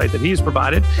and insight that he's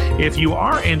provided. If you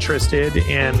are interested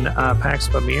in Pax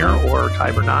Pamir or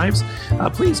Kyber Knives,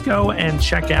 please go and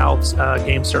check out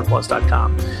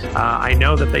GameSurplus.com. I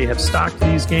know that they have stocked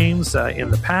these games in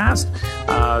the past.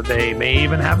 They may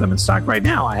even have them in stock right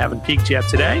now. I haven't peeked yet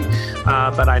today,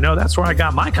 but I know that's where I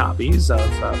got my copies of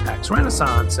Pax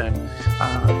Renaissance and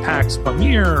Pax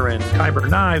Pamir and Kyber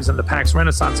Knives and the Pax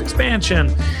Renaissance expansion.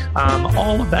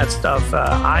 All of that stuff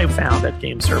I found at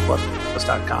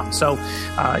GameSurplus.com. So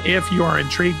if you are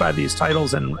intrigued by these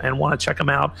titles and want to check them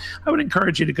out, I would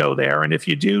encourage you to go there. And if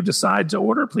you do decide to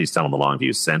order, please tell them the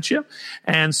Longview sent you.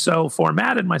 And so for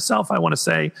Matt and myself, I want to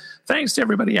say thanks to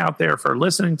everybody out there for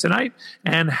listening tonight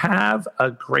and have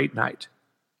a great night.